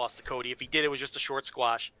since the loss to Cody. If he did, it was just a short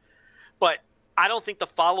squash. But I don't think the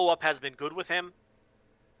follow-up has been good with him.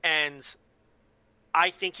 And I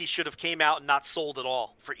think he should have came out and not sold at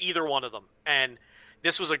all for either one of them. And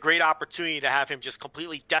this was a great opportunity to have him just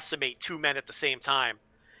completely decimate two men at the same time.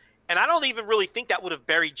 And I don't even really think that would have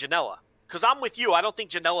buried Janela. Because I'm with you. I don't think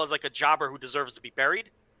Janela is like a jobber who deserves to be buried.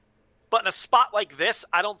 But in a spot like this,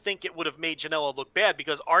 I don't think it would have made Janela look bad,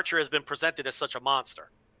 because Archer has been presented as such a monster.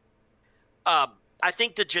 I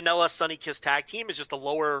think the Janela Sonny Kiss tag team is just a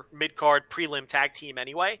lower mid-card prelim tag team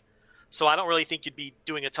anyway. So I don't really think you'd be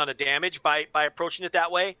doing a ton of damage by approaching it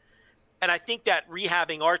that way. And I think that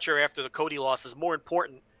rehabbing Archer after the Cody loss is more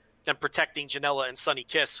important than protecting Janela and Sonny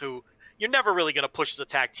Kiss, who you're never really going to push as a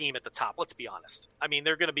tag team at the top. Let's be honest. I mean,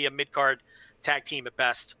 they're going to be a mid-card tag team at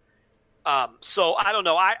best. So I don't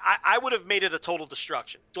know. I would have made it a total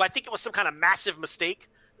destruction. Do I think it was some kind of massive mistake?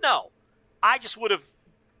 No. I just would have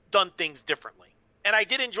done things differently. And I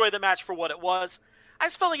did enjoy the match for what it was. I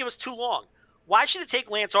just felt like it was too long. Why should it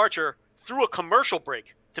take Lance Archer through a commercial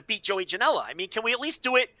break to beat Joey Janela? I mean, can we at least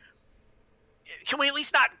do it? Can we at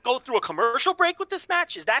least not go through a commercial break with this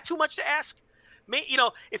match? Is that too much to ask?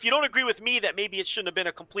 If you don't agree with me that maybe it shouldn't have been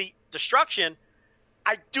a complete destruction,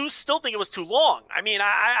 I do still think it was too long. I mean,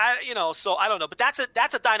 so I don't know. But that's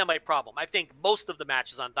a Dynamite problem. I think most of the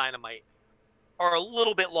matches on Dynamite are a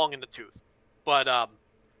little bit long in the tooth. But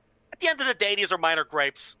at the end of the day, these are minor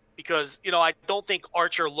gripes, because, I don't think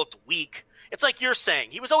Archer looked weak. It's like you're saying.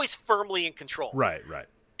 He was always firmly in control. Right.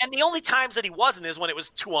 And the only times that he wasn't is when it was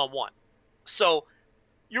 2-on-1. So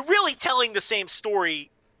you're really telling the same story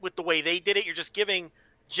with the way they did it. You're just giving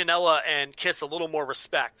Janela and Kiss a little more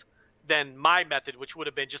respect than my method, which would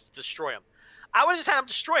have been just to destroy him. I would have just had him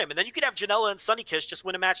destroy him, and then you could have Janela and Sonny Kiss just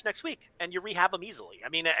win a match next week, and you rehab them easily. I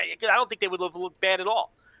mean, I don't think they would have looked bad at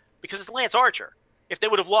all, because it's Lance Archer. If they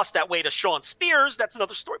would have lost that way to Shawn Spears, that's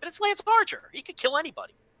another story. But it's Lance Archer. He could kill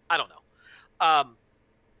anybody. I don't know.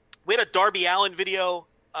 We had a Darby Allin video,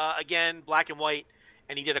 again, black and white,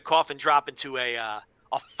 and he did a coffin drop into a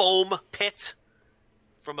foam pit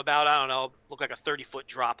from about, I don't know, looked like a 30-foot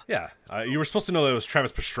drop. Yeah. You were supposed to know that it was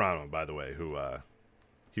Travis Pastrana, by the way, who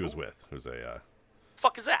he was with. Who's a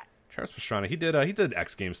fuck is that? Travis Pastrana. He did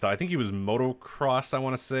X Games style. I think he was motocross, I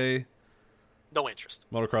want to say. No interest.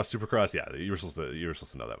 Motocross, Supercross, yeah. You were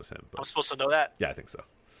supposed to know that was him. But I'm supposed to know that? Yeah, I think so.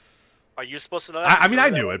 Are you supposed to know that? I mean, I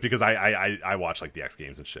knew it because I watch like the X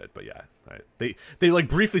Games and shit. But yeah, they like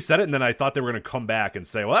briefly said it, and then I thought they were going to come back and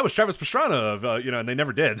say, "Well, that was Travis Pastrana," and they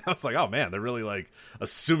never did. I was like, "Oh man, they're really like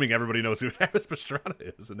assuming everybody knows who Travis Pastrana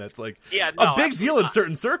is," and that's like a big deal in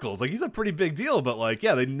certain circles. Like he's a pretty big deal, but like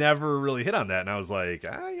they never really hit on that. And I was like,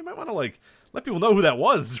 you might want to like let people know who that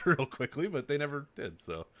was real quickly, but they never did.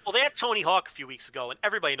 So well, they had Tony Hawk a few weeks ago, and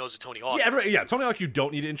everybody knows who Tony Hawk is. Yeah, Tony Hawk you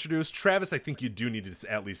don't need to introduce. Travis, I think you do need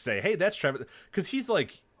to at least say, hey, that's Travis, because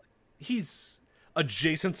he's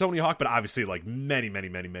adjacent to Tony Hawk, but obviously like many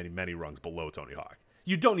rungs below Tony Hawk.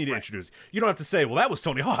 You don't need to introduce. You don't have to say, well, that was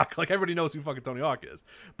Tony Hawk. Like everybody knows who fucking Tony Hawk is.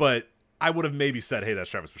 But I would have maybe said, hey,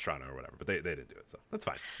 that's Travis Pastrana or whatever, but they didn't do it, so that's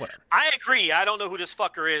fine. Whatever. I agree. I don't know who this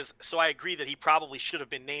fucker is, so I agree that he probably should have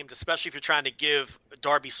been named, especially if you're trying to give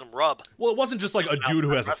Darby some rub. Well, it wasn't just like a dude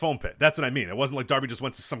who has a foam pit. That's what I mean. It wasn't like Darby just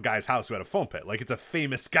went to some guy's house who had a foam pit. Like it's a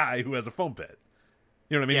famous guy who has a foam pit.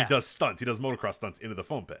 You know what I mean? Yeah. He does stunts. He does motocross stunts into the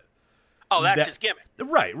foam pit. Oh, that's his gimmick.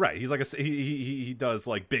 Right. He's like he does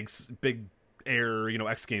like big air,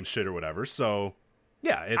 X Games shit or whatever. So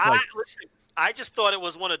yeah, it's listen. I just thought it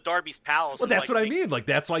was one of Darby's pals. Well, that's what I mean. Like,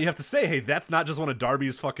 that's why you have to say, hey, that's not just one of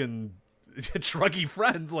Darby's fucking druggy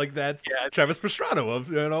friends. Like, that's Travis Pastrana of,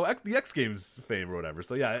 the X Games fame or whatever.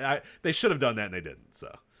 So, yeah, they should have done that, and they didn't,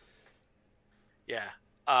 so. Yeah.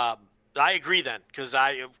 I agree then, because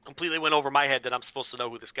I completely went over my head that I'm supposed to know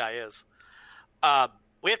who this guy is.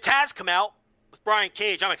 We have Taz come out with Brian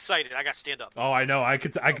Cage. I'm excited. I got to stand up. Oh, I know. I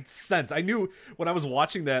could sense. I knew when I was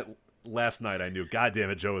watching that last night, I knew, God damn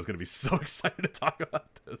it, Joe was going to be so excited to talk about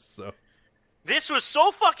this. So this was so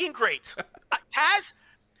fucking great.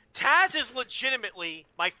 Taz is legitimately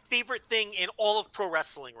my favorite thing in all of pro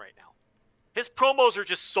wrestling right now. His promos are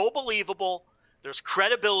just so believable. There's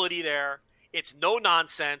credibility there. It's no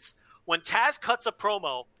nonsense. When Taz cuts a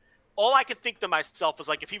promo, all I can think to myself is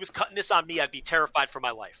like, if he was cutting this on me, I'd be terrified for my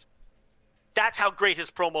life. That's how great his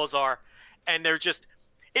promos are. And they're just...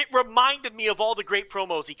 It reminded me of all the great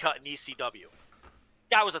promos he cut in ECW.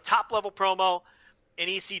 That was a top-level promo in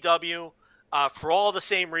ECW for all the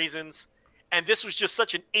same reasons. And this was just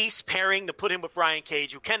such an ace pairing to put him with Brian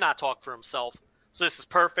Cage, who cannot talk for himself. So this is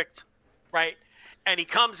perfect, right? And he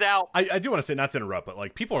comes out. I do want to say, not to interrupt, but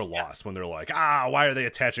like people are lost when they're like, why are they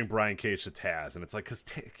attaching Brian Cage to Taz? And it's like, because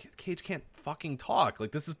Cage can't fucking talk.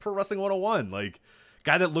 Like, this is Pro Wrestling 101. Like,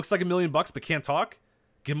 guy that looks like $1 million but can't talk?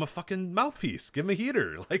 Give him a fucking mouthpiece. Give him a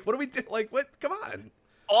heater. Like, what do we do? Like, what? Come on.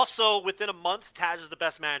 Also, within a month, Taz is the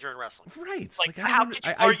best manager in wrestling. Right. Like how could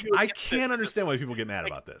you argue? I can't understand why people get mad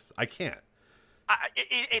about this. I can't.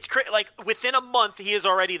 It's crazy. Like, within a month, he is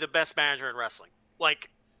already the best manager in wrestling.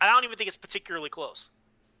 Like, I don't even think it's particularly close.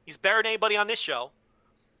 He's better than anybody on this show.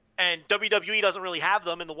 And WWE doesn't really have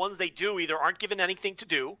them. And the ones they do either aren't given anything to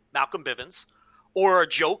do, Malcolm Bivens, or are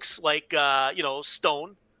jokes like,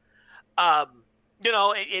 Stone.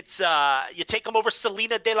 It's you take them over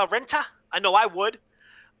Selena De La Renta. I know I would.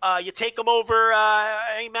 You take them over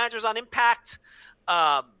any managers on Impact,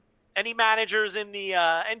 any managers in the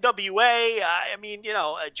NWA.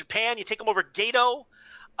 Japan. You take them over Gato.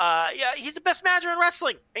 He's the best manager in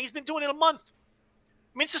wrestling, and he's been doing it a month.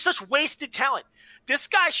 I mean, it's just such wasted talent. This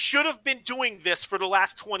guy should have been doing this for the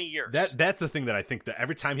last 20 years. That's the thing that I think that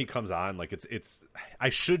every time he comes on, like it's I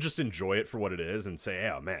should just enjoy it for what it is and say,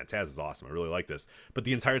 oh man, Taz is awesome. I really like this. But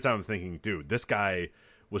the entire time I'm thinking, dude, this guy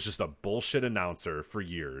was just a bullshit announcer for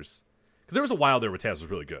years. Because there was a while there where Taz was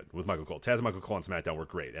really good with Michael Cole. Taz and Michael Cole on SmackDown were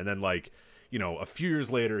great. And then a few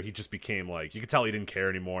years later, he just became like, you could tell he didn't care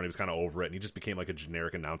anymore and he was kind of over it. And he just became like a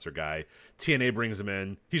generic announcer guy. TNA brings him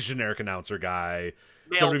in. He's a generic announcer guy.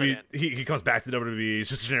 WWE, he comes back to WWE. He's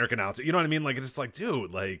just a generic announcer. You know what I mean? Like, it's just like,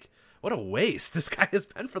 dude, like, what a waste this guy has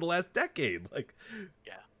been for the last decade. Like,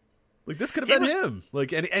 yeah. Like, this could have been him.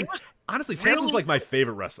 Like, and honestly, Taz was like my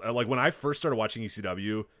favorite wrestler. Like, when I first started watching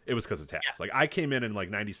ECW, it was because of Taz. Yeah. Like, I came in like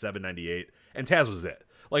 97, 98, and Taz was it.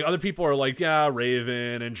 Like, other people are like, yeah,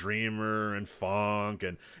 Raven and Dreamer and Funk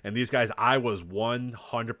and these guys. I was 100%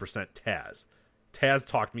 Taz. Taz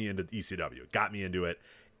talked me into ECW, got me into it.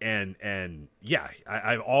 And yeah,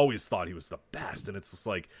 I've always thought he was the best. And it's just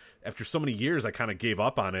like, after so many years, I kind of gave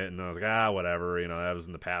up on it. And I was like, whatever, that was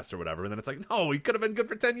in the past or whatever. And then it's like, no, he could have been good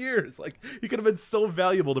for 10 years. Like, he could have been so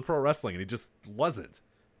valuable to pro wrestling, and he just wasn't.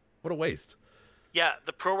 What a waste. Yeah,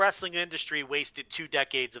 the pro wrestling industry wasted 2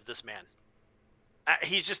 decades of this man.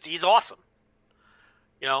 He's awesome.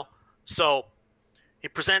 So he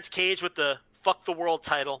presents Cage with the Fuck the World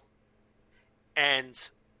title. And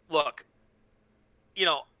look,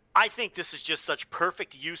 I think this is just such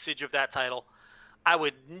perfect usage of that title. I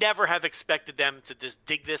would never have expected them to just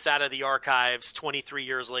dig this out of the archives 23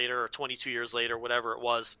 years later or 22 years later, whatever it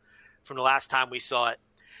was. from the last time we saw it.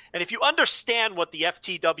 And if you understand what the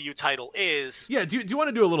FTW title is... Yeah, do you want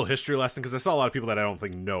to do a little history lesson? Because I saw a lot of people that I don't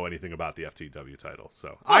think know anything about the FTW title.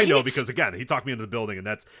 So I know because, again, he talked me into the building, and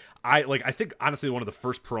I think, honestly, one of the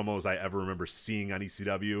first promos I ever remember seeing on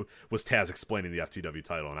ECW was Taz explaining the FTW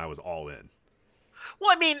title, and I was all in.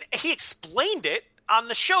 Well, I mean, he explained it on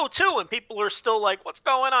the show, too, and people are still like, what's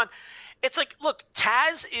going on? It's like, look,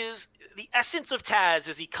 Taz is... The essence of Taz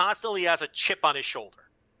is he constantly has a chip on his shoulder.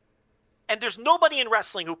 And there's nobody in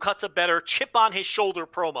wrestling who cuts a better chip on his shoulder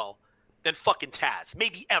promo than fucking Taz,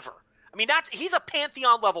 maybe ever. I mean, he's a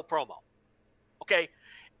Pantheon level promo. Okay.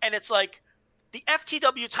 And it's like the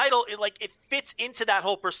FTW title, it fits into that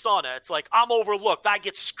whole persona. It's like, I'm overlooked. I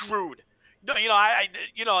get screwed. I'm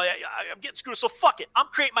getting screwed. So fuck it. I'm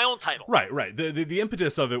creating my own title. Right. The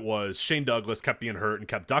impetus of it was Shane Douglas kept being hurt and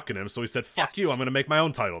kept ducking him. So he said, fuck you. I'm going to make my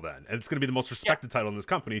own title then. And it's going to be the most respected title in this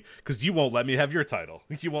company because you won't let me have your title.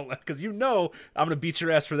 You won't because I'm going to beat your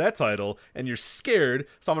ass for that title and you're scared.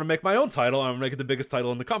 So I'm going to make my own title and I'm going to make it the biggest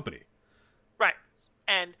title in the company. Right.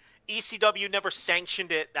 And ECW never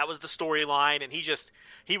sanctioned it. That was the storyline, and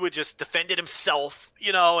he would just defend it himself,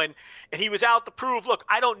 and he was out to prove, look,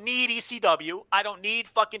 I don't need ECW. I don't need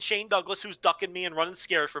fucking Shane Douglas who's ducking me and running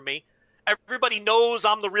scared for me. Everybody knows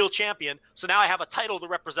I'm the real champion, so now I have a title to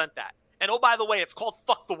represent that. And oh, by the way, it's called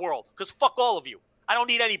Fuck the World, because fuck all of you. I don't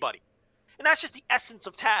need anybody. And that's just the essence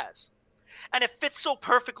of Taz. And it fits so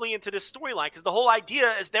perfectly into this storyline, because the whole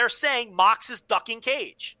idea is they're saying Mox is ducking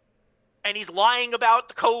Cage. And he's lying about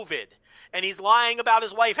the COVID, and he's lying about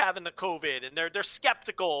his wife having the COVID, and they're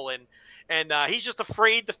skeptical, and he's just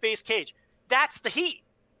afraid to face Cage. That's the heat.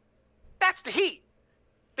 That's the heat.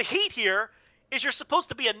 The heat here is you're supposed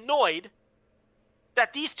to be annoyed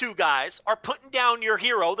that these two guys are putting down your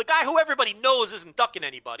hero, the guy who everybody knows isn't ducking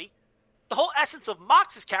anybody. The whole essence of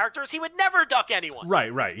Mox's character is he would never duck anyone.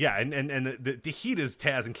 Right, yeah, and the heat is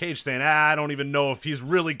Taz and Cage saying, I don't even know if he's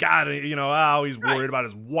really got it, he's worried about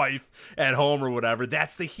his wife at home or whatever.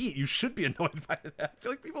 That's the heat. You should be annoyed by that. I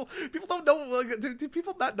feel like people don't know. Do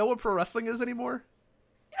people not know what pro wrestling is anymore?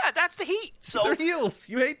 Yeah, that's the heat. So they're heels.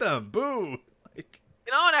 You hate them. Boo.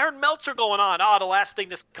 And I heard Meltzer going on, the last thing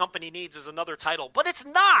this company needs is another title. But it's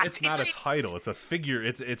not. It's not a title. It's a figure.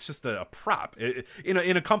 It's just a prop.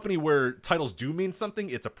 In a company where titles do mean something,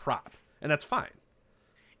 it's a prop. And that's fine.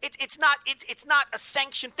 It's not a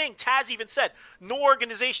sanctioned thing. Taz even said, no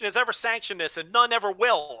organization has ever sanctioned this, and none ever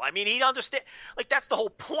will. I mean, he understand. That's the whole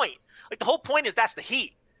point. The whole point is that's the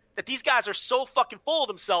heat. That these guys are so fucking full of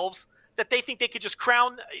themselves that they think he could just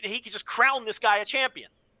crown this guy a champion.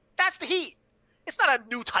 That's the heat. It's not a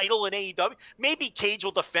new title in AEW. Maybe Cage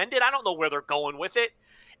will defend it. I don't know where they're going with it.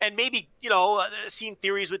 And maybe, seeing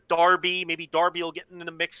theories with Darby. Maybe Darby will get in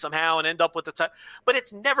the mix somehow and end up with the title. But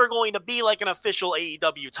it's never going to be like an official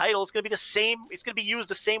AEW title. It's going to be the same. It's going to be used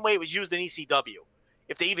the same way it was used in ECW.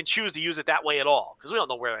 If they even choose to use it that way at all. Because we don't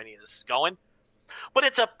know where any of this is going. But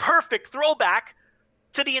it's a perfect throwback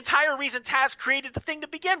to the entire reason Taz created the thing to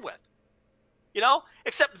begin with.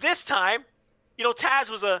 Except this time, Taz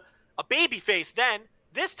was a baby face then.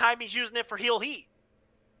 This time he's using it for heel heat.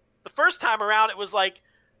 The first time around it was like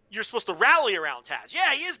you're supposed to rally around Taz.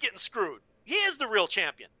 Yeah, he is getting screwed. He is the real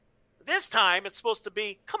champion. This time it's supposed to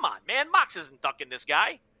be, come on, man, Mox isn't ducking this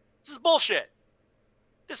guy. This is bullshit.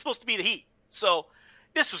 This is supposed to be the heat. So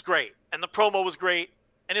this was great. And the promo was great.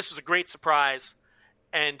 And this was a great surprise.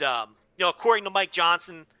 And, according to Mike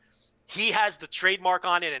Johnson, he has the trademark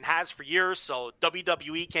on it and has for years. So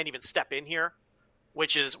WWE can't even step in here.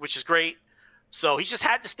 Which is great. So he's just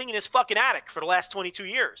had this thing in his fucking attic for the last 22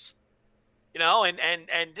 years.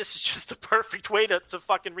 And this is just a perfect way to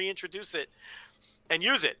fucking reintroduce it and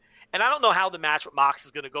use it. And I don't know how the match with Mox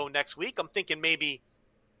is going to go next week. I'm thinking maybe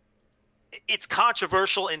it's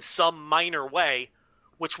controversial in some minor way,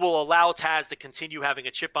 which will allow Taz to continue having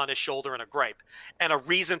a chip on his shoulder and a gripe and a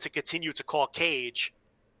reason to continue to call Cage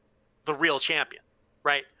the real champion,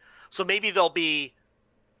 right? So maybe there'll be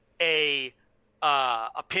a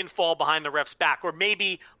pinfall behind the ref's back, or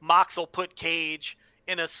maybe Mox will put Cage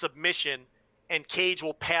in a submission and Cage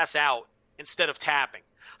will pass out instead of tapping.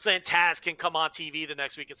 So then Taz can come on TV the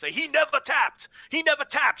next week and say, he never tapped.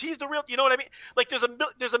 He's the real, you know what I mean?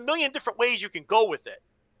 There's a million different ways you can go with it,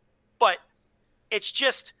 but it's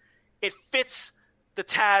just, it fits the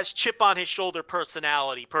Taz chip on his shoulder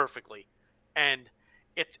personality perfectly. And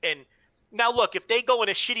now look, if they go in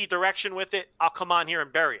a shitty direction with it, I'll come on here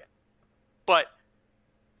and bury it. But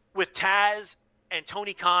with Taz and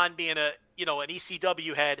Tony Khan being an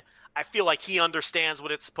ECW head, I feel like he understands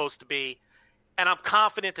what it's supposed to be. And I'm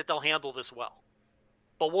confident that they'll handle this well.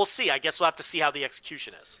 But we'll see. I guess we'll have to see how the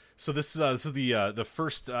execution is. So this is the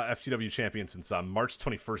first FTW champion since March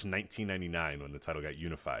 21st, 1999, when the title got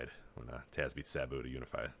unified. When Taz beat Sabu to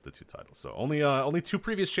unify the two titles. So only two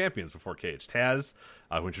previous champions before Cage. Taz,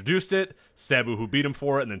 who introduced it, Sabu, who beat him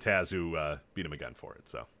for it, and then Taz, who beat him again for it.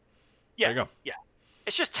 So yeah, there you go. Yeah.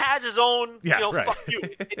 It's just Taz's own, right. fuck you.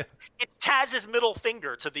 It's Taz's middle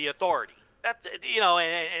finger to the authority. That's,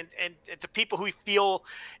 and to people who he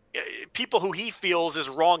feels is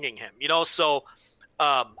wronging him, So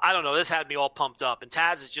I don't know. This had me all pumped up, and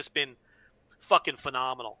Taz has just been fucking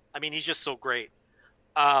phenomenal. I mean, he's just so great.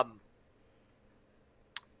 AEW.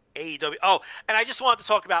 Oh, and I just wanted to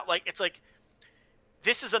talk about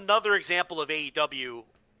this is another example of AEW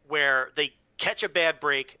where they catch a bad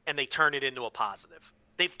break and they turn it into a positive.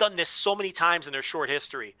 They've done this so many times in their short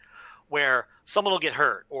history where someone will get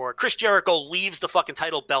hurt or Chris Jericho leaves the fucking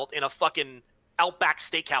title belt in a fucking Outback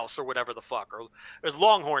Steakhouse or whatever the fuck. Or it was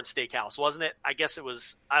Longhorn Steakhouse, wasn't it? I guess it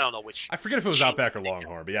was. I don't know which. I forget if it was Outback or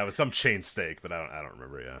Longhorn, but yeah, it was some chain steak, but I don't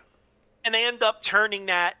remember. Yeah. And they end up turning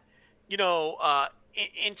that,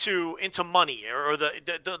 into money or the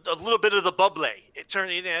little bit of the bubble. It turn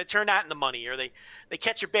that into money, or they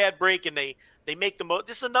catch a bad break and they make the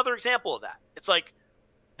This is another example of that. It's like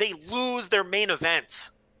they lose their main event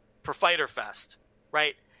for Fyter Fest,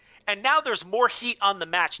 right? And now there's more heat on the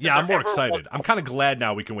match. Yeah, I'm more excited. I'm kind of glad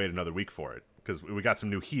now we can wait another week for it because we got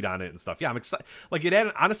some new heat on it and stuff. Yeah, I'm excited. Like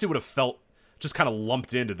it honestly would have felt just kind of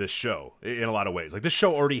lumped into this show in a lot of ways. Like this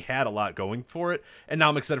show already had a lot going for it, and now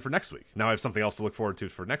I'm excited for next week. Now I have something else to look forward to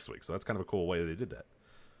for next week. So that's kind of a cool way they did that.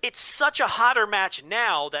 It's such a hotter match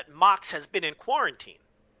now that Mox has been in quarantine.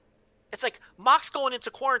 It's like Mox going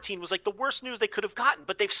into quarantine was like the worst news they could have gotten,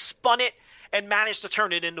 but they've spun it and managed to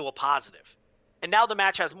turn it into a positive. And now the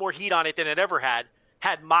match has more heat on it than it ever had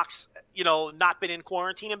Mox, not been in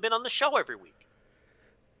quarantine and been on the show every week.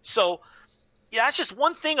 So, yeah, that's just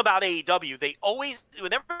one thing about AEW. They always,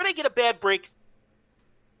 whenever they get a bad break,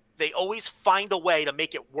 they always find a way to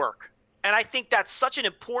make it work. And I think that's such an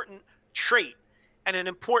important trait and an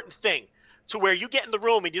important thing to where you get in the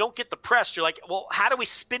room and you don't get the press. You're like, well, how do we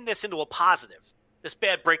spin this into a positive, this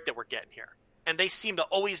bad break that we're getting here? And they seem to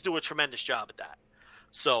always do a tremendous job at that.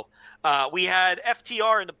 So we had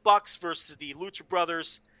FTR and the Bucks versus the Lucha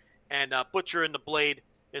Brothers and Butcher and the Blade.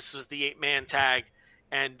 This was the 8-man tag.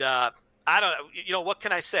 And I don't know, what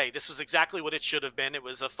can I say? This was exactly what it should have been. It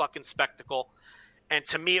was a fucking spectacle. And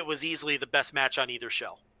to me, it was easily the best match on either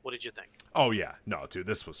show. What did you think? Oh, yeah. No, dude,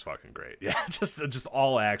 this was fucking great. Yeah, just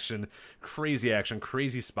all action,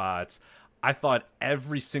 crazy spots. I thought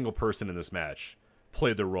every single person in this match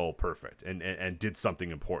played their role perfect and did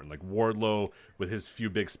something important. Like Wardlow with his few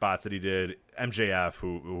big spots that he did. MJF,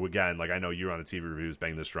 who again, like I know you're on the TV reviews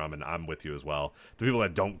banging this drum, and I'm with you as well. The people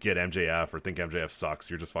that don't get MJF or think MJF sucks,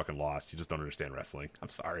 you're just fucking lost. You just don't understand wrestling. I'm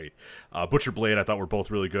sorry. Butcher Blade, I thought were both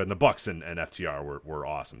really good, and the Bucks and FTR were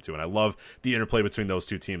awesome too. And I love the interplay between those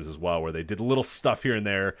two teams as well, where they did little stuff here and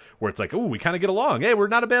there where it's like, oh, we kind of get along. Hey, we're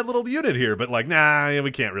not a bad little unit here, but like, nah,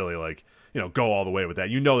 we can't really like, go all the way with that.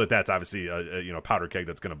 That's obviously a powder keg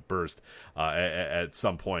that's going to burst at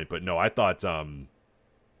some point. But no, I thought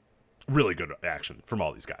really good action from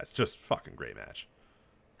all these guys. Just fucking great match.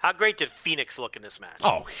 How great did Phoenix look in this match?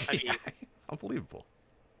 Oh, yeah. It's unbelievable.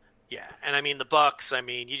 Yeah, and I mean the Bucks. I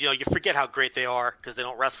mean, you forget how great they are because they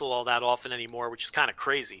don't wrestle all that often anymore, which is kind of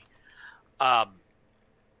crazy. But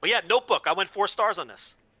yeah, Notebook. I went 4 stars on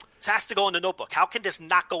this. This has to go in the Notebook. How can this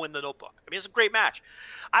not go in the Notebook? I mean, it's a great match.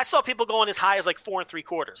 I saw people going as high as like 4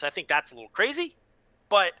 3/4. I think that's a little crazy,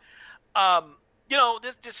 but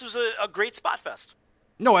this was a great spot fest.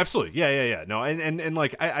 No, absolutely, yeah. No, and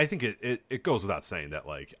like I think it goes without saying that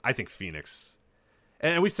like I think Phoenix,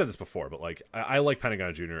 and we've said this before, but like I like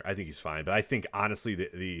Pentagon Jr. I think he's fine, but I think honestly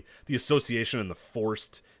the association and the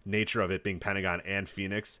forced nature of it being Pentagon and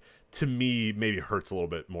Phoenix, to me, maybe hurts a little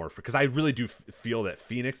bit more because I really do feel that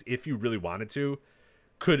Phoenix, if you really wanted to,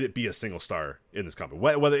 could it be a single star in this company,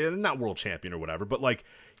 whether not world champion or whatever, but like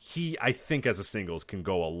he, I think as a singles can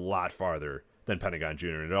go a lot farther than Pentagon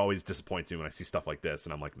Jr. And it always disappoints me when I see stuff like this,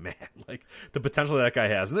 and I'm like, man, like the potential that guy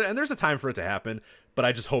has, and there's a time for it to happen, but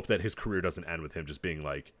I just hope that his career doesn't end with him just being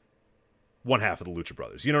like one half of the Lucha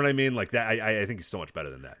Brothers. You know what I mean? Like that, I think he's so much better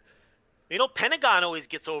than that. Pentagon always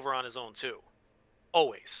gets over on his own too.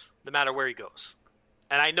 Always, no matter where he goes.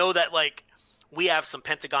 And I know that like we have some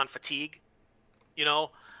Pentagon fatigue,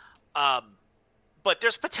 but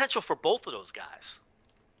there's potential for both of those guys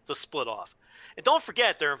to split off. And don't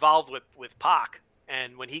forget they're involved with Pac,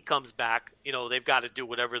 and when he comes back, they've got to do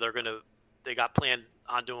whatever they got planned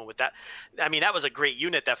on doing with that. I mean, that was a great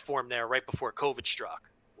unit that formed there right before COVID struck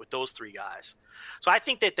with those three guys. So I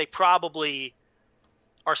think that they probably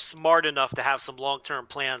are smart enough to have some long-term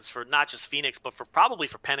plans for not just Phoenix, but probably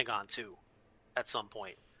for Pentagon too at some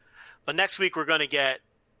point. But next week we're going to get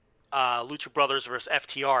Lucha Brothers versus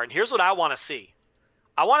FTR. And here's what I want to see.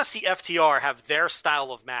 I want to see FTR have their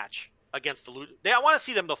style of match against the Lucha. I want to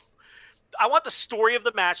see them. I want the story of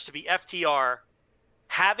the match to be FTR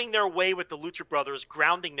having their way with the Lucha Brothers,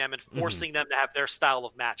 grounding them and forcing them to have their style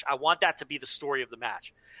of match. I want that to be the story of the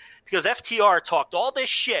match. Because FTR talked all this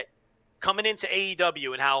shit coming into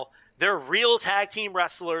AEW and how they're real tag team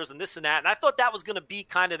wrestlers and this and that. And I thought that was going to be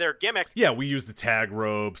kind of their gimmick. Yeah, we use the tag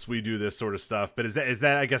ropes, we do this sort of stuff. But is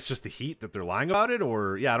that I guess just the heat that they're lying about it?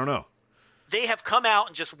 Or, yeah, I don't know. They have come out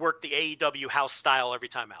and just worked the AEW house style every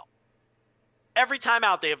time out. Every time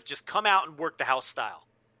out, they have just come out and worked the house style.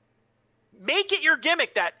 Make it your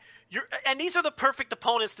gimmick and these are the perfect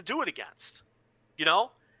opponents to do it against, you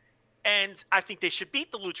know? And I think they should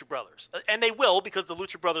beat the Lucha Brothers. And they will, because the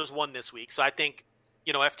Lucha Brothers won this week. So I think,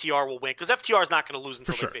 FTR will win, because FTR is not going to lose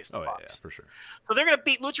until they face the Bucks. Yeah, for sure. So they're going to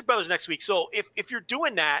beat Lucha Brothers next week. So if you're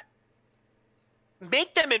doing that,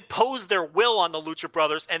 make them impose their will on the Lucha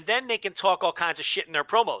Brothers, and then they can talk all kinds of shit in their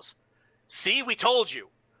promos. See, we told you.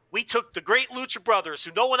 We took the great Lucha Brothers,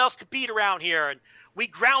 who no one else could beat around here, and we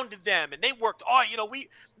grounded them, and they worked.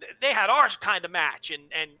 They had our kind of match, and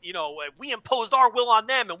we imposed our will on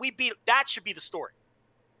them, and we beat. That should be the story.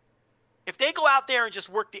 If they go out there and just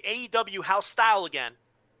work the AEW house style again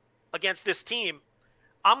against this team,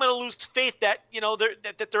 I'm going to lose faith that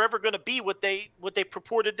they're ever going to be what they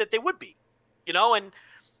purported that they would be. And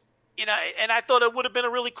I thought it would have been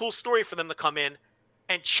a really cool story for them to come in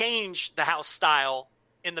and change the house style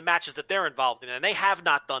in the matches that they're involved in, and they have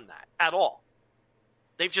not done that at all.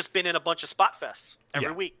 They've just been in a bunch of spot fests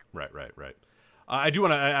every week. Right. I do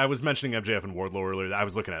want to. I was mentioning MJF and Wardlow earlier. I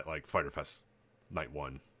was looking at like Fyter Fest Night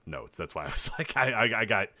 1 notes. That's why I was like, I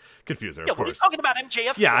got confused there. Yeah, of course. We're talking about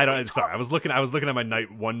MJF. Yeah, I don't. Sorry, I was looking at my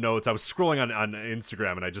Night 1 notes. I was scrolling on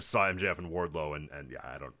Instagram and I just saw MJF and Wardlow, and yeah,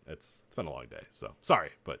 I don't. It's been a long day, so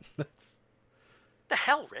sorry, but that's the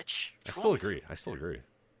hell, Rich. I still agree.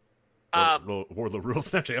 Wardlow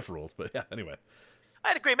rules, and MJF rules, but yeah. Anyway. I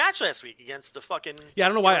had a great match last week against the fucking. Yeah, I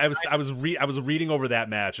don't know why I was reading over that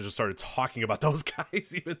match and just started talking about those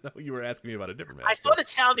guys, even though you were asking me about a different match. I thought it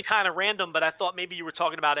sounded kind of random, but I thought maybe you were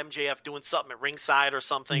talking about MJF doing something at ringside or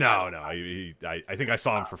something. No. I think I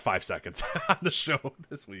saw him for 5 seconds on the show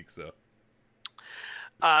this week. So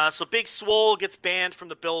Big Swole gets banned from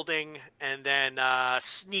the building and then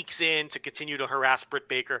sneaks in to continue to harass Britt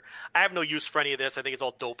Baker. I have no use for any of this. I think it's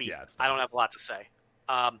all dopey. Yeah, I don't have a lot to say.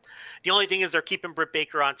 The only thing is they're keeping Britt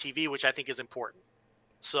Baker on TV, which I think is important.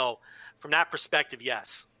 So from that perspective,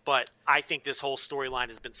 yes. But I think this whole storyline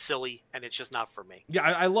has been silly, and it's just not for me. Yeah,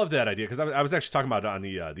 I love that idea, because I was actually talking about it on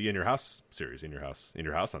the In Your House series, In Your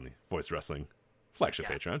House on the Voice Wrestling flagship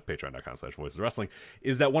Patreon, patreon.com/Voices of Wrestling,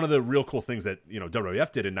 is that one of the real cool things that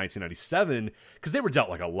WWF did in 1997, because they were dealt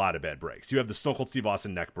like a lot of bad breaks. You have the Stone Cold Steve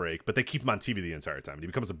Austin neck break, but they keep him on TV the entire time, and he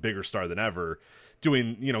becomes a bigger star than ever,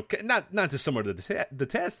 doing not dissimilar to the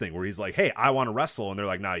Taz thing, where he's like, hey, I want to wrestle, and they're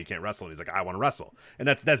like, nah, you can't wrestle, and he's like, I want to wrestle, and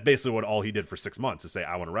that's basically what all he did for 6 months, is say,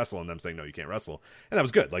 I want to wrestle, and them saying, no, you can't wrestle, and that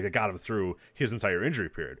was good. Like, it got him through his entire injury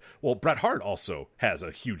period. Well, Bret Hart also has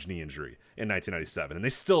a huge knee injury in 1997,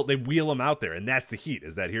 and they wheel him out there, and that's the heat,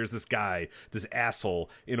 is that here's this guy, this asshole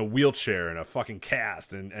in a wheelchair and a fucking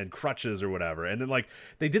cast and crutches or whatever, and then like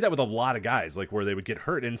they did that with a lot of guys, like where they would get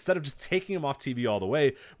hurt, and instead of just taking him off TV all the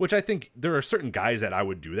way, which I think there are certain guys that I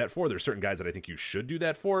would do that for, there's certain guys that I think you should do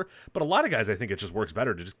that for, but a lot of guys I think it just works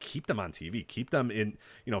better to just keep them on TV, keep them in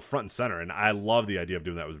front and center, and I love the idea of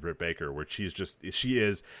doing that with Britt Baker, where she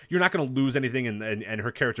is you're not going to lose anything, and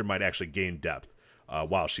her character might actually gain depth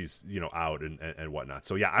while she's out and whatnot.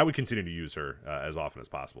 So yeah, I would continue to use her as often as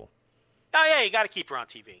possible. Oh yeah, you got to keep her on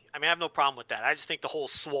TV. I mean, I have no problem with that. I just think the whole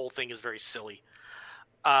Swole thing is very silly.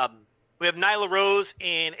 We have Nyla Rose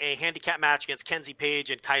in a handicap match against Kenzie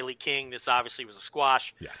Page and Kylie King. This obviously was a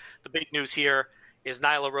squash. Yeah. The big news here is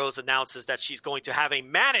Nyla Rose announces that she's going to have a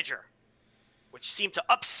manager, which seemed to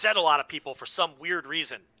upset a lot of people for some weird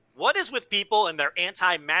reason. What is with people and their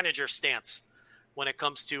anti-manager stance when it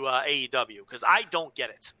comes to AEW? Because I don't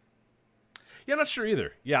get it. Yeah, I'm not sure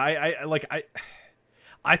either. Yeah,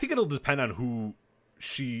 I think it'll depend on who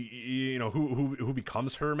she, who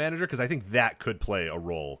becomes her manager, because I think that could play a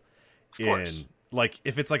role in, like,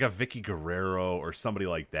 if it's like a Vicky Guerrero or somebody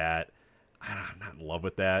like that. I'm not in love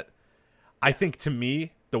with that. I think, to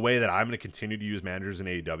me, the way that I'm going to continue to use managers in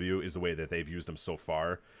AEW is the way that they've used them so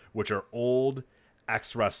far, which are old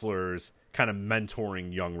ex-wrestlers kind of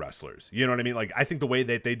mentoring young wrestlers. You know what I mean? Like, I think the way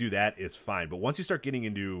that they do that is fine. But once you start getting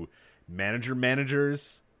into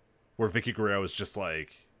managers, where Vicky Guerrero is just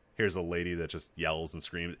like, here's a lady that just yells and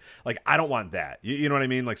screams. Like, I don't want that. You know what I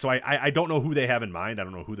mean? Like, so I don't know who they have in mind. I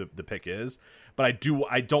don't know who the pick is. But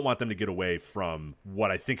I don't want them to get away from what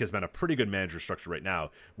I think has been a pretty good manager structure right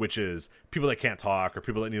now, which is people that can't talk or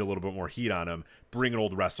people that need a little bit more heat on them, bring an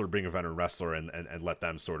old wrestler, bring a veteran wrestler, and let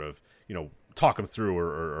them sort of, you know, talk them through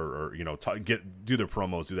or you know, do their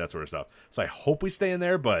promos, do that sort of stuff. So I hope we stay in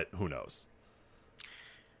there, but who knows?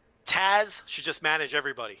 Taz should just manage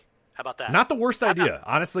everybody. How about that? Not the worst idea.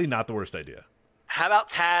 Honestly, not the worst idea. How about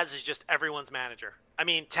Taz is just everyone's manager? I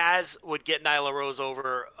mean, Taz would get Nyla Rose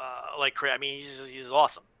over like crazy. I mean, he's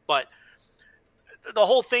awesome. But the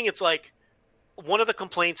whole thing, it's like one of the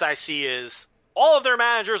complaints I see is all of their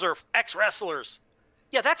managers are ex-wrestlers.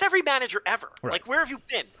 Yeah, that's every manager ever. Right. Like, where have you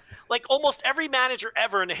been? Like, almost every manager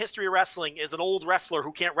ever in the history of wrestling is an old wrestler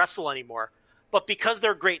who can't wrestle anymore. But because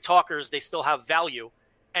they're great talkers, they still have value.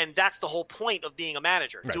 And that's the whole point of being a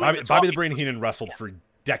manager. Right. Bobby the Brain Heenan wrestled for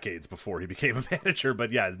decades before he became a manager,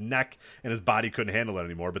 but yeah, his neck and his body couldn't handle it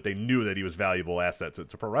anymore, but they knew that he was valuable asset to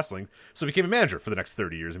pro wrestling, so he became a manager for the next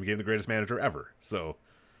 30 years and became the greatest manager ever. So,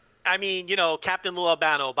 I mean, you know, Captain Lou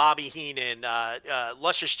Albano, Bobby Heenan,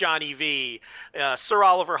 Luscious Johnny V, Sir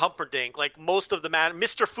Oliver Humperdinck, like most of the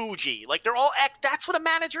Mr. Fuji, like they're all that's what a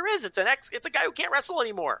manager is. It's a guy who can't wrestle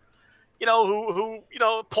anymore. You know, who you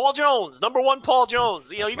know, Paul Jones, number one Paul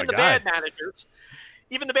Jones, you know, even the bad managers.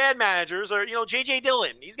 Even the bad managers are, you know, J.J.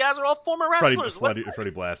 Dillon. These guys are all former wrestlers. Freddie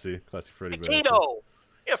Blassie. Classic Freddie Blassie. Gato.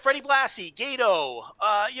 Yeah, Freddie Blassie, Gato.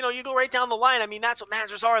 You know, you go right down the line. I mean, that's what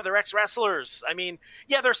managers are. They're ex-wrestlers. I mean,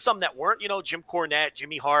 yeah, there's some that weren't. You know, Jim Cornette,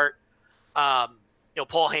 Jimmy Hart, you know,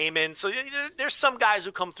 Paul Heyman. So there's some guys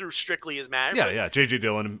who come through strictly as managers. Yeah. J.J.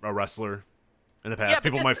 Dillon, a wrestler in the past. Yeah,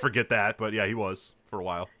 people might forget that, but yeah, he was for a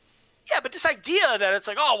while. Yeah, but this idea that it's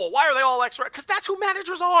like, oh, well, why are they all ex-wrestlers? Because that's who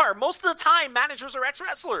managers are. Most of the time, managers are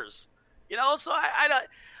ex-wrestlers. You know, so I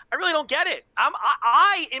really don't get it.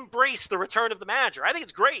 I embrace the return of the manager. I think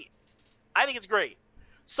it's great.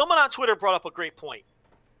 Someone on Twitter brought up a great point.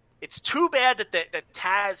 It's too bad that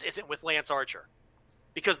Taz isn't with Lance Archer,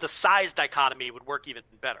 because the size dichotomy would work even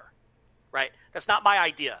better, right? That's not my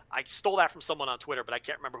idea. I stole that from someone on Twitter, but I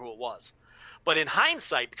can't remember who it was. But in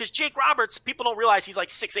hindsight, because Jake Roberts, people don't realize he's like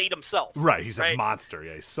 6'8" himself. Right, he's a monster.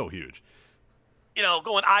 Yeah, he's so huge. You know,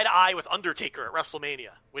 going eye to eye with Undertaker at WrestleMania,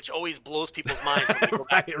 which always blows people's minds. When they go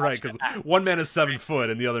back right, because one man is 7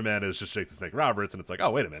 foot and the other man is just Jake the Snake Roberts, and it's like,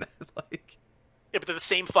 oh, wait a minute. Like, yeah, but they're the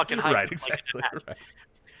same fucking height. Right, exactly. Like, right.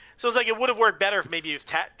 So it's like it would have worked better if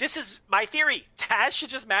Taz. This is my theory. Taz should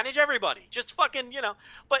just manage everybody. Just fucking, you know.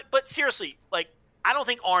 But seriously, like, I don't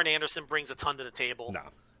think Arn Anderson brings a ton to the table.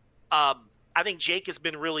 No. I think Jake has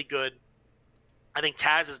been really good. I think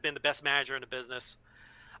Taz has been the best manager in the business.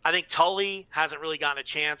 I think Tully hasn't really gotten a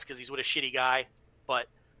chance because he's with a shitty guy, but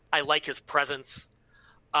I like his presence.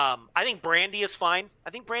 I think Brandy is fine. I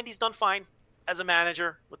think Brandy's done fine as a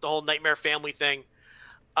manager with the whole Nightmare Family thing.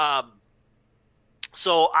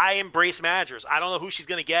 So I embrace managers. I don't know who she's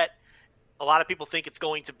going to get. A lot of people think it's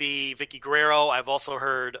going to be Vicky Guerrero. I've also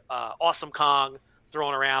heard Awesome Kong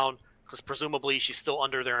thrown around, because presumably she's still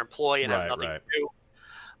under their employ and has nothing to do,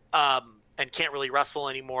 and can't really wrestle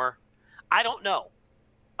anymore. I don't know.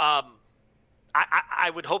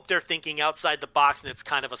 I would hope they're thinking outside the box and it's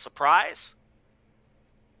kind of a surprise.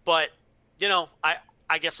 But, you know,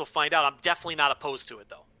 I guess we'll find out. I'm definitely not opposed to it,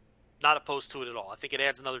 though. Not opposed to it at all. I think it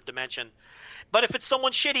adds another dimension. But if it's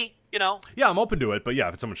someone shitty, you know. Yeah, I'm open to it. But yeah,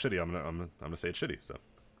 if it's someone shitty, I'm gonna say it's shitty. So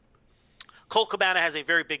Colt Cabana has a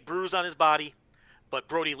very big bruise on his body. But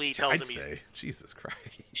Brody Lee tells him Jesus Christ.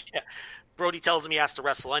 Yeah, Brody tells him he has to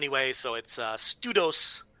wrestle anyway, so it's Stu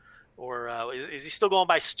Dos, or is he still going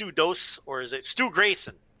by Stu Dos, or is it Stu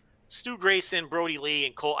Grayson? Stu Grayson, Brody Lee,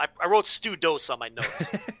 and Cole. I wrote Stu Dos on my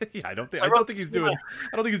notes. Yeah, I don't think he's doing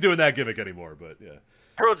that gimmick anymore. But yeah,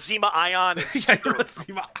 I wrote Zima Ion. And yeah, I wrote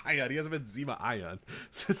Zima Ion. He hasn't been Zima Ion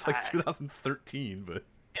since like 2013. But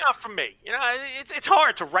yeah, for me, you know, it's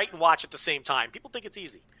hard to write and watch at the same time. People think it's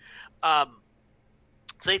easy.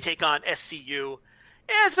 So they take on SCU.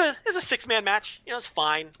 It's a 6-man match. You know, it's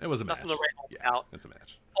fine. It was a Nothing match. To write out. It's a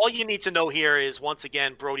match. All you need to know here is, once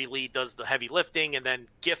again, Brody Lee does the heavy lifting and then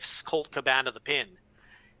gifts Colt Cabana the pin.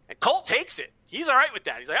 And Colt takes it. He's all right with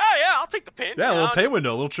that. He's like, oh, yeah, I'll take the pin. Yeah, a little pay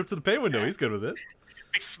window. A little trip to the pay window. Yeah. He's good with it.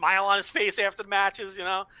 Big smile on his face after the matches, you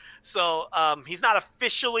know. So he's not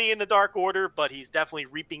officially in the Dark Order, but he's definitely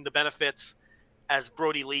reaping the benefits as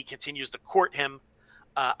Brody Lee continues to court him.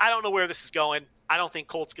 I don't know where this is going. I don't think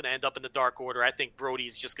Colt's going to end up in the Dark Order. I think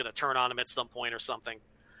Brody's just going to turn on him at some point or something.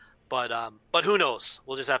 But who knows?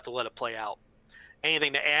 We'll just have to let it play out.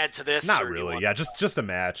 Anything to add to this? Not really. Yeah, just a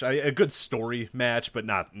match. A good story match, but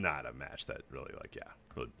not a match that really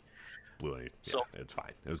really blew any. So it's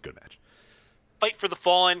fine. It was a good match. Fight for the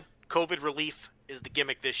Fallen. COVID relief is the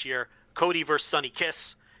gimmick this year. Cody versus Sonny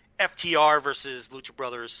Kiss. FTR versus Lucha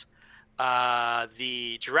Brothers.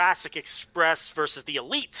 The Jurassic Express versus the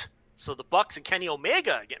Elite. So the Bucks and Kenny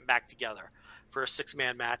Omega getting back together for a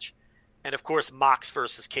 6-man match. And, of course, Mox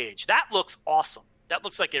versus Cage. That looks awesome. That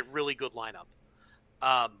looks like a really good lineup.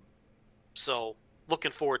 So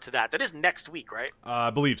looking forward to that. That is next week, right?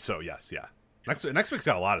 I believe so, yes, yeah. Next week's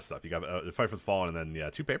got a lot of stuff. You got the Fight for the Fallen and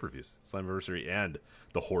then 2 pay-per-views. Slammiversary and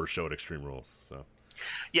the Horror Show at Extreme Rules. So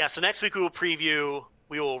yeah, so next week we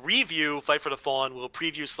will review Fight for the Fallen, we will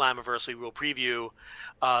preview Slammiversary, we will preview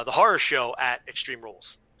the Horror Show at Extreme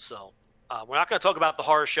Rules. So we're not going to talk about the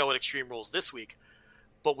Horror Show at Extreme Rules this week,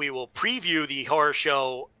 but we will preview the Horror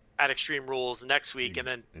Show at Extreme Rules next week, and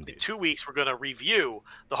then in 2 weeks we're going to review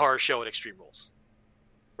the Horror Show at Extreme Rules.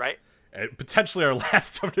 Right? And potentially our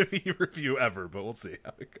last WWE review ever, but we'll see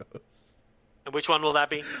how it goes. And which one will that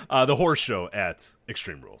be? The Horror Show at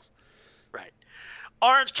Extreme Rules. Right.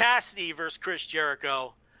 Orange Cassidy versus Chris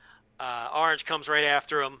Jericho. Orange comes right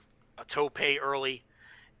after him, a tope early,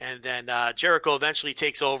 and then Jericho eventually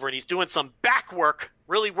takes over, and he's doing some back work,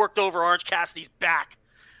 really worked over Orange Cassidy's back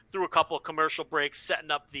through a couple of commercial breaks,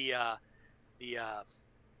 setting up the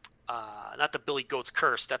not the Billy Goat's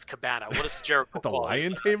Curse, that's Cabana. What is Jericho the called?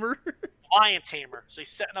 Lion Tamer? Lion Tamer. So he's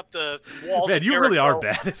setting up the walls. Man, of you Jericho. really are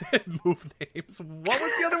bad at move names. What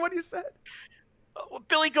was the other one you said?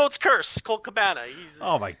 Billy Goat's Curse, Colt Cabana.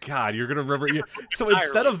 Oh my God, you're gonna remember. So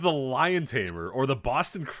instead of the Lion Tamer or the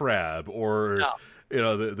Boston Crab or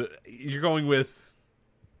you're going with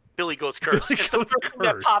Billy Goat's Curse. Billy it's Goat's the first thing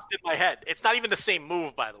that popped in my head. It's not even the same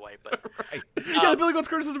move, by the way. But right. The Billy Goat's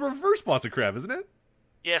Curse is a reverse Boston Crab, isn't it?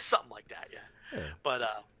 Yeah, something like that. Yeah. But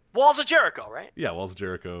Walls of Jericho, right? Yeah, Walls of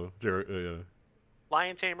Jericho.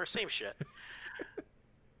 Lion Tamer, same shit.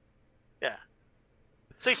 Yeah.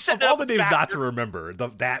 So he's setting of all up the names back. not to remember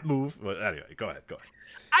that move. But anyway, go ahead.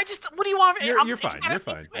 I just, what do you want? You're fine. You're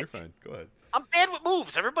fine. You're fine. Go ahead. I'm bad with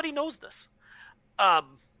moves. Everybody knows this. You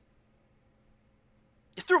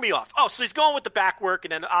threw me off. Oh, so he's going with the back work,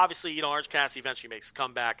 and then obviously, Orange Cassidy eventually makes a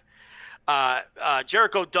comeback.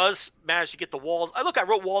 Jericho does manage to get the walls. I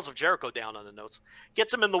wrote Walls of Jericho down on the notes.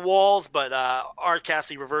 Gets him in the walls, but Orange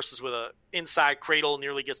Cassidy reverses with a inside cradle,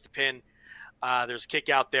 nearly gets the pin. There's a kick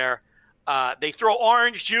out there. They throw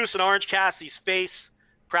orange juice in Orange Cassidy's face.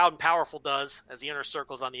 Proud and Powerful does, as the inner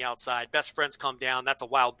circle's on the outside. Best friends come down. That's a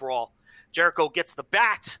wild brawl. Jericho gets the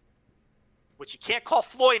bat, which you can't call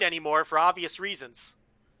Floyd anymore for obvious reasons.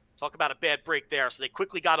 Talk about a bad break there. So they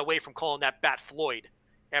quickly got away from calling that bat Floyd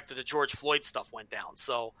after the George Floyd stuff went down.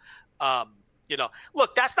 So,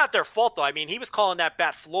 look, that's not their fault, though. I mean, he was calling that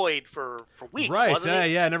bat Floyd for weeks, right? Wasn't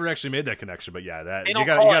he? Yeah, I never actually made that connection, but yeah, that They you don't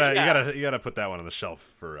gotta put that one on the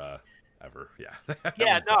shelf for ever. Yeah.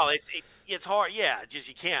 Yeah, no, it's hard. Yeah, just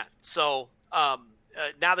you can't. So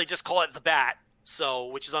now they just call it the bat,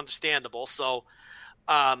 which is understandable. So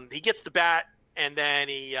he gets the bat. And then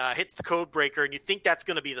he hits the code breaker, and you think that's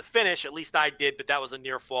going to be the finish. At least I did, but that was a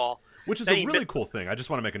near fall. Which is a really cool thing. I just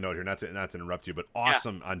want to make a note here, not to interrupt you, but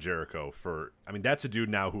awesome on Jericho that's a dude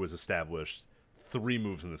now who has established 3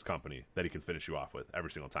 moves in this company that he can finish you off with every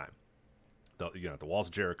single time. The Walls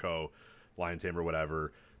of Jericho, Lion Tamer,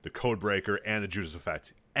 whatever, the code breaker, and the Judas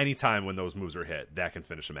Effect. Anytime when those moves are hit, that can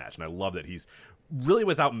finish a match. And I love that he's really,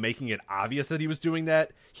 without making it obvious that he was doing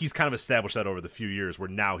that, he's kind of established that over the few years where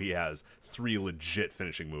now he has 3 legit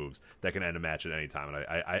finishing moves that can end a match at any time. And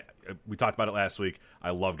I we talked about it last week.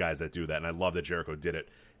 I love guys that do that, and I love that Jericho did it.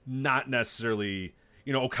 Not necessarily,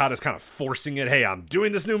 Okada's kind of forcing it. Hey, I'm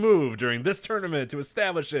doing this new move during this tournament to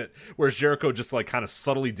establish it. Whereas Jericho just kind of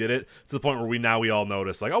subtly did it to the point where we all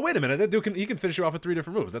notice, oh, wait a minute, that dude he can finish you off with 3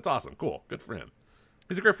 different moves. That's awesome. Cool. Good for him.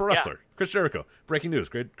 He's a great pro wrestler. Yeah. Chris Jericho. Breaking news.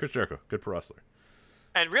 Great Chris Jericho. Good pro wrestler.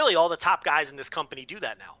 And really, all the top guys in this company do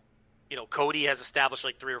that now. Cody has established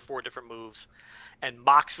 3 or 4 different moves, and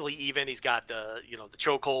Moxley even he's got the the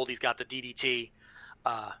chokehold, he's got the DDT.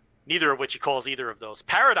 Neither of which he calls either of those.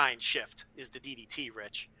 Paradigm Shift is the DDT.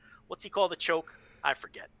 Rich, what's he call the choke? I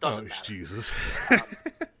forget. Doesn't matter. Jesus.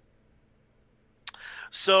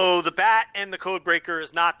 So the bat and the code breaker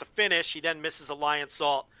is not the finish. He then misses a Lion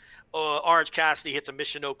Salt. Orange Cassidy hits a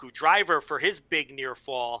Michinoku driver for his big near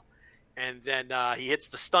fall. And then he hits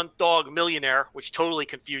the Stunt Dog Millionaire, which totally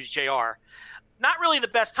confused JR. Not really the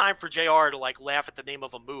best time for JR to laugh at the name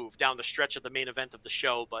of a move down the stretch of the main event of the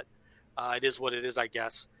show, but it is what it is, I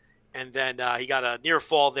guess. And then he got a near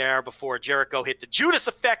fall there before Jericho hit the Judas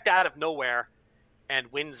effect out of nowhere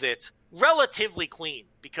and wins it relatively clean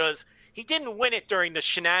because he didn't win it during the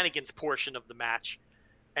shenanigans portion of the match.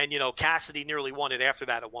 And, Cassidy nearly won it after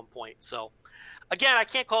that at one point. So, again, I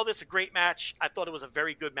can't call this a great match. I thought it was a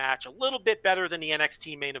very good match, a little bit better than the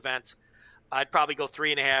NXT main event. I'd probably go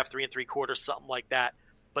 3.5, 3 3/4, something like that.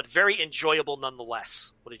 But very enjoyable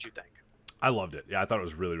nonetheless. What did you think? I loved it. Yeah, I thought it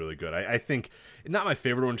was really, really good. I think not my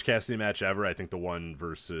favorite Orange Cassidy match ever. I think the one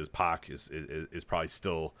versus Pac is probably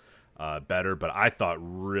still better, but I thought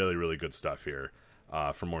really, really good stuff here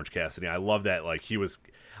from Orange Cassidy. I love that. Like he was,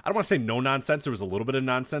 I don't want to say no nonsense. There was a little bit of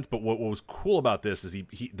nonsense, but what was cool about this is he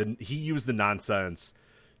used the nonsense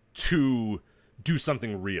to do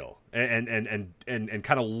something real and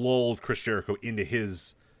kind of lulled Chris Jericho into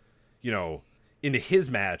his, into his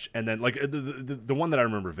match. And then like the one that I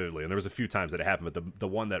remember vividly, and there was a few times that it happened, but the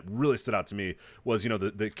one that really stood out to me was,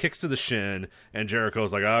 the kicks to the shin, and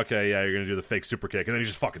Jericho's like, okay, yeah, you're going to do the fake super kick. And then he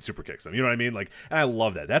just fucking super kicks him. You know what I mean? Like, and I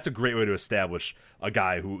love that. That's a great way to establish a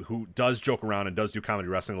guy who does joke around and does do comedy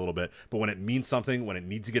wrestling a little bit, but when it means something, when it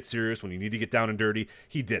needs to get serious, when you need to get down and dirty,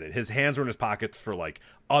 he did it. His hands were in his pockets for like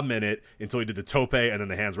a minute until he did the tope, and then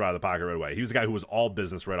the hands were out of the pocket right away. He was a guy who was all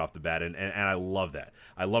business right off the bat, and I love that.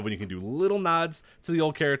 I love when you can do little nods to the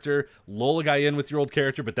old character, lull a guy in with your old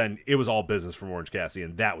character, but then it was all business from Orange Cassidy,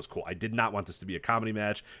 and that was cool. I did not want this to be a comedy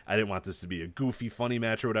match. I didn't want this to be a goofy, funny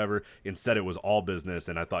match or whatever. Instead, it was all business,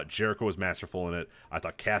 and I thought Jericho was masterful in it. I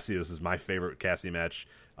thought Cassidy, this is my favorite Cassidy match.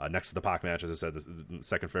 Next to the Pac match, as I said, the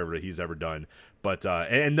second favorite he's ever done. But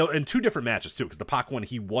and two different matches too, because the Pac one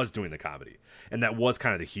he was doing the comedy, and that was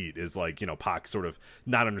kind of the heat. Is like Pac sort of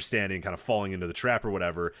not understanding, kind of falling into the trap or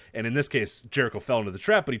whatever. And in this case, Jericho fell into the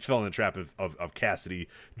trap, but he fell in the trap of Cassidy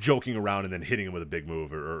joking around and then hitting him with a big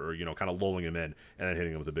move, or kind of lulling him in and then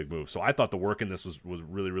hitting him with a big move. So I thought the work in this was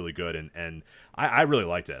really, really good, and I really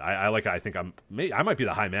liked it. I think I might be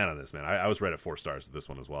the high man on this, man. I was right at 4 stars with this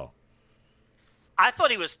one as well. I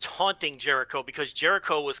thought he was taunting Jericho because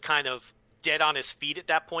Jericho was kind of dead on his feet at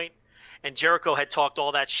that point, and Jericho had talked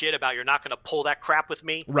all that shit about you're not going to pull that crap with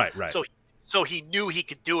me. Right. So he knew he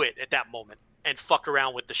could do it at that moment and fuck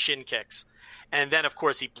around with the shin kicks. And then, of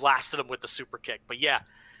course, he blasted him with the super kick. But, yeah,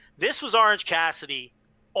 this was Orange Cassidy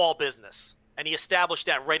all business, and he established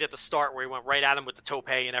that right at the start where he went right at him with the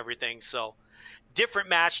tope and everything. So different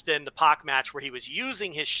match than the Pac match where he was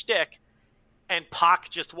using his shtick, and Pac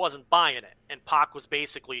just wasn't buying it. And Pac was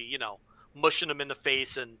basically, mushing him in the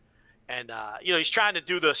face and he's trying to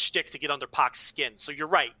do the shtick to get under Pac's skin. So you're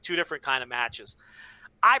right, 2 different kind of matches.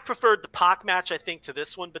 I preferred the Pac match, I think, to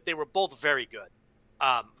this one, but they were both very good.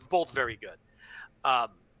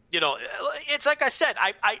 It's like I said,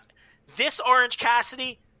 this Orange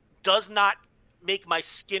Cassidy does not make my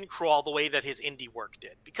skin crawl the way that his indie work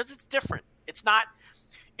did, because it's different. It's not.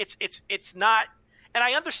 And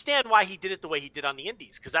I understand why he did it the way he did on the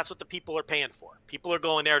indies, because that's what the people are paying for. People are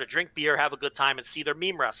going there to drink beer, have a good time, and see their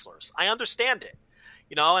meme wrestlers. I understand it,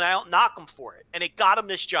 and I don't knock him for it. And it got him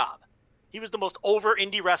this job. He was the most over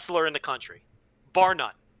indie wrestler in the country, bar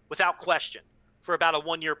none, without question, for about a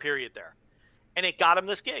 1-year period there. And it got him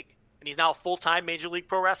this gig. And he's now a full-time Major League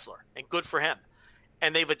Pro wrestler, and good for him.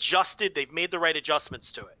 And they've made the right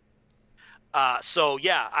adjustments to it. I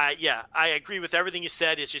agree with everything you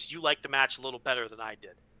said. It's just you like the match a little better than I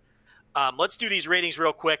did. Let's do these ratings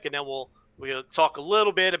real quick, and then we'll talk a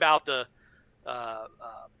little bit about the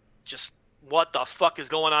just what the fuck is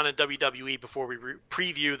going on in WWE before we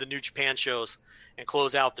preview the New Japan shows and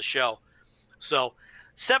close out the show. So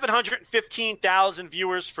 715,000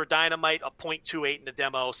 viewers for Dynamite, a .28 in the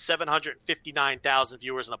demo, 759,000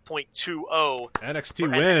 viewers and a .20.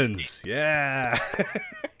 NXT wins. NXT. Yeah.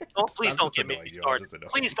 Please don't get me started.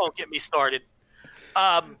 Please don't get me started.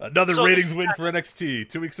 Another ratings win for NXT.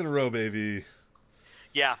 2 weeks in a row, baby.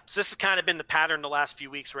 Yeah. So this has kind of been the pattern the last few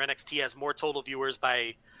weeks where NXT has more total viewers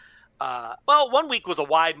by, 1 week was a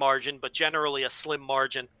wide margin, but generally a slim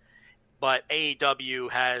margin. But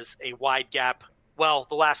AEW has a wide gap. Well,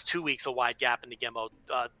 the last 2 weeks, a wide gap in the demo.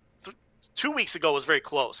 2 weeks ago was very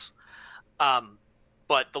close.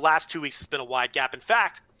 But the last 2 weeks has been a wide gap. In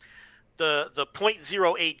fact, the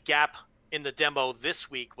 .08 gap in the demo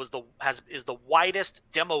this week is the widest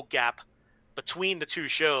demo gap between the two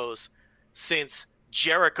shows since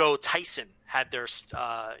Jericho Tyson had their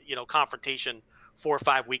confrontation 4 or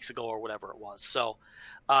 5 weeks ago or whatever it was. So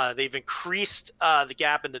they've increased the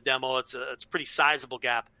gap in the demo. It's a pretty sizable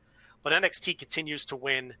gap, but NXT continues to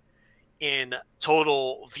win in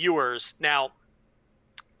total viewers. Now,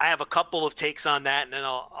 I have a couple of takes on that, and then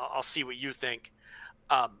I'll see what you think.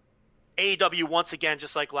 AEW, once again,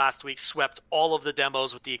 just like last week, swept all of the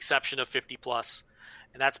demos with the exception of 50+.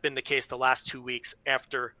 And that's been the case the last 2 weeks.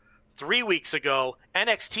 After 3 weeks ago,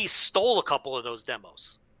 NXT stole a couple of those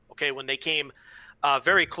demos. Okay, when they came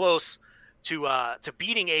very close to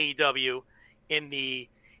beating AEW in the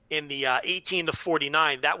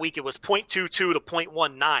 18-49. That week it was 0.22 to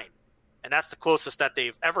 0.19. And that's the closest that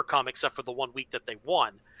they've ever come, except for the 1 week that they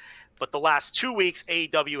won. But the last 2 weeks,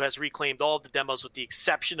 AEW has reclaimed all of the demos with the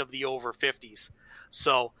exception of the over 50s.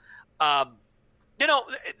 So,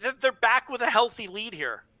 they're back with a healthy lead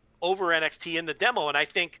here over NXT in the demo. And I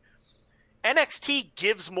think NXT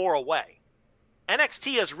gives more away.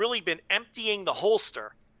 NXT has really been emptying the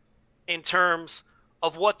holster in terms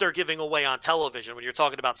of what they're giving away on television. When you're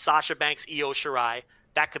talking about Sasha Banks, Io Shirai,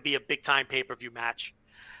 that could be a big-time pay-per-view match.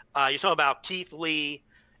 You're talking about Keith Lee,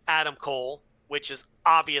 Adam Cole, which is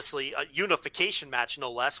obviously a unification match,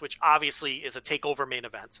 no less, which obviously is a TakeOver main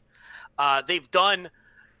event. They've done,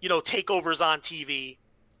 takeovers on TV,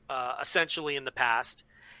 essentially in the past.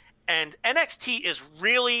 And NXT is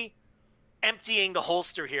really emptying the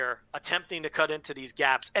holster here, attempting to cut into these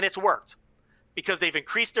gaps. And it's worked because they've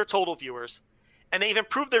increased their total viewers and they've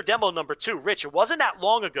improved their demo number too. Rich, it wasn't that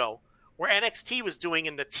long ago where NXT was doing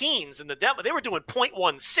in the teens in the demo. They were doing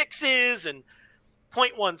 0.16s and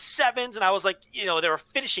 0.17s. And I was like, they were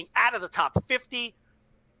finishing out of the top 50.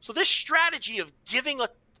 So this strategy of giving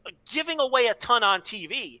away a ton on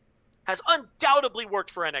TV has undoubtedly worked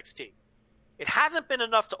for NXT. It hasn't been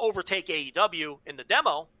enough to overtake AEW in the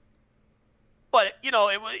demo, but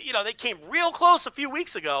they came real close a few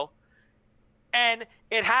weeks ago, and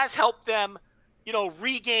it has helped them,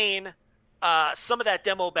 regain some of that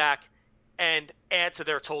demo back and add to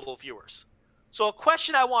their total viewers. So a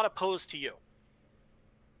question I want to pose to you: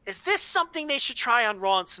 is this something they should try on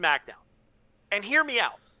Raw and SmackDown? And hear me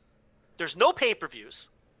out. There's no pay-per-views.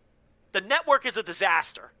 The network is a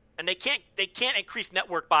disaster, and they can't increase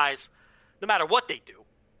network buys no matter what they do.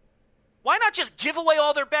 Why not just give away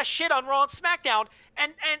all their best shit on Raw and SmackDown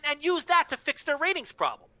and use that to fix their ratings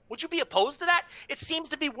problem? Would you be opposed to that? It seems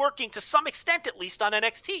to be working to some extent, at least on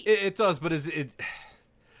NXT. It does, but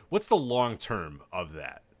what's the long term of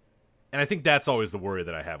that? And I think that's always the worry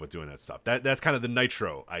that I have with doing that stuff. That's kind of the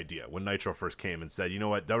Nitro idea. When Nitro first came and said, you know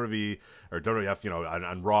what, WWE or WWF,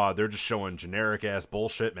 on Raw, they're just showing generic-ass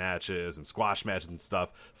bullshit matches and squash matches and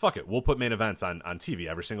stuff. Fuck it, we'll put main events on TV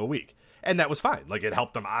every single week. And that was fine. Like, it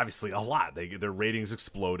helped them, obviously, a lot. Their ratings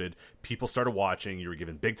exploded. People started watching. You were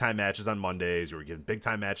given big-time matches on Mondays. You were given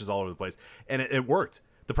big-time matches all over the place. And it worked.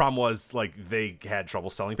 The problem was, they had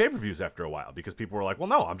trouble selling pay-per-views after a while because people were like, well,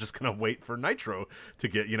 no, I'm just going to wait for Nitro to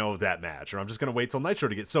get, that match, or I'm just going to wait till Nitro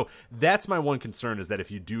to get. So that's my one concern, is that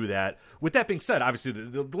if you do that. With that being said, obviously,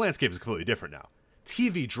 the landscape is completely different now.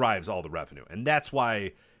 TV drives all the revenue, and that's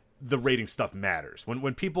why the rating stuff matters.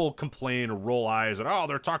 When people complain or roll eyes and,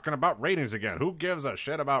 they're talking about ratings again, who gives a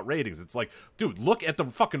shit about ratings? It's like, dude, look at the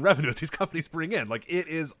fucking revenue that these companies bring in. Like, it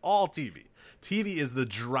is all TV. TV is the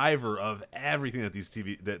driver of everything that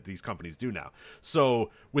these companies do now.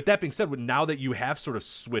 So with that being said, now that you have sort of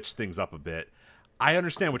switched things up a bit, I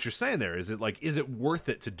understand what you're saying there. Is it worth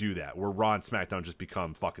it to do that, where Raw and SmackDown just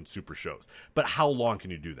become fucking super shows? But how long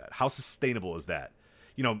can you do that? How sustainable is that?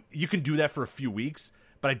 You can do that for a few weeks,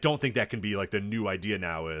 but I don't think that can be the new idea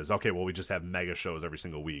now is, okay, well, we just have mega shows every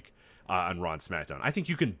single week on Raw and SmackDown. I think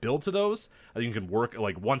you can build to those. I think you can work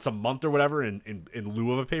once a month or whatever in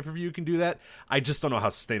lieu of a pay-per-view. You can do that. I just don't know how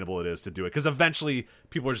sustainable it is to do it, because eventually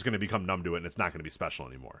people are just going to become numb to it and it's not going to be special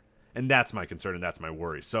anymore. And that's my concern and that's my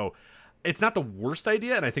worry. So it's not the worst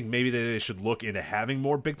idea, and I think maybe they should look into having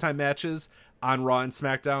more big-time matches on Raw and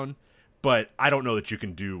SmackDown. But I don't know that you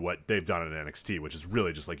can do what they've done in NXT, which is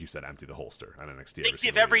really just, like you said, empty the holster on NXT.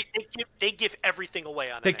 They give everything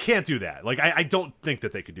away on NXT. They can't do that. I don't think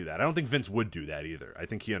that they could do that. I don't think Vince would do that either. I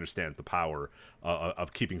think he understands the power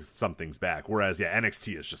of keeping some things back. Whereas,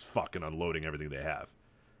 NXT is just fucking unloading everything they have.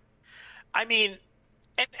 I mean,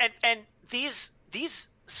 and these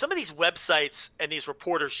some of these websites and these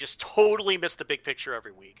reporters just totally miss the big picture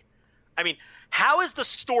every week. I mean, how is the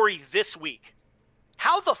story this week?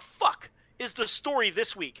 How the fuck is the story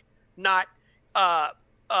this week not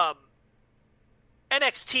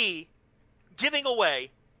NXT giving away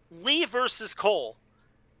Lee versus Cole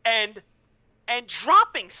and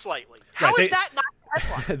dropping slightly? How is that not a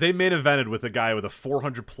headline? They main evented with a guy with a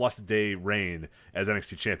 400-plus day reign as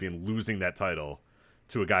NXT champion losing that title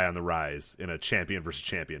to a guy on the rise in a champion versus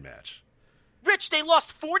champion match. Rich, they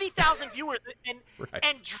lost 40,000 viewers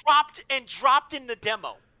and dropped in the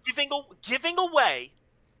demo. Giving away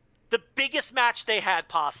the biggest match they had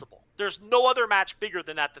possible. There's no other match bigger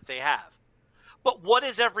than that they have. But what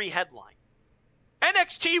is every headline?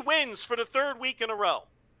 NXT wins for the third week in a row.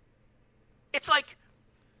 It's like,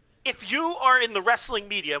 if you are in the wrestling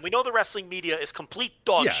media, and we know the wrestling media is complete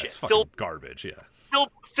dog shit. It's fucking garbage,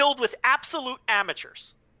 filled with absolute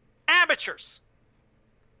amateurs. Amateurs.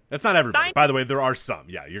 That's not everybody. By the way, there are some.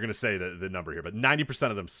 Yeah, you're going to say the number here, but 90%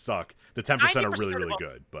 of them suck. The 10% are really, really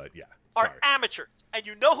good, but yeah. Are amateurs. And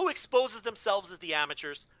you know who exposes themselves as the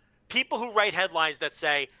amateurs? People who write headlines that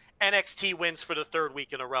say NXT wins for the third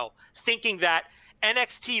week in a row, thinking that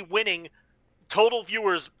NXT winning total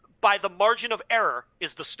viewers by the margin of error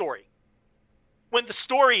is the story. When the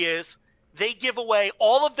story is they give away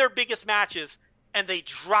all of their biggest matches and they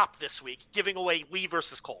drop this week, giving away Lee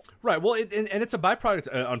versus Cole. Right. Well, and it's a byproduct,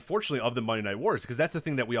 unfortunately, of the Monday Night Wars, because that's the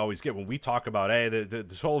thing that we always get when we talk about, hey, the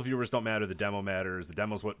total viewers don't matter, the demo matters, the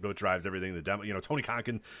demo's what drives everything. The demo, Tony Khan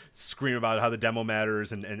can scream about how the demo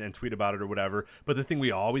matters and tweet about it or whatever. But the thing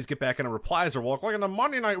we always get back in our replies are, well, like in the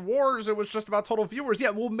Monday Night Wars, it was just about total viewers. Yeah,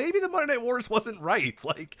 well, maybe the Monday Night Wars wasn't right.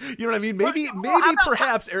 Like, you know what I mean? Maybe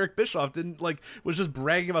perhaps Eric Bischoff was just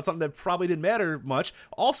bragging about something that probably didn't matter much.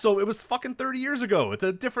 Also, it was fucking 30 years ago. It's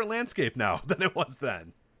a different landscape now than it was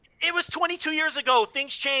then. It was 22 years ago.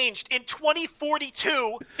 Things changed. In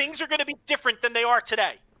 2042, things are going to be different than they are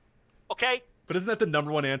today. Okay? But isn't that the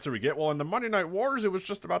number one answer we get? Well, in the Monday Night Wars, it was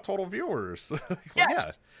just about total viewers. Well,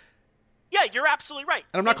 yes. Yeah, you're absolutely right.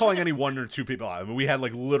 And I'm not calling any one or two people out. I mean, we had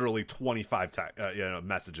literally 25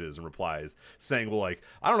 messages and replies saying, well,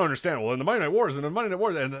 I don't understand. Well, in the Monday Night Wars,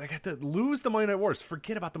 and I had to lose the Monday Night Wars.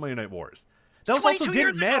 Forget about the Monday Night Wars. Those also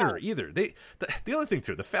didn't matter either. The other thing,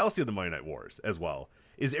 too, the fallacy of the Monday Night Wars as well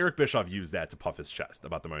is Eric Bischoff used that to puff his chest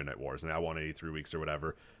about the Monday Night Wars, and I won 83 weeks or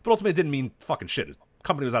whatever. But ultimately, it didn't mean fucking shit. His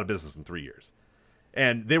company was out of business in 3 years.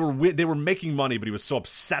 And they were making money, but he was so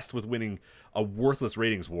obsessed with winning a worthless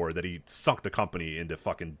ratings war that he sunk the company into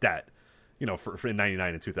fucking debt, for in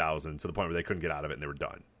 99 and 2000 to the point where they couldn't get out of it and they were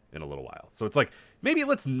done in a little while. So it's maybe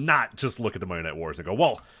let's not just look at the Monday Night Wars and go,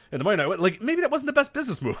 well, in the Monday Night, maybe that wasn't the best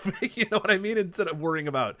business move. You know what I mean? Instead of worrying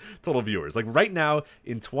about total viewers. Right now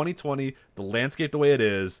in 2020, the landscape the way it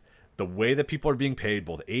is, the way that people are being paid,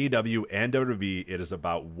 both AEW and WWE, it is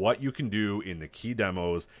about what you can do in the key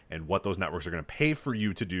demos and what those networks are going to pay for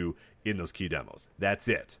you to do in those key demos. That's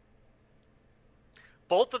it.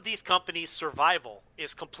 Both of these companies' survival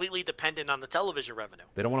is completely dependent on the television revenue.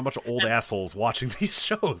 They don't want a bunch of old assholes watching these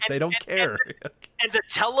shows. They don't care. And the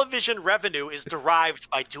television revenue is derived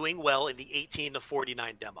by doing well in the 18 to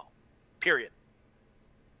 49 demo. Period.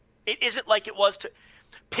 It isn't like it was to...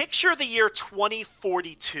 Picture the year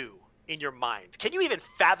 2042 in your mind. Can you even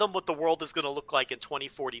fathom what the world is going to look like in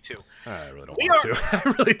 2042? I really don't want to. I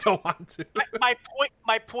really don't want to.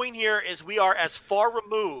 My point here is we are as far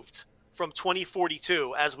removed from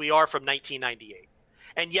 2042 as we are from 1998.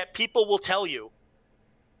 And yet people will tell you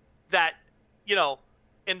that, in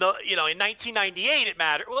 1998 it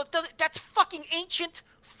mattered. Well, it doesn't. That's fucking ancient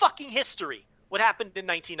fucking history. What happened in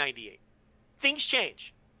 1998? Things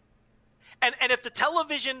change. And if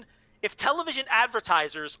television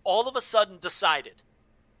advertisers all of a sudden decided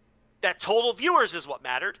that total viewers is what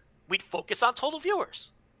mattered, we'd focus on total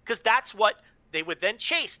viewers because that's what they would then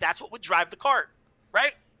chase. That's what would drive the cart,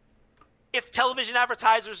 right? If television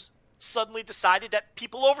advertisers suddenly decided that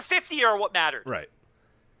people over 50 are what mattered. Right.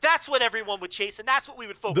 That's what everyone would chase, and that's what we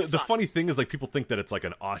would focus on. The funny thing is, people think that it's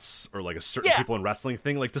an us or a certain people in wrestling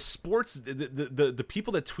thing. The sports, the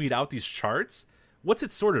people that tweet out these charts, what's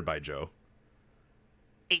it sorted by, Joe?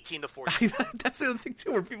 18 to 49. That's the other thing,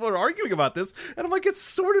 too, where people are arguing about this, and I'm it's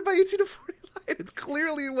sorted by 18 to 49. It's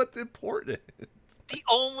clearly what's important. The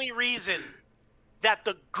only reason that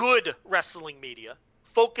the good wrestling media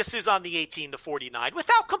focuses on the 18 to 49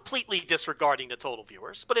 without completely disregarding the total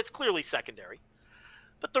viewers, but it's clearly secondary.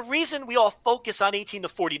 But the reason we all focus on 18 to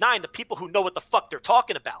 49, the people who know what the fuck they're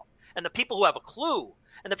talking about, and the people who have a clue,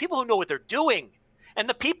 and the people who know what they're doing, and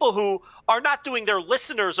the people who are not doing their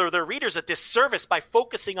listeners or their readers a disservice by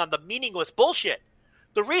focusing on the meaningless bullshit.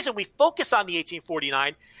 The reason we focus on the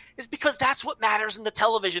 1849 is because that's what matters in the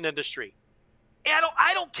television industry. And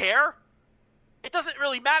I don't care. It doesn't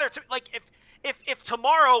really matter to if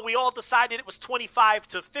tomorrow we all decided it was 25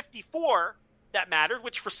 to 54 that mattered,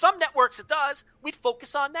 which for some networks it does, we'd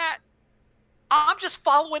focus on that. I'm just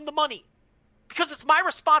following the money because it's my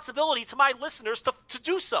responsibility to my listeners to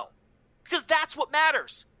do so. Because that's what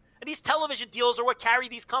matters. And these television deals are what carry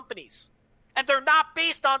these companies. And they're not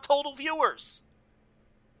based on total viewers.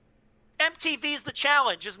 MTV's The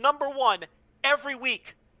Challenge is number one every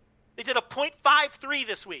week. They did a .53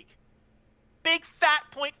 this week. Big fat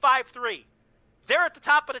 .53. They're at the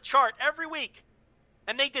top of the chart every week.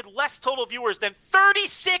 And they did less total viewers than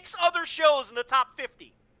 36 other shows in the top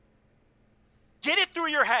 50. Get it through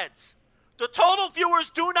your heads. The total viewers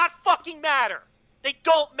do not fucking matter. They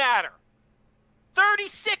don't matter.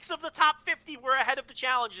 36 of the top 50 were ahead of the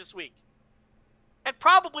challenge this week. And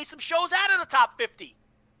probably some shows out of the top 50.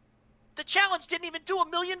 The challenge didn't even do 1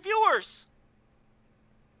 million viewers.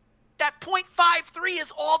 That 0.53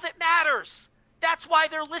 is all that matters. That's why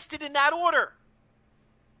they're listed in that order.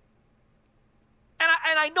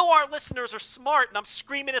 And I know our listeners are smart, and I'm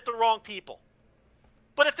screaming at the wrong people.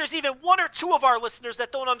 But if there's even one or two of our listeners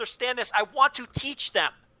that don't understand this, I want to teach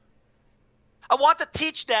them. I want to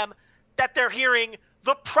teach them that they're hearing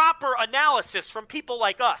the proper analysis from people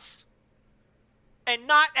like us and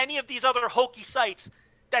not any of these other hokey sites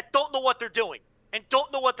that don't know what they're doing and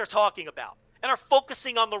don't know what they're talking about and are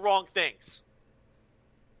focusing on the wrong things.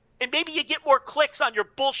 And maybe you get more clicks on your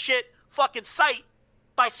bullshit fucking site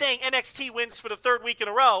by saying NXT wins for the third week in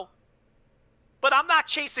a row, but I'm not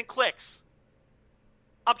chasing clicks.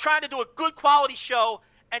 I'm trying to do a good quality show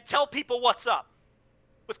and tell people what's up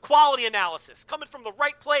with quality analysis coming from the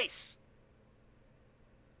right place.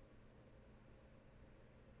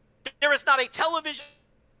 There is not a television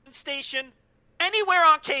station anywhere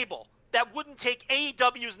on cable that wouldn't take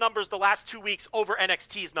AEW's numbers the last 2 weeks over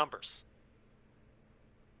NXT's numbers.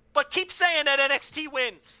 But keep saying that NXT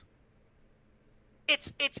wins.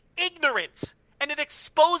 It's ignorant, and it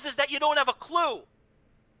exposes that you don't have a clue.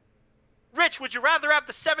 Rich, would you rather have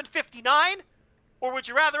the 759 or would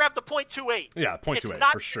you rather have the 0.28? Yeah,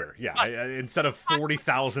 0.28 for sure. Yeah, instead of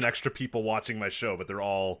 40,000 extra people watching my show, but they're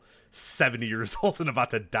all 70 years old and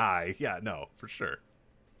about to die. Yeah, no, for sure.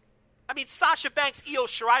 I mean, Sasha Banks, Io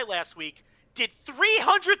Shirai last week did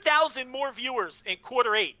 300,000 more viewers in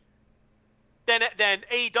quarter 8 than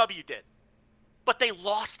AEW did. But they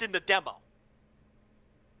lost in the demo.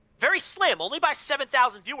 Very slim, only by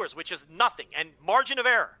 7,000 viewers, which is nothing, and margin of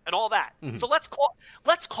error and all that. Mm-hmm. So let's call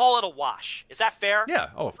it a wash. Is that fair? Yeah.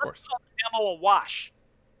 Oh, of course. Let's call the demo a wash.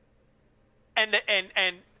 And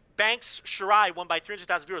Banks, Shirai won by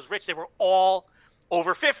 300,000 viewers. Rich, they were all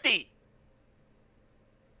over 50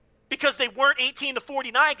 because they weren't 18 to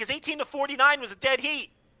 49. Because 18 to 49 was a dead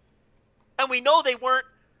heat, and we know they weren't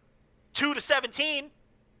 2 to 17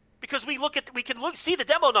 because we can see the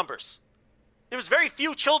demo numbers. There was very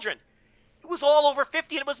few children. It was all over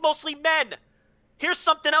 50, and it was mostly men. Here's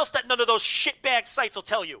something else that none of those shitbag sites will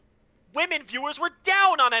tell you. Women viewers were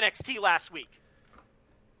down on NXT last week.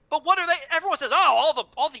 But what are they? Everyone says, "Oh,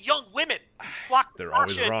 all the young women flock." They're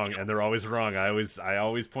always wrong, and they're always wrong. I always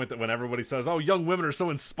point that when everybody says, "Oh, young women are so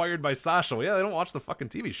inspired by Sasha." Well, yeah, they don't watch the fucking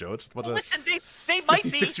TV show. It's just a bunch of they might be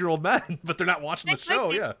 56-year-old men, but they're not watching the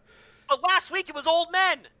show. Yeah. But last week it was old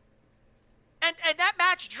men. And that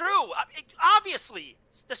match drew. Obviously,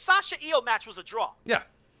 the Sasha Io match was a draw. Yeah.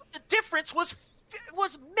 The difference was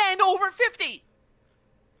men over 50. It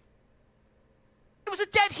was a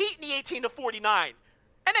dead heat in the 18 to 49.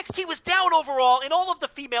 NXT was down overall in all of the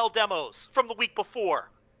female demos from the week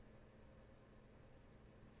before.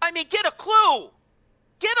 I mean, get a clue.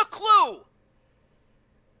 Get a clue.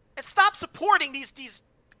 And stop supporting these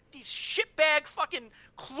shitbag fucking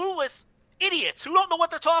clueless idiots who don't know what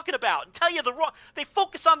they're talking about and tell you they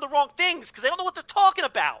focus on the wrong things because they don't know what they're talking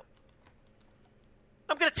about.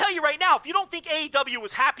 I'm going to tell you right now, if you don't think AEW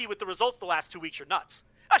was happy with the results the last 2 weeks, you're nuts.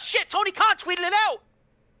 Shit, Tony Khan tweeted it out.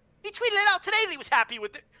 He tweeted it out today that he was happy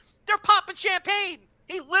with it. They're popping champagne.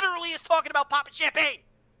 He literally is talking about popping champagne.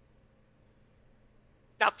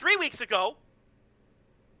 Now, 3 weeks ago,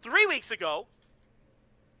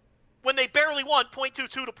 when they barely won 0.22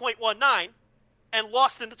 to 0.19, and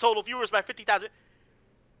lost in the total viewers by 50,000,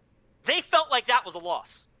 they felt like that was a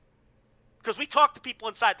loss. Because we talked to people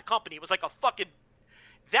inside the company. It was like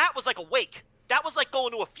that was like a wake. That was like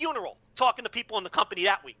going to a funeral, talking to people in the company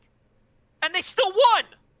that week. And they still won.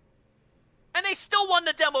 And they still won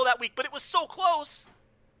the demo that week, but it was so close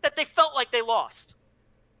that they felt like they lost.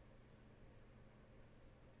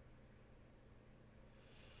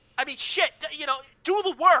 I mean, shit, do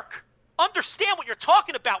the work. Understand what you're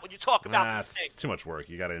talking about when you talk about these things. It's too much work.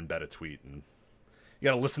 You got to embed a tweet, and you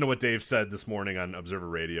got to listen to what Dave said this morning on Observer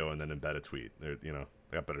Radio, and then embed a tweet. They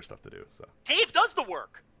got better stuff to do. So Dave does the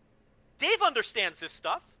work. Dave understands this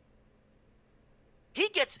stuff. He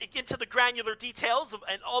gets into the granular details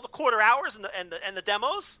and all the quarter hours and the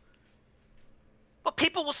demos. But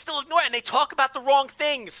people will still ignore it, and they talk about the wrong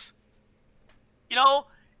things. And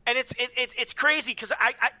it's crazy because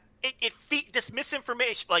this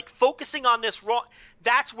misinformation, like focusing on this wrong,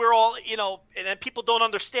 that's where all, and then people don't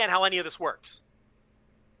understand how any of this works.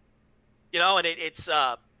 And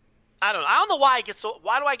I don't know. I don't know why I get so.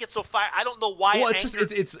 Why do I get so fired? I don't know why. Well, it's just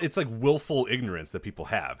it's like willful ignorance that people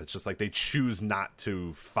have. It's just like they choose not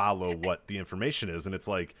to follow what the information is, and it's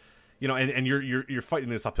like, you know, and you're fighting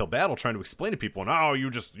this uphill battle trying to explain to people, and you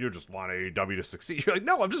just want AEW to succeed. You're like,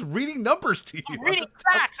 no, I'm just reading numbers to you. I'm reading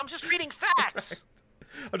facts. I'm just reading facts.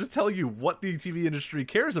 Right. I'm just telling you what the TV industry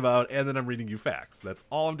cares about, and then I'm reading you facts. That's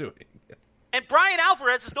all I'm doing. And Brian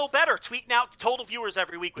Alvarez is no better, tweeting out total viewers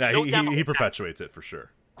every week. With He perpetuates it for sure.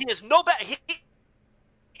 He is no better.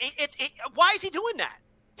 Why is he doing that?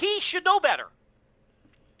 He should know better.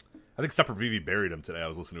 I think Separate VV buried him today. I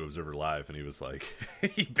was listening to Observer Live, and he was like,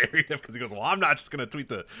 he buried him because he goes, well, I'm not just going to tweet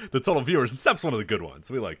the total viewers. And Sep's one of the good ones.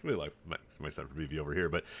 We like my Separate VV over here.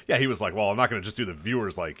 But yeah, he was like, well, I'm not going to just do the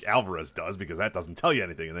viewers like Alvarez does because that doesn't tell you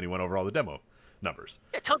anything. And then he went over all the demo numbers.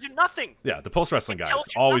 It tells you nothing. Yeah, the post-wrestling guys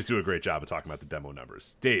always do a great job of talking about the demo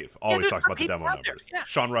numbers. Dave always talks about the demo numbers. Yeah.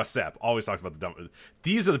 Sean Ross Sapp always talks about the demo.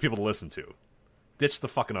 These are the people to listen to. Ditch the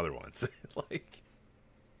fucking other ones. Like,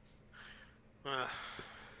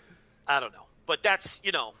 I don't know. But that's,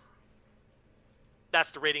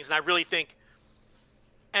 that's the ratings. And I really think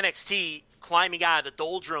NXT climbing out of the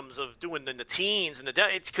doldrums of doing the teens and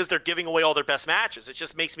it's because they're giving away all their best matches. It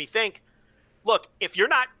just makes me think, look, if you're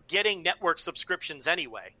not getting network subscriptions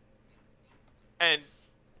anyway, and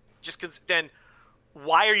then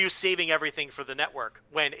why are you saving everything for the network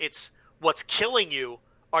when it's what's killing you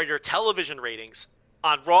are your television ratings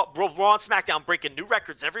on Raw and SmackDown breaking new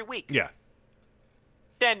records every week? Yeah.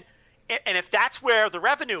 And if that's where the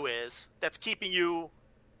revenue is that's keeping you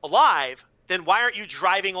alive, then why aren't you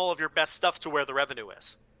driving all of your best stuff to where the revenue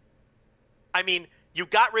is? I mean, you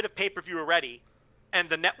got rid of pay-per-view already, and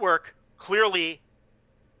the network clearly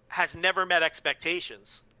has never met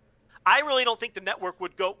expectations. I really don't think the network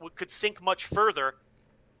could sink much further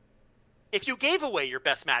if you gave away your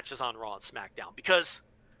best matches on Raw and SmackDown, because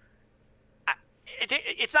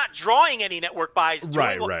it's not drawing any network buys.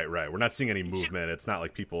 Right. We're not seeing any movement. It's not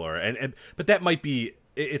like people are, but that might be.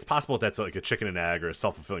 It's possible that's like a chicken and egg or a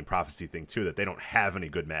self-fulfilling prophecy thing too, that they don't have any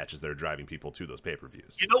good matches that are driving people to those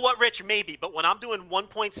pay-per-views. You know what, Rich? Maybe, but when I'm doing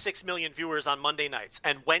 1.6 million viewers on Monday nights,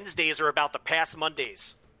 and Wednesdays are about to pass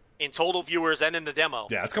Mondays in total viewers and in the demo.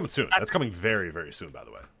 Yeah, it's coming soon. That's coming very, very soon, by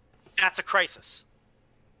the way. That's a crisis.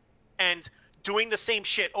 And doing the same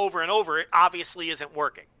shit over and over, it obviously isn't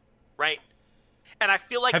working, right? And I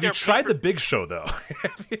feel like have you tried the Big Show though?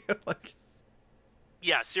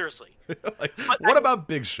 Yeah, seriously. What about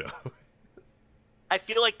Big Show? I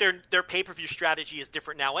feel like their pay-per-view strategy is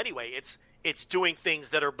different now anyway. It's doing things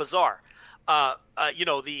that are bizarre.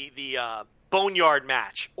 The Boneyard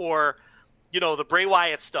match, or the Bray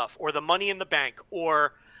Wyatt stuff, or the Money in the Bank,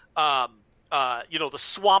 or the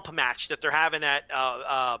Swamp match that they're having at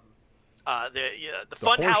the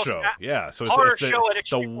Funhouse show. Yeah, so horror it's show at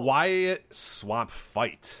the Wyatt Swamp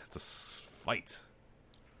fight. It's a fight.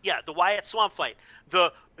 Yeah, the Wyatt Swamp fight.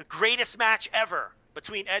 The greatest match ever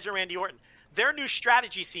between Edge and Randy Orton. Their new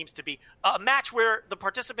strategy seems to be a match where the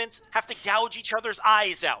participants have to gouge each other's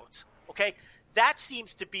eyes out. Okay? That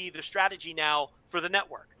seems to be the strategy now for the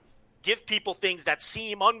network. Give people things that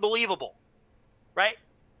seem unbelievable. Right?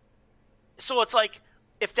 So it's like,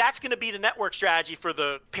 if that's going to be the network strategy for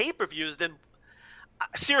the pay-per-views, then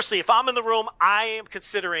seriously, if I'm in the room, I am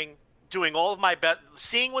considering doing all of my best,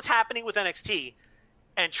 seeing what's happening with NXT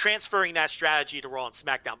and transferring that strategy to Raw and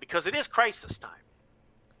SmackDown, because it is crisis time.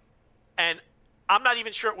 And I'm not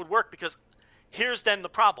even sure it would work, because here's then the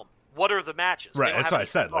problem. What are the matches? Right, that's what I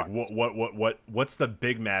said. Like, what's the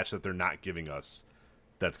big match that they're not giving us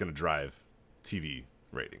that's going to drive TV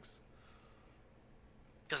ratings?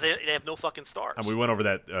 Because they have no fucking stars. And we went over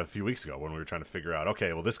that a few weeks ago when we were trying to figure out,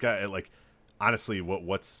 okay, well, this guy, like, honestly,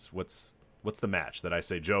 what's the match that I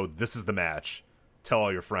say, Joe, this is the match. Tell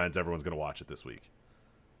all your friends, everyone's going to watch it this week.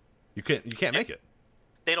 You can't make it.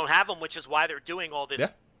 They don't have them, which is why they're doing all this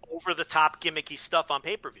over-the-top gimmicky stuff on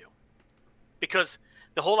pay-per-view. Because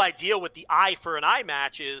the whole idea with the eye for an eye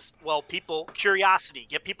match is, well, curiosity,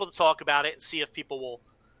 get people to talk about it and see if people will,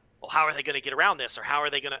 well, how are they going to get around this, or how are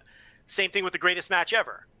they going to. Same thing with the greatest match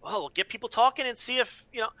ever. Well, get people talking and see if,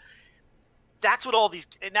 that's what all these,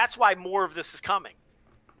 and that's why more of this is coming.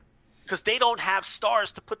 Because they don't have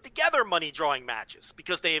stars to put together money drawing matches,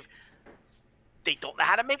 because they don't know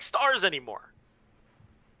how to make stars anymore.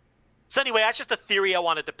 So anyway, that's just a theory I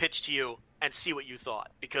wanted to pitch to you and see what you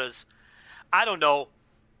thought. Because, I don't know,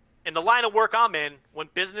 in the line of work I'm in, when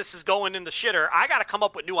business is going in the shitter, I got to come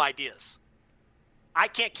up with new ideas. I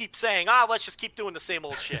can't keep saying, let's just keep doing the same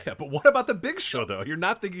old shit. Yeah, but what about the Big Show, though? You're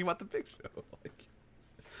not thinking about the Big Show.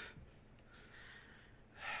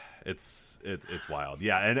 it's wild.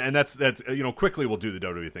 Yeah, and that's quickly we'll do the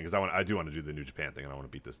WWE thing because I do want to do the New Japan thing. I don't want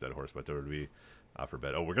to beat this dead horse, but WWE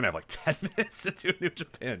forbid. Oh, we're gonna have like 10 minutes to do New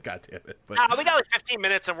Japan. God damn it! But we got like 15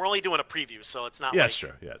 minutes, and we're only doing a preview, so it's not. Yeah, like... it's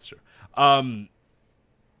true. Yeah, it's true.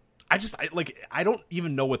 I don't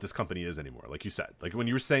even know what this company is anymore. Like you said, like when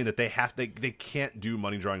you were saying that they can't do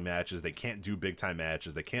money drawing matches, they can't do big time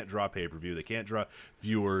matches, they can't draw pay-per-view, they can't draw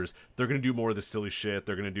viewers. They're going to do more of the silly shit.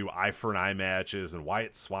 They're going to do eye for an eye matches and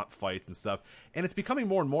Wyatt swamp fights and stuff. And it's becoming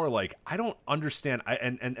more and more like, I don't understand.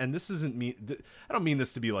 And this isn't me. I don't mean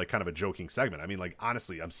this to be like kind of a joking segment. I mean, like,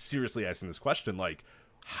 honestly, I'm seriously asking this question. Like,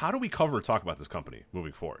 how do we cover or talk about this company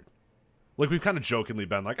moving forward? Like, we've kind of jokingly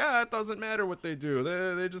been like, it doesn't matter what they do.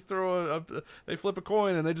 They just they flip a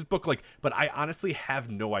coin and they just book, like, but I honestly have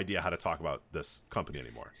no idea how to talk about this company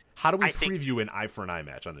anymore. How do we preview an eye for an eye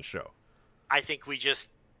match on the show? I think we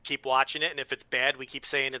just keep watching it, and if it's bad, we keep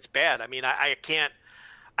saying it's bad. I mean, I can't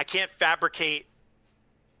fabricate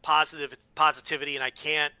positivity, and I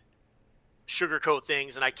can't sugarcoat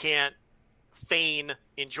things, and I can't feign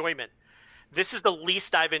enjoyment. This is the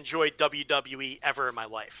least I've enjoyed WWE ever in my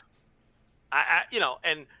life.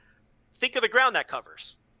 And think of the ground that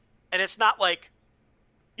covers. And it's not like,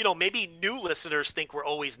 maybe new listeners think we're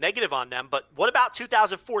always negative on them, but what about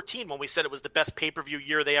 2014 when we said it was the best pay-per-view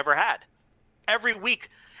year they ever had? Every week,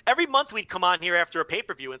 every month we'd come on here after a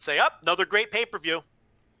pay-per-view and say, another great pay-per-view.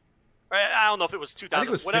 I don't know if it was 2000. I think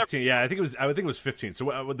it was 15. Yeah, I think it was 15.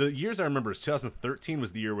 So the years I remember is 2013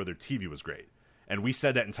 was the year where their TV was great. And we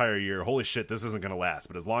said that entire year, holy shit, this isn't going to last.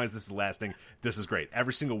 But as long as this is lasting, this is great.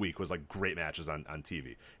 Every single week was like great matches on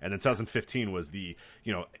TV. And then 2015 was the,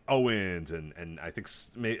 Owens and I think,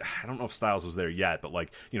 I don't know if Styles was there yet, but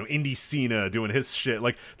like, Indy Cena doing his shit.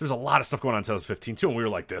 Like, there's a lot of stuff going on in 2015 too. And we were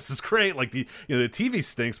like, this is great. Like, the TV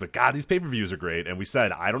stinks, but God, these pay-per-views are great. And we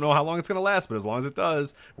said, I don't know how long it's going to last, but as long as it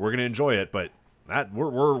does, we're going to enjoy it. But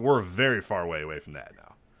we're very far away from that now.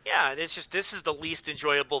 Yeah, and it's just, this is the least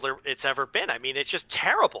enjoyable it's ever been. I mean, it's just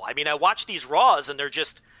terrible. I mean, I watch these Raws and they're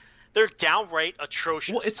downright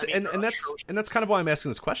atrocious. Well, that's kind of why I'm asking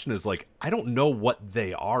this question is like, I don't know what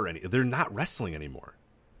they are. They're not wrestling anymore.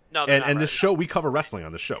 No, and this show, we cover wrestling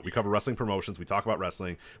on the show. We cover wrestling promotions. We talk about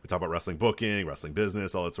wrestling. We talk about wrestling booking, wrestling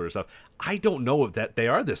business, all that sort of stuff. I don't know if that they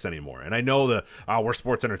are this anymore. And I know we're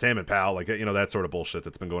sports entertainment, pal. Like, that sort of bullshit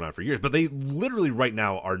that's been going on for years. But they literally right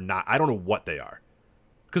now are not. I don't know what they are.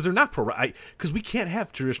 Because they're not because we can't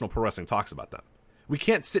have traditional pro wrestling talks about them. We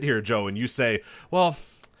can't sit here, Joe, and you say, well,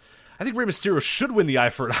 I think Rey Mysterio should win the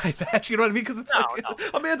eye for an eye match. You know what I mean? Because it's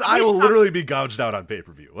a man's eye will literally be gouged out on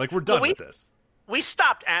pay-per-view. Like, we're done with this. We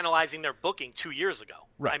stopped analyzing their booking 2 years ago.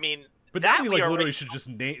 Right. I mean, but now we literally should just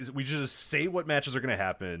we should just say what matches are going to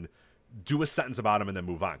happen, do a sentence about them, and then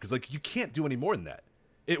move on. Because, like, you can't do any more than that.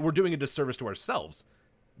 We're doing a disservice to ourselves,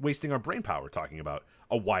 wasting our brain power talking about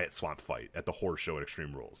a Wyatt Swamp fight at the horror show at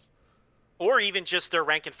Extreme Rules. Or even just their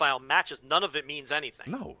rank and file matches. None of it means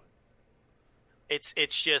anything. No. It's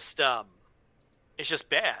just bad.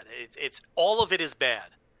 It's all of it is bad.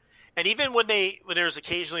 And even when there's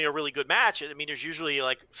occasionally a really good match, I mean, there's usually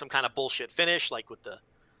like some kind of bullshit finish, like with the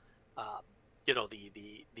Io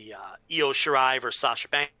Shirai versus Sasha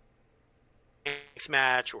Banks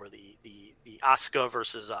match, or the Asuka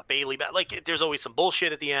versus Bayley match. Like, there's always some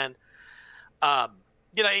bullshit at the end.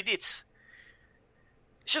 It's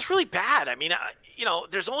just really bad. I mean,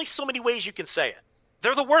 there's only so many ways you can say it.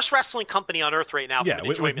 They're the worst wrestling company on earth right now from an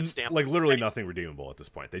enjoyment standpoint. Like, literally nothing redeemable at this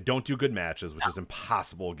point. They don't do good matches, which is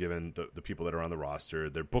impossible given the people that are on the roster.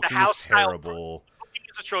 Their booking is terrible. Booking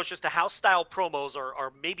is atrocious. The house-style promos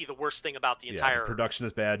are maybe the worst thing about the entire... The production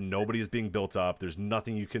is bad. Nobody is being built up. There's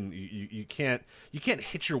nothing you can... You can't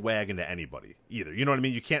hitch your wagon to anybody either. You know what I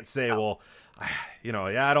mean? You can't say, I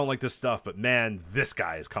don't like this stuff, but man, this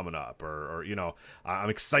guy is coming up, or I'm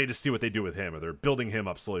excited to see what they do with him, or they're building him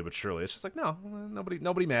up slowly but surely. It's just like, no,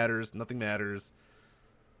 nobody matters, nothing matters.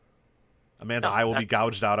 A man's eye will be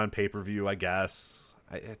gouged out on pay-per-view, I guess.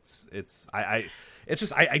 I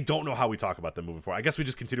don't know how we talk about them moving forward. I guess we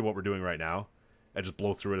just continue what we're doing right now and just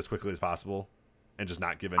blow through it as quickly as possible and just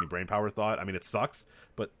not give any brain power thought. I mean, it sucks,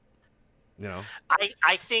 but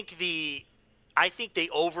I think they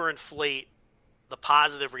overinflate the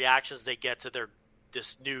positive reactions they get to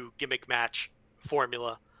this new gimmick match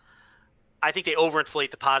formula. I think they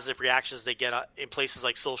overinflate the positive reactions they get in places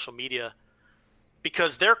like social media,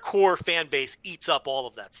 because their core fan base eats up all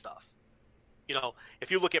of that stuff.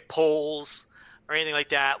 If you look at polls or anything like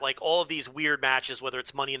that, like all of these weird matches, whether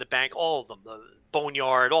it's Money in the Bank, all of them, the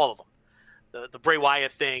Boneyard, all of them, the Bray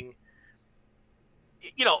Wyatt thing,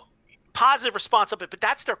 positive response up it, but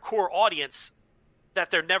that's their core audience that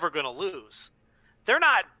they're never going to lose. They're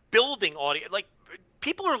not building audience. Like,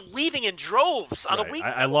 people are leaving in droves on a week.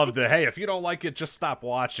 I love the, hey, if you don't like it, just stop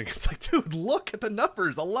watching. It's like, dude, look at the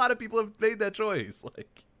numbers. A lot of people have made that choice.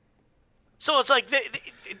 Like, so it's like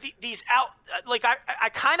these out. Like, I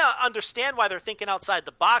kind of understand why they're thinking outside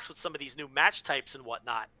the box with some of these new match types and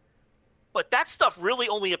whatnot. But that stuff really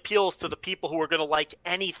only appeals to the people who are going to like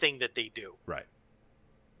anything that they do. right.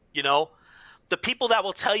 You know, the people that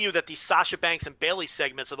will tell you that these Sasha Banks and Bayley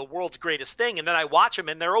segments are the world's greatest thing, and then I watch them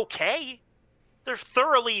and they're okay. They're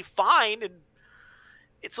thoroughly fine, and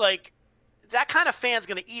it's like that kind of fan's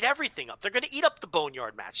going to eat everything up. They're going to eat up the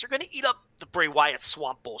Boneyard match. They're going to eat up the Bray Wyatt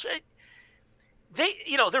swamp bullshit.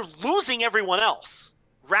 They're losing everyone else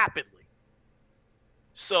rapidly.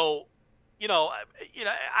 So,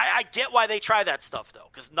 I get why they try that stuff though,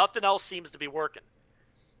 because nothing else seems to be working.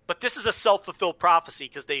 But this is a self-fulfilled prophecy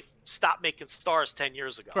because they stopped making stars 10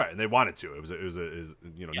 years ago. Right, and they wanted to. It was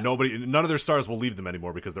none of their stars will leave them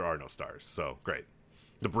anymore because there are no stars. So great.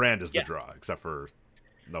 The brand is the draw, except for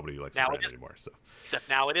nobody likes the brand anymore. So except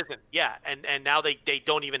now it isn't. Yeah, and now they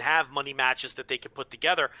don't even have money matches that they can put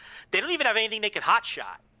together. They don't even have anything they can hot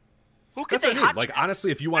shot. Who could they hot shot? Like,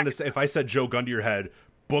 honestly, if you wanted to say, if I said, Joe, gun to your head,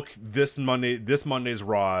 book this Monday's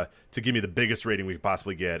Raw to give me the biggest rating we could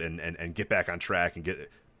possibly get and get back on track and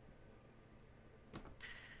get.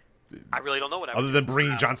 I really don't know what I would other than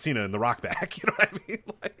bringing John Cena and The Rock back. You know what I mean?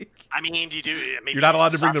 Like, you do. Maybe you're not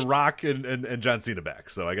allowed to bring The Rock and John Cena back.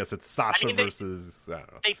 So I guess it's Sasha versus. I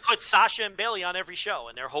don't know. They put Sasha and Bayley on every show,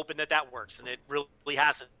 and they're hoping that works, and it really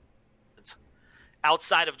hasn't.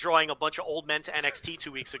 Outside of drawing a bunch of old men to NXT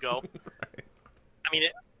 2 weeks ago,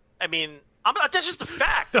 right. That's just a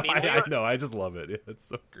fact. I know. I just love it. Yeah, it's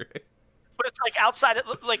so great. But it's like outside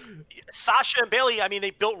of like Sasha and Bayley.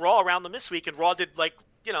 They built Raw around them this week, and Raw did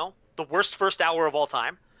the worst first hour of all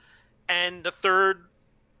time and the third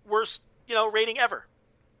worst, rating ever.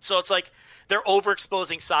 So it's like they're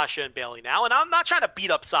overexposing Sasha and Bayley now. And I'm not trying to beat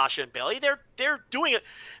up Sasha and Bayley. They're doing it.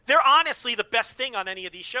 They're honestly the best thing on any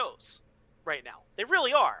of these shows right now. They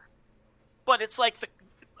really are. But it's like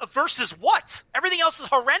versus what? Everything else is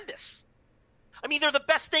horrendous. They're the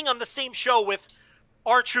best thing on the same show with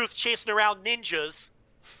R-Truth chasing around ninjas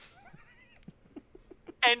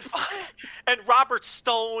and Robert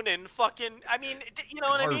Stone and fucking, you know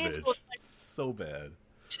what Garbage. I mean? So, it's like, so bad.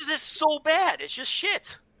 It's just so bad. It's just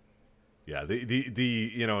shit. Yeah,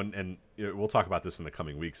 and we'll talk about this in the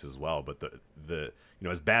coming weeks as well. But the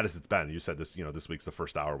as bad as it's been, you said this. This week's the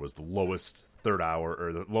first hour was the lowest third hour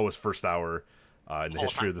or the lowest first hour in the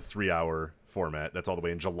history of the 3-hour format. That's all the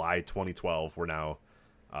way in July 2012. We're now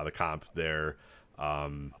the comp there.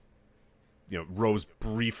 Rose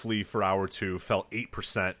briefly for hour 2, fell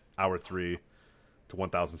 8% hour 3 to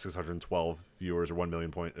 1,612 viewers or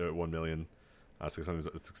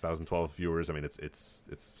 1,612 viewers. It's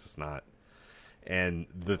just not. And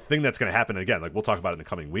the thing that's going to happen again, like we'll talk about it in the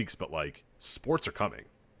coming weeks, but like sports are coming.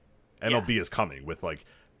 MLB is coming with like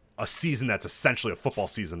a season that's essentially a football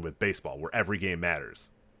season with baseball, where every game matters.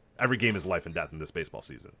 Every game is life and death in this baseball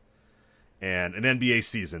season, and an NBA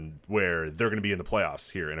season where they're going to be in the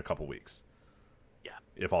playoffs here in a couple weeks.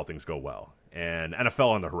 If all things go well, and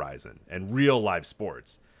NFL on the horizon, and real live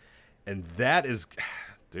sports. And that is,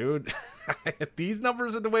 dude, if these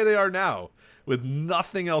numbers are the way they are now, with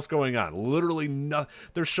nothing else going on, literally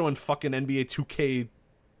they're showing fucking NBA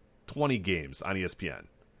 2K20 games on ESPN.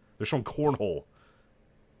 They're showing cornhole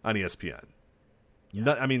on ESPN.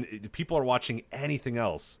 People are watching anything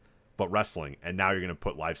else but wrestling, and now you're going to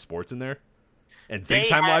put live sports in there? And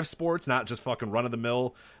big-time live sports, not just fucking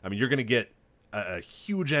run-of-the-mill. You're going to get a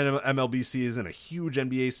huge MLB season, a huge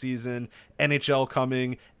NBA season, NHL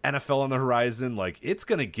coming, NFL on the horizon. Like, it's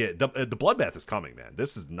going to get... The bloodbath is coming, man.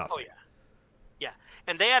 This is nothing. Oh, yeah. Yeah.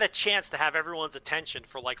 And they had a chance to have everyone's attention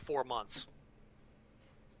for like 4 months.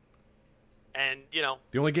 And, the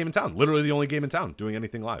only game in town. Literally the only game in town doing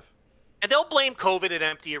anything live. And they'll blame COVID at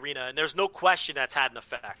empty arena, and there's no question that's had an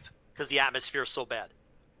effect because the atmosphere is so bad.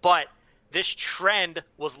 But this trend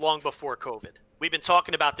was long before COVID. We've been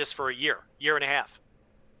talking about this for a year and a half.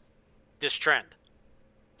 This trend.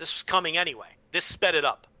 This was coming anyway. This sped it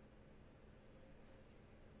up.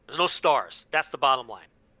 There's no stars. That's the bottom line.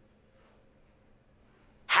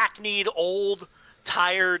 Hackneyed, old,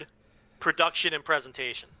 tired production and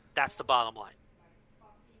presentation. That's the bottom line.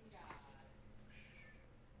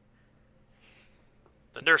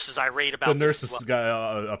 The nurse is irate about this. The nurse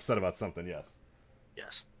got upset about something, yes.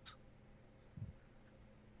 Yes.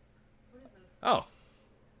 Oh,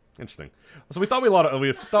 interesting. So we thought we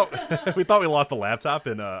lost a laptop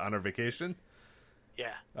on our vacation.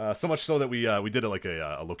 Yeah. So much so that we did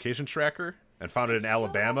a location tracker and found it in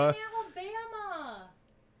Alabama.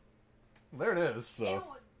 There it is. So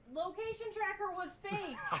Location tracker was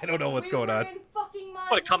fake. I don't know what's going on. In fucking Montana.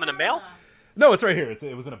 What, it come in the mail? No, it's right here.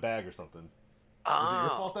 It was in a bag or something. Is it your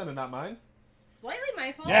Oh. fault then and not mine? Slightly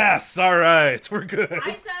my fault. Yes. All right. We're good.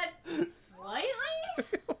 I said slightly.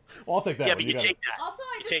 Well, I'll take that. Yeah, one. but you gotta- take that. Also,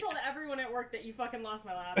 I You just take told everyone at work that you fucking lost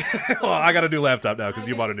my laptop. well, I got a new laptop now because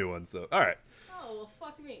you Okay. bought a new one. So all right. Oh, well,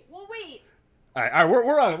 fuck me. Well, wait. All right.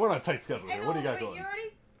 We're on a tight schedule I here. know, What do you got wait, going? You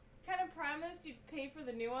already kind of promised you'd pay for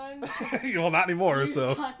the new one. Well, not anymore. You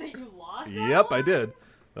So. thought that you lost that Yep, one? I did.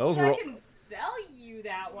 Those So were I can sell you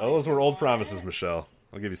that one. those if you were old want promises, it. Michelle.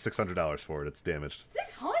 I'll give you $600 for it. It's damaged.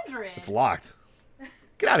 600. It's locked.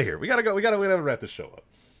 Get out of here. We gotta go. We gotta wrap this show up.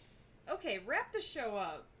 Okay, wrap the show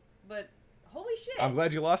up. But holy shit, I'm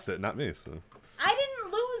glad you lost it, not me. So. I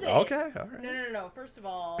didn't lose it. Okay. All right. No. First of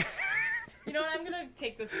all, you know what? I'm gonna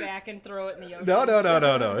take this back and throw it in the ocean.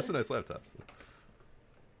 No. It's a nice laptop. So.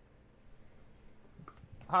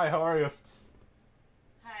 Hi, how are you?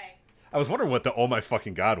 Hi. I was wondering what the oh my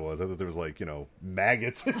fucking god was. I thought there was like,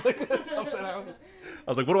 maggots or something. I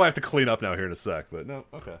was like, what do I have to clean up now here in a sec? But no,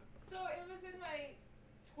 okay. So it was in my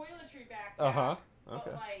toiletry backpack. Uh-huh. but,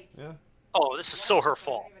 Okay. like, Yeah. Oh, this is so her I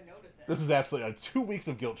fault. didn't even notice it. This is absolutely 2 weeks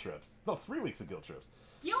of guilt trips. No, 3 weeks of guilt trips.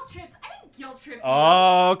 Guilt trips. I didn't guilt trip. you.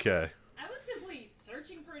 Oh, okay. I was simply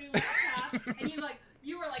searching for a new laptop, and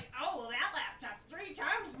you were like, oh, well, that laptop's 3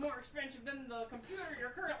 times more expensive than the computer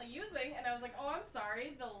you're currently using. And I was like, oh, I'm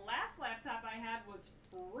sorry. The last laptop I had was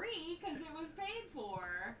free because it was paid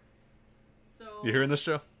for. So You hearing this,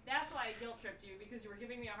 Joe? that's why I guilt tripped you, because you were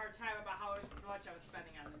giving me a hard time about how much I was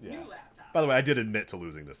spending on the Yeah. new laptop. By the way, I did admit to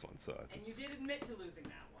losing this one, so And you did admit to losing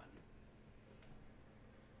that one.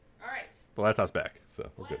 All right. the laptop's back, so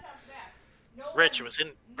we're good. Laptop's back. No Rich, it one's- was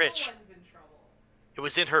in- no Rich. one's in trouble. It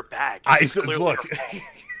was in her bag. I It's clearly look. her fault.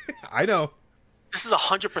 I know. This is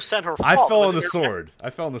 100% her fault. I It fell was on the in her sword. I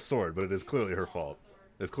fell on the sword, but it is clearly her fault.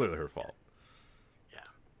 It's clearly her fault. Yeah.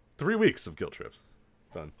 3 weeks of guilt trips.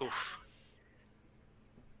 Done. bag. Oof.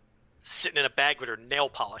 Sitting in a bag with her nail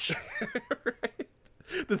polish. Right.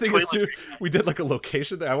 The thing is, too, Toiletry. we did like a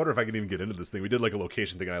location thing. I wonder if I can even get into this thing. We did like a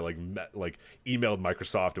location thing, and I emailed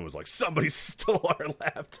Microsoft and was like, somebody stole our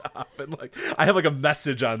laptop, and like I have like a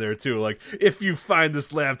message on there too, like if you find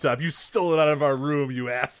this laptop, you stole it out of our room, you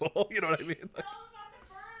asshole. You know what I mean? Like, Tell them about the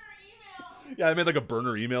burner email. yeah, I made like a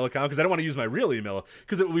burner email account because I don't want to use my real email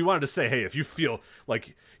because we wanted to say, hey, if you feel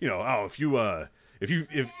like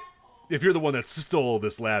if you're the one that stole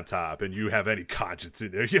this laptop and you have any conscience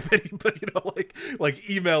in there, you have anybody, like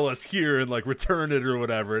email us here and like return it or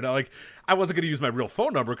whatever. And I wasn't going to use my real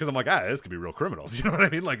phone number because I'm like, this could be real criminals. You know what I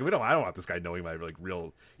mean? Like I don't want this guy knowing my like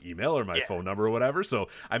real email or my phone number or whatever. So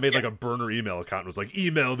I made like a burner email account and was like,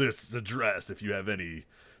 email this address if you have any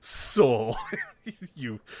soul,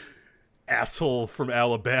 you asshole from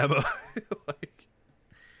Alabama. Like,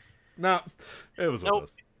 no, it was one of Nope.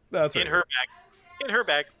 those. That's In right. her bag. In her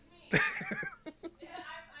bag. Yeah,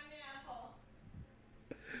 I'm an asshole.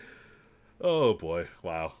 Oh boy!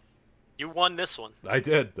 Wow, You won this one. I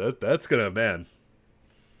did. That's gonna, man.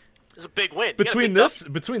 It's a big win. You got a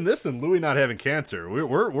Between big this and Louis not having cancer,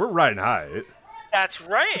 we're riding high. That's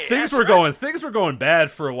right. Things That's were right. going bad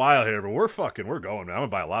for a while here, but we're going. Man. I'm gonna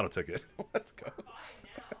buy a lotto ticket. Let's go. Fine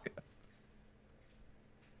now.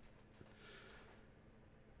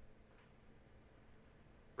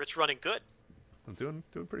 Rich running good. I'm doing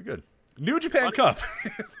pretty good. New Japan Cup.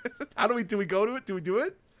 How do we go to it? Do we do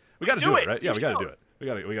it? We got to do it, right? Yeah, we got to do it.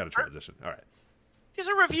 We got to transition. All right. These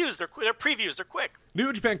are reviews. They're previews. They're quick.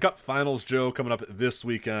 New Japan Cup Finals, Joe, coming up this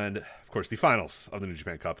weekend. Of course, the finals of the New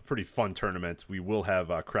Japan Cup. Pretty fun tournament. We will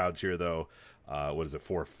have crowds here, though. What is it?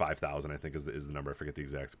 4,000 or 5,000, I think, is the number. I forget the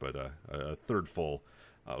exact, but a third full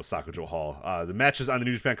Osaka-jo Hall. The matches on the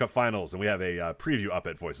New Japan Cup Finals, and we have a preview up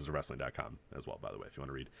at voicesofwrestling.com as well, by the way, if you want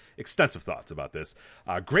to read extensive thoughts about this.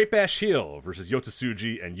 Great Bash Heel versus Yota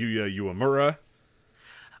Tsuji and Yuya Uemura.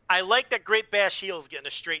 I like that Great Bash Heel's getting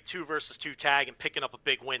a straight 2-versus-2 tag and picking up a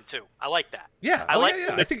big win too. I like that. Yeah, I like.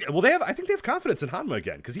 yeah. I think they have confidence in Hanma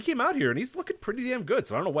again because he came out here and he's looking pretty damn good.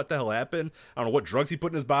 So I don't know what the hell happened. I don't know what drugs he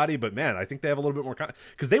put in his body, but man, I think they have a little bit more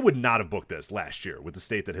because they would not have booked this last year with the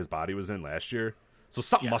state that his body was in last year. So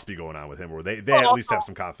something must be going on with him where they at least have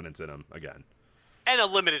some confidence in him again. And a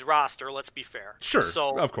limited roster. Let's be fair. Sure,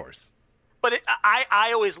 So, of course. but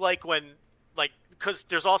I always like when because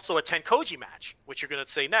there's also a Tenkoji match, which you're going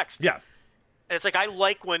to say next. Yeah, And it's like I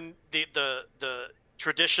like when the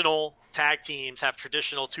traditional tag teams have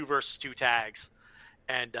traditional 2-versus-2 tags,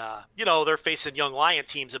 and they're facing young Lion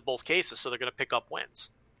teams in both cases, so they're going to pick up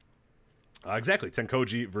wins. exactly.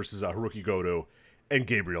 Tenkoji versus Hiroki Goto and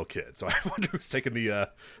Gabriel Kidd. So I wonder who's taking the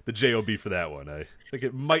JOB for that one. I think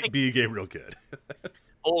it might be Gabriel Kidd.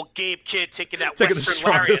 Old Gabe Kidd taking that taking the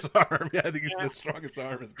Western lariat strongest arm. Yeah, I think he's the strongest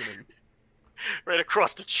arm is going to right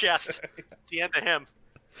across the chest. It's the end of him.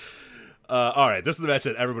 All right, this is the match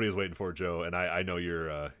that everybody is waiting for, Joe, and I know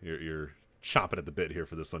you're chomping at the bit here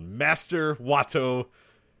for this one. Master Wato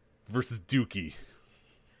versus Dookie.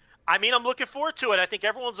 I mean, I'm looking forward to it. I think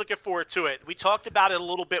everyone's looking forward to it. We talked about it a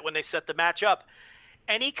little bit when they set the match up.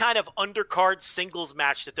 Any kind of undercard singles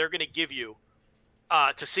match that they're going to give you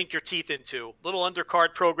to sink your teeth into, little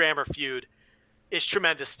undercard program or feud, is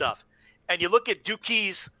tremendous stuff. And you look at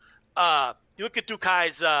Dookie's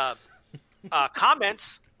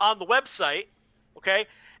comments on the website, okay,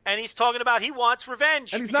 and he's talking about he wants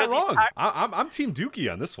revenge. And he's not wrong. I'm Team Dookie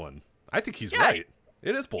on this one. I think he's right.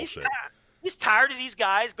 It is bullshit. He's tired of these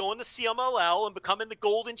guys going to CMLL and becoming the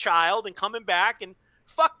golden child and coming back, and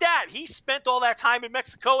fuck that. He spent all that time in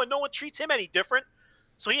Mexico and no one treats him any different.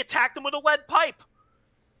 So he attacked him with a lead pipe.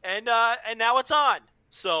 And now it's on.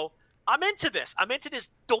 So I'm into this. I'm into this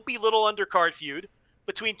dopey little undercard feud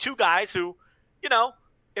between two guys who, you know,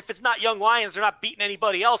 if it's not Young Lions, they're not beating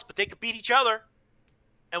anybody else, but they could beat each other.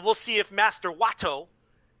 And we'll see if Master Wato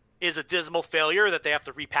is a dismal failure that they have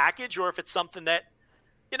to repackage, or if it's something that,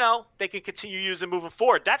 you know, they can continue using moving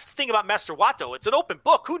forward. That's the thing about Master Wato. It's an open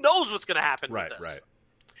book. Who knows what's going to happen with this? Right.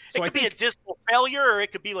 So it could be a dismal failure, or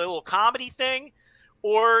it could be a little comedy thing,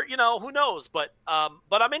 or, you know, who knows? But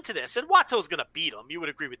I'm into this. And Wato's going to beat him. You would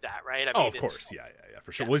agree with that, right? I mean, of course. Yeah,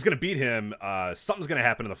 for sure. Yeah. Well, he's going to beat him. Something's going to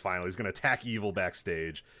happen in the final. He's going to attack Evil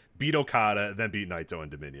backstage, beat Okada, then beat Naito and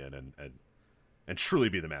Dominion, and truly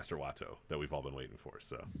be the Master Wato that we've all been waiting for.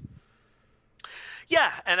 So,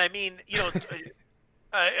 yeah, and I mean, you know,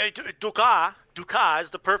 Duka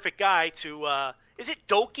is the perfect guy to. Is it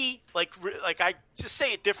Doki? Like I just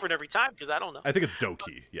say it different every time because I don't know. I think it's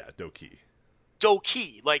Doki. Yeah, Doki.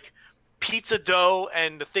 Doki, like pizza dough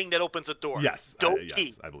and the thing that opens a door. Yes, Doki.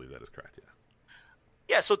 Yes, I believe that is correct. Yeah.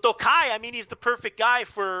 Yeah. So Dokai, I mean, he's the perfect guy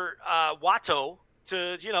for Wato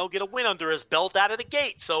to, you know, get a win under his belt out of the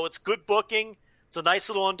gate. So it's good booking. It's a nice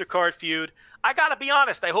little undercard feud. I got to be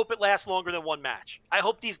honest. I hope it lasts longer than one match. I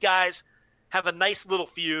hope these guys have a nice little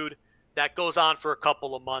feud that goes on for a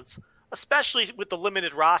couple of months, especially with the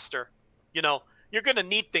limited roster. You know, you're going to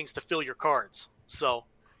need things to fill your cards. So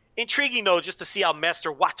intriguing, though, just to see how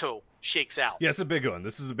Master Wato shakes out. Yeah, it's a big one.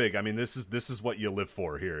 This is what you live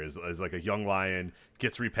for here is like a young lion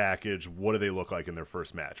gets repackaged. What do they look like in their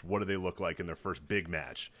first match? What do they look like in their first big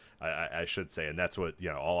match? I should say, and that's what, you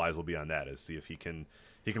know, all eyes will be on that, is see if he can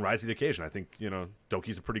rise to the occasion. I think, you know,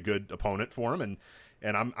 Doki's a pretty good opponent for him,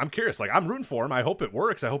 and I'm curious. Like, I'm rooting for him. I hope it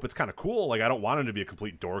works. I hope it's kind of cool. Like, I don't want him to be a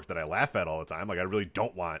complete dork that I laugh at all the time. Like, I really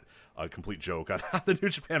don't want a complete joke on the New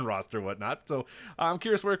Japan roster and whatnot. So I'm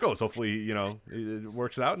curious where it goes. Hopefully, you know, it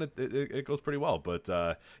works out and it goes pretty well. But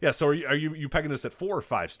yeah. So are you pegging this at 4 or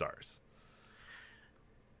 5 stars?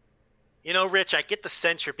 You know, Rich, I get the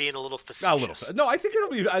sense you're being a little facetious. A little. No, I think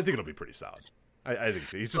it'll be pretty solid. I think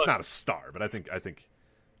he's just not a star, but I think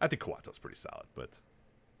Kawato's pretty solid. But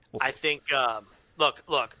we'll see. I think. Look,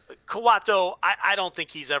 Kawato, I don't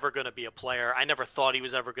think he's ever going to be a player. I never thought he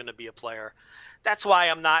was ever going to be a player. That's why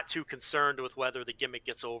I'm not too concerned with whether the gimmick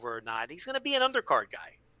gets over or not. He's going to be an undercard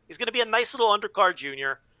guy. He's going to be a nice little undercard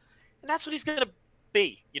junior, and that's what he's going to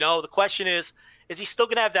be. You know, the question is he still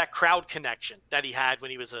going to have that crowd connection that he had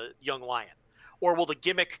when he was a young lion? Or will the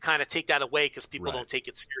gimmick kind of take that away because people don't take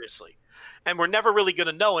it seriously? And we're never really going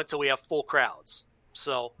to know until we have full crowds.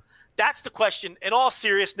 So that's the question. In all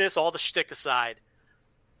seriousness, all the shtick aside,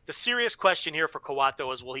 the serious question here for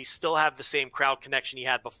Kawato is, will he still have the same crowd connection he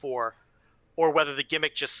had before, or whether the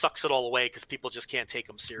gimmick just sucks it all away because people just can't take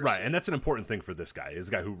him seriously? Right, and that's an important thing for this guy. He's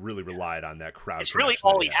a guy who really relied on that crowd It's connection.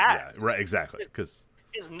 really all he has. Yeah, right, exactly. Because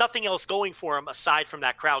there's nothing else going for him aside from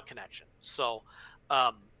that crowd connection. So,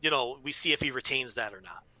 you know, we see if he retains that or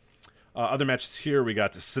not. Other matches here, we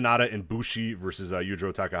got Sanada and Bushi versus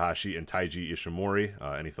Yujiro Takahashi and Taiji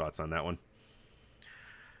Ishimori. Any thoughts on that one?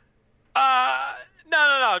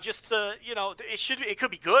 No. Just you know, it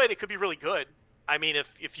could be good. It could be really good. I mean,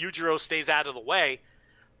 if Yujiro stays out of the way,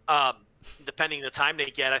 depending on the time they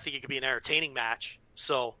get, I think it could be an entertaining match.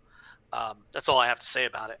 So that's all I have to say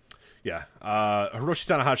about it. Yeah. Hiroshi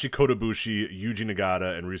Tanahashi, Kota Ibushi, Yuji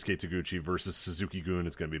Nagata, and Ryusuke Taguchi versus Suzuki-gun.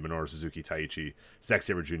 It's going to be Minoru Suzuki, Taichi, Zack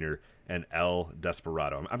Sabre Jr., and El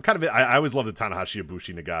Desperado. I always love the Tanahashi,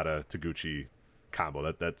 Ibushi, Nagata, Taguchi combo.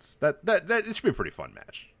 That it should be a pretty fun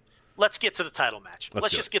match. Let's get to the title match.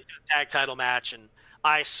 Let's just get to the tag title match, and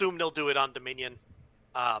I assume they'll do it on Dominion.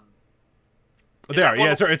 There,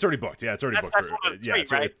 yeah, it's already booked. Yeah, it's already booked. That's one of the three,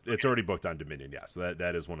 right? It's already booked on Dominion. Yeah, so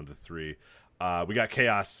that is one of the three. We got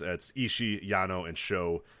Chaos. It's Ishii, Yano, and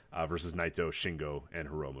Sho versus Naito, Shingo, and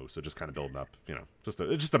Hiromu. So just kind of building up,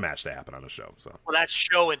 just a match to happen on the show. So Well, that's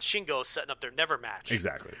Sho and Shingo setting up their Never match.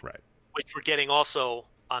 exactly right. Which we're getting also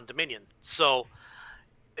on Dominion. So,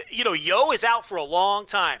 Yo is out for a long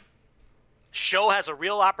time. Sho has a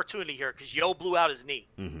real opportunity here because Yo blew out his knee.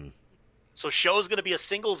 Mm-hmm. So Sho's going to be a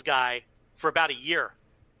singles guy for about a year.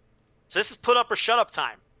 So this is put up or shut up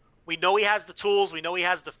time. We know he has the tools. We know he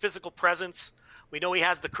has the physical presence. We know he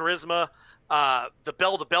has the charisma, the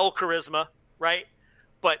bell-to-bell charisma, right?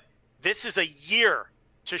 But this is a year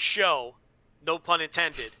to show, no pun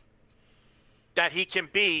intended, that he can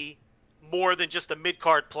be more than just a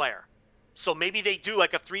mid-card player. So maybe they do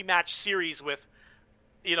like a 3-match series with,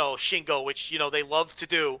 Shingo, which, they love to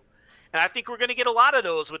do. And I think we're going to get a lot of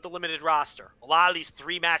those with the limited roster. A lot of these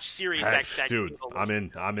 3-match series. Dude,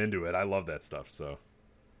 I'm into it. I love that stuff. So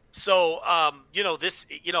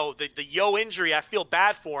the Yo injury, I feel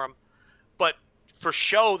bad for him. But for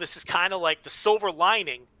Sho, this is kind of like the silver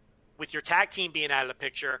lining with your tag team being out of the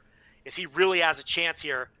picture is he really has a chance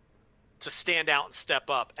here to stand out and step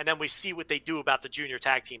up. And then we see what they do about the junior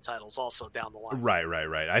tag team titles also down the line.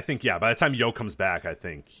 Right. I think, by the time Yo comes back, I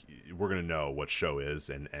think we're going to know what Sho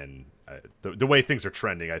is. And the way things are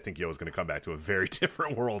trending, I think Yo is going to come back to a very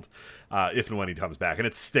different world if and when he comes back. And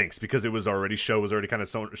it stinks because Sho was already kind of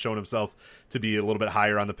shown himself to be a little bit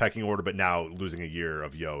higher on the pecking order. But now losing a year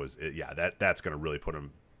of Yo that's going to really put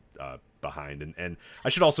him behind. And I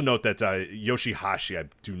should also note that Yoshihashi, I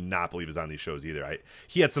do not believe is on these shows either.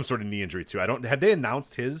 He had some sort of knee injury too. Have they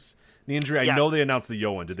announced his knee injury? I know they announced the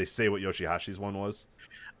Yo one. Did they say what Yoshihashi's one was?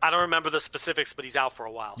 I don't remember the specifics, but he's out for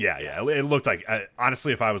a while. Yeah. It looked like,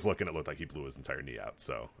 honestly, if I was looking, it looked like he blew his entire knee out.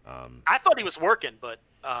 So I thought he was working, but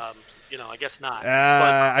I guess not.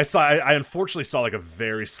 I unfortunately saw like a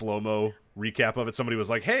very slow-mo recap of it. Somebody was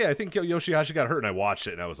like, "Hey, I think Yoshihashi got hurt," and I watched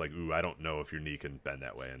it, and I was like, "Ooh, I don't know if your knee can bend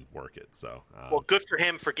that way and work it." So, well, good for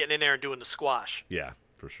him for getting in there and doing the squash. Yeah,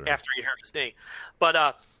 for sure. After he hurt his knee,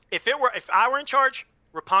 but if I were in charge,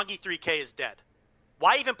 Roppongi 3K is dead.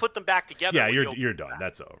 Why even put them back together? Yeah, you're done.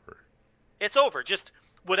 That's over. It's over. Just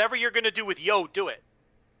whatever you're going to do with Yo, do it.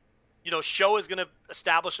 Sho is going to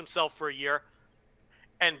establish himself for a year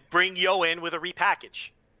and bring Yo in with a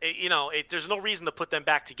repackage. There's no reason to put them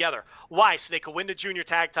back together. Why? So they could win the junior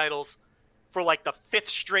tag titles for like the 5th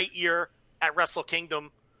straight year at Wrestle Kingdom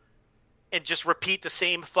and just repeat the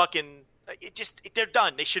same fucking – they're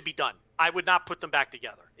done. They should be done. I would not put them back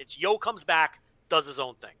together. It's Yo comes back, does his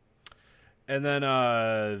own thing. And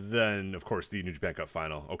then of course, the New Japan Cup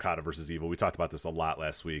final, Okada versus Evil. We talked about this a lot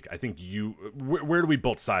last week. I think where do we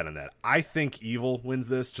both side on that? I think Evil wins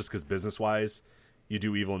this just because business-wise, you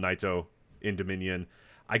do Evil and Naito in Dominion.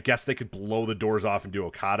 I guess they could blow the doors off and do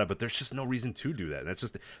Okada, but there's just no reason to do that. That's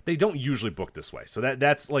just, they don't usually book this way. So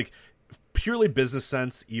that's like purely business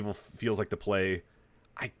sense. Evil feels like the play.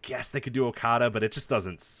 I guess they could do Okada, but it just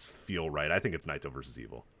doesn't feel right. I think it's Naito versus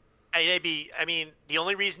Evil. The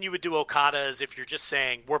only reason you would do Okada is if you're just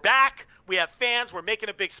saying, we're back, we have fans, we're making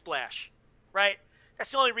a big splash, right?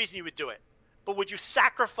 That's the only reason you would do it. But would you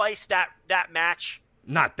sacrifice that match?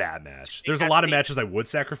 Not that match. There's a lot of matches I would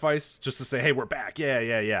sacrifice just to say, hey, we're back.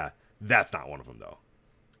 Yeah. That's not one of them, though.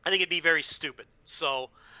 I think it'd be very stupid. So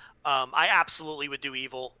I absolutely would do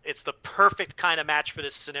Evil. It's the perfect kind of match for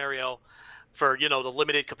this scenario for, the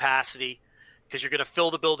limited capacity because you're going to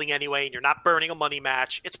fill the building anyway and you're not burning a money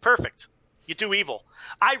match. It's perfect. You do Evil.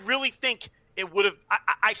 I really think it would have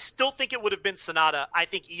 – I still think it would have been Sonata. I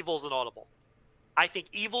think Evil's an audible.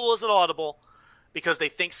 Because they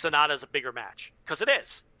think Sonata is a bigger match. Because it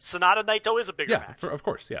is. Sonata Naito is a bigger match. Of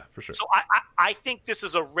course. Yeah, for sure. So I think this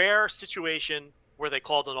is a rare situation where they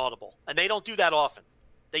called an audible. And they don't do that often.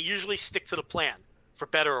 They usually stick to the plan, for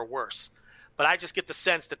better or worse. But I just get the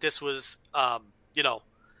sense that this was,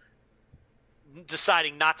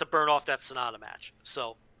 deciding not to burn off that Sonata match.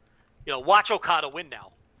 So, watch Okada win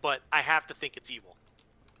now. But I have to think it's Evil.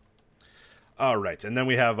 All right. And then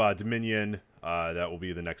we have Dominion. That will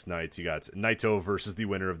be the next night. You got Naito versus the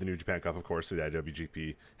winner of the New Japan Cup, of course, with the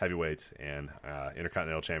IWGP Heavyweight and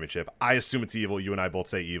Intercontinental Championship. I assume it's Evil. You and I both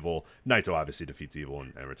say Evil. Naito obviously defeats Evil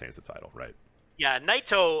and retains the title, right? Yeah,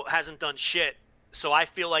 Naito hasn't done shit, so I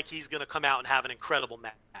feel like he's going to come out and have an incredible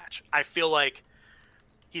match. I feel like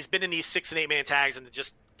he's been in these 6- and 8-man tags and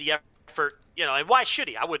just the effort, and why should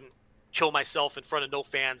he? I wouldn't kill myself in front of no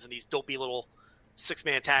fans in these dopey little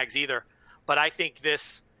 6-man tags either. But I think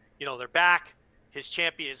this... they're back.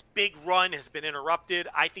 His big run has been interrupted.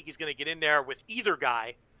 I think he's going to get in there with either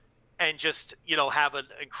guy and just, have an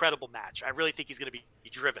incredible match. I really think he's going to be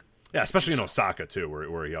driven. Yeah, especially in Osaka too,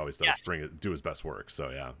 where he always does Yes. do his best work. So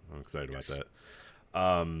yeah, I'm excited about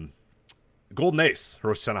that. Golden Ace,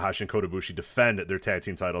 Hiroshi Tanahashi and Kota Ibushi defend their tag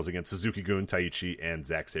team titles against Suzuki-gun, Taichi, and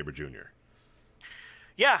Zack Sabre Jr.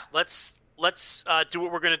 Yeah, let's do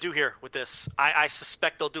what we're going to do here with this. I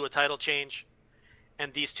suspect they'll do a title change,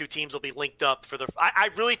 and these two teams will be linked up for I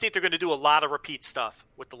really think they're going to do a lot of repeat stuff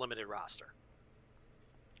with the limited roster.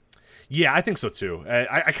 Yeah, I think so too.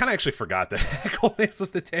 I kind of actually forgot that Golden Ace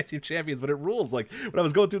was the tag team champions, but it rules. Like when I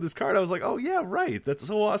was going through this card, I was like, "Oh yeah, right. That's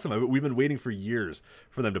so awesome." We've been waiting for years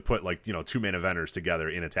for them to put two main eventers together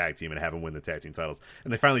in a tag team and have them win the tag team titles,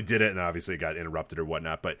 and they finally did it. And obviously, it got interrupted or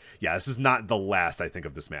whatnot. But yeah, this is not the last I think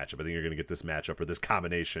of this matchup. I think you're going to get this matchup or this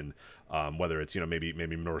combination, whether it's maybe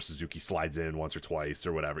Minoru Suzuki slides in once or twice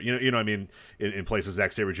or whatever. You know what I mean, in place of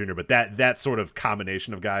Zack Sabre Jr. But that sort of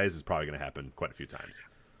combination of guys is probably going to happen quite a few times.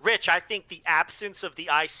 Rich, I think the absence of the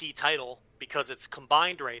IC title, because it's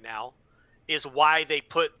combined right now, is why they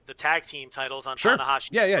put the tag team titles on Tanahashi.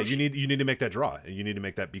 Yeah. You need to make that draw. You need to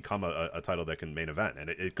make that become a title that can main event, and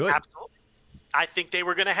it could. Absolutely. I think they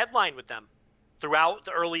were going to headline with them throughout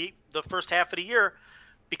the first half of the year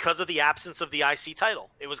because of the absence of the IC title.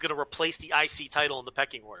 It was going to replace the IC title in the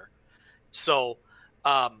pecking order. So,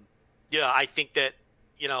 I think that,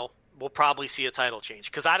 we'll probably see a title change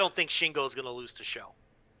because I don't think Shingo is going to lose to Sho.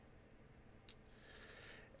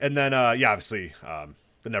 And then, obviously,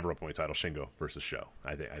 the never openweight title, Shingo versus Sho.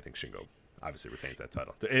 I think Shingo obviously retains that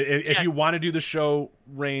title. If you want to do the Sho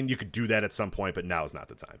reign, you could do that at some point, but now is not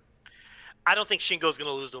the time. I don't think Shingo's going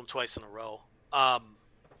to lose to him twice in a row.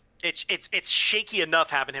 It's shaky enough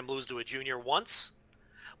having him lose to a junior once,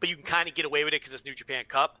 but you can kind of get away with it because it's New Japan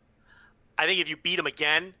Cup. I think if you beat him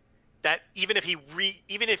again, that even if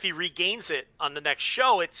he regains it on the next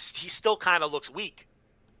show, he still kind of looks weak,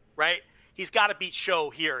 right? He's got to beat Sho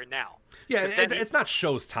here and now. Yeah, it's not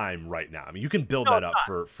Sho's time right now. I mean, you can build that up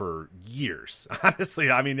for years. Honestly,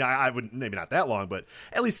 I mean, I would maybe not that long, but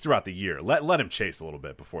at least throughout the year. Let him chase a little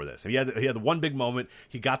bit before this. He had the one big moment.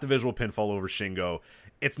 He got the visual pinfall over Shingo.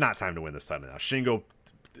 It's not time to win this title now. Shingo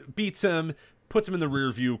beats him, puts him in the rear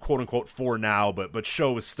view, quote unquote, for now, but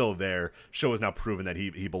Sho is still there. Sho has now proven that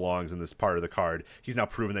he belongs in this part of the card. He's now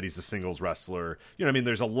proven that he's a singles wrestler. You know what I mean?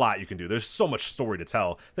 There's a lot you can do. There's so much story to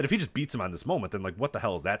tell that if he just beats him on this moment, then what the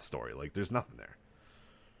hell is that story? There's nothing there.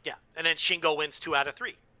 Yeah, and then Shingo wins 2 out of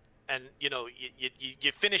 3. And,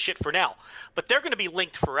 you finish it for now. But they're going to be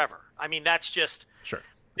linked forever. I mean, that's just... Sure.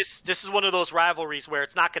 This is one of those rivalries where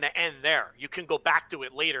it's not going to end there. You can go back to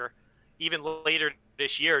it later, even later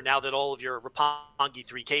this year, now that all of your Roppongi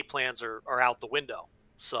 3K plans are out the window.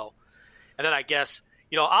 So, and then I guess,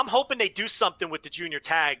 I'm hoping they do something with the junior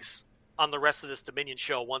tags on the rest of this Dominion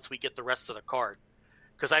show once we get the rest of the card.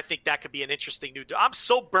 Because I think that could be an interesting new... I'm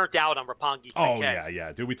so burnt out on Roppongi 3K. Oh,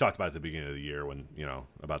 yeah. Dude, we talked about it at the beginning of the year when,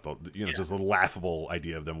 about the, just the laughable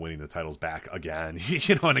idea of them winning the titles back again,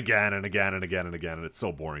 and again and again and again and again, and it's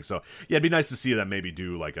so boring. So, yeah, it'd be nice to see them maybe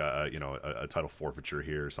do like a title forfeiture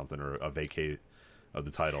here or something, or a vacate of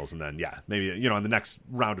the titles, and then, maybe, in the next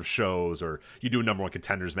round of shows, or you do a number 1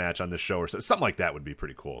 contenders match on this show, or something like that would be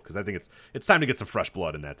pretty cool, because I think it's time to get some fresh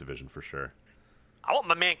blood in that division for sure. I want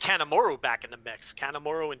my man Kanemaru back in the mix.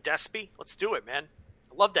 Kanemaru and Despy. Let's do it, man.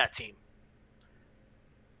 I love that team.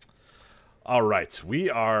 All right. We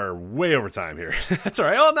are way over time here. That's all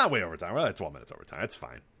right. Oh, not way over time. We're like 12 minutes over time. That's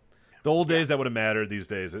fine. The old days, that would have mattered. These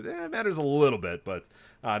days, it matters a little bit, but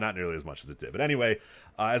not nearly as much as it did. But anyway,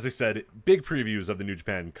 as I said, big previews of the New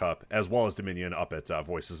Japan Cup, as well as Dominion, up at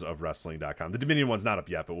voicesofwrestling.com. The Dominion one's not up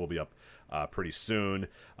yet, but will be up pretty soon.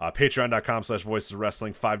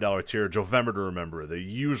 Patreon.com/voicesofwrestling, $5 tier. Jovember to remember. The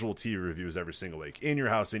usual TV reviews every single week. In your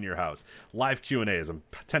house. Live Q&As. I'm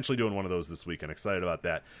potentially doing one of those this week, and excited about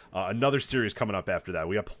that. Another series coming up after that.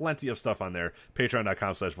 We have plenty of stuff on there.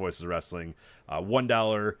 Patreon.com/voicesofwrestling.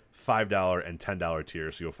 $1, $5, and $10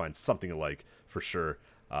 tiers, so you'll find something you like for sure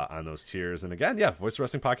on those tiers. And again, Voice of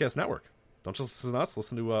Wrestling Podcast Network. Don't just listen to us,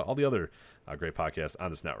 listen to all the other great podcasts on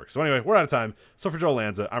this network. So anyway, we're out of time. So for Joe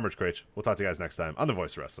Lanza, I'm Rich Craich. We'll talk to you guys next time on the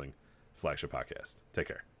Voice of Wrestling Flagship Podcast. Take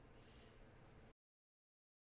care.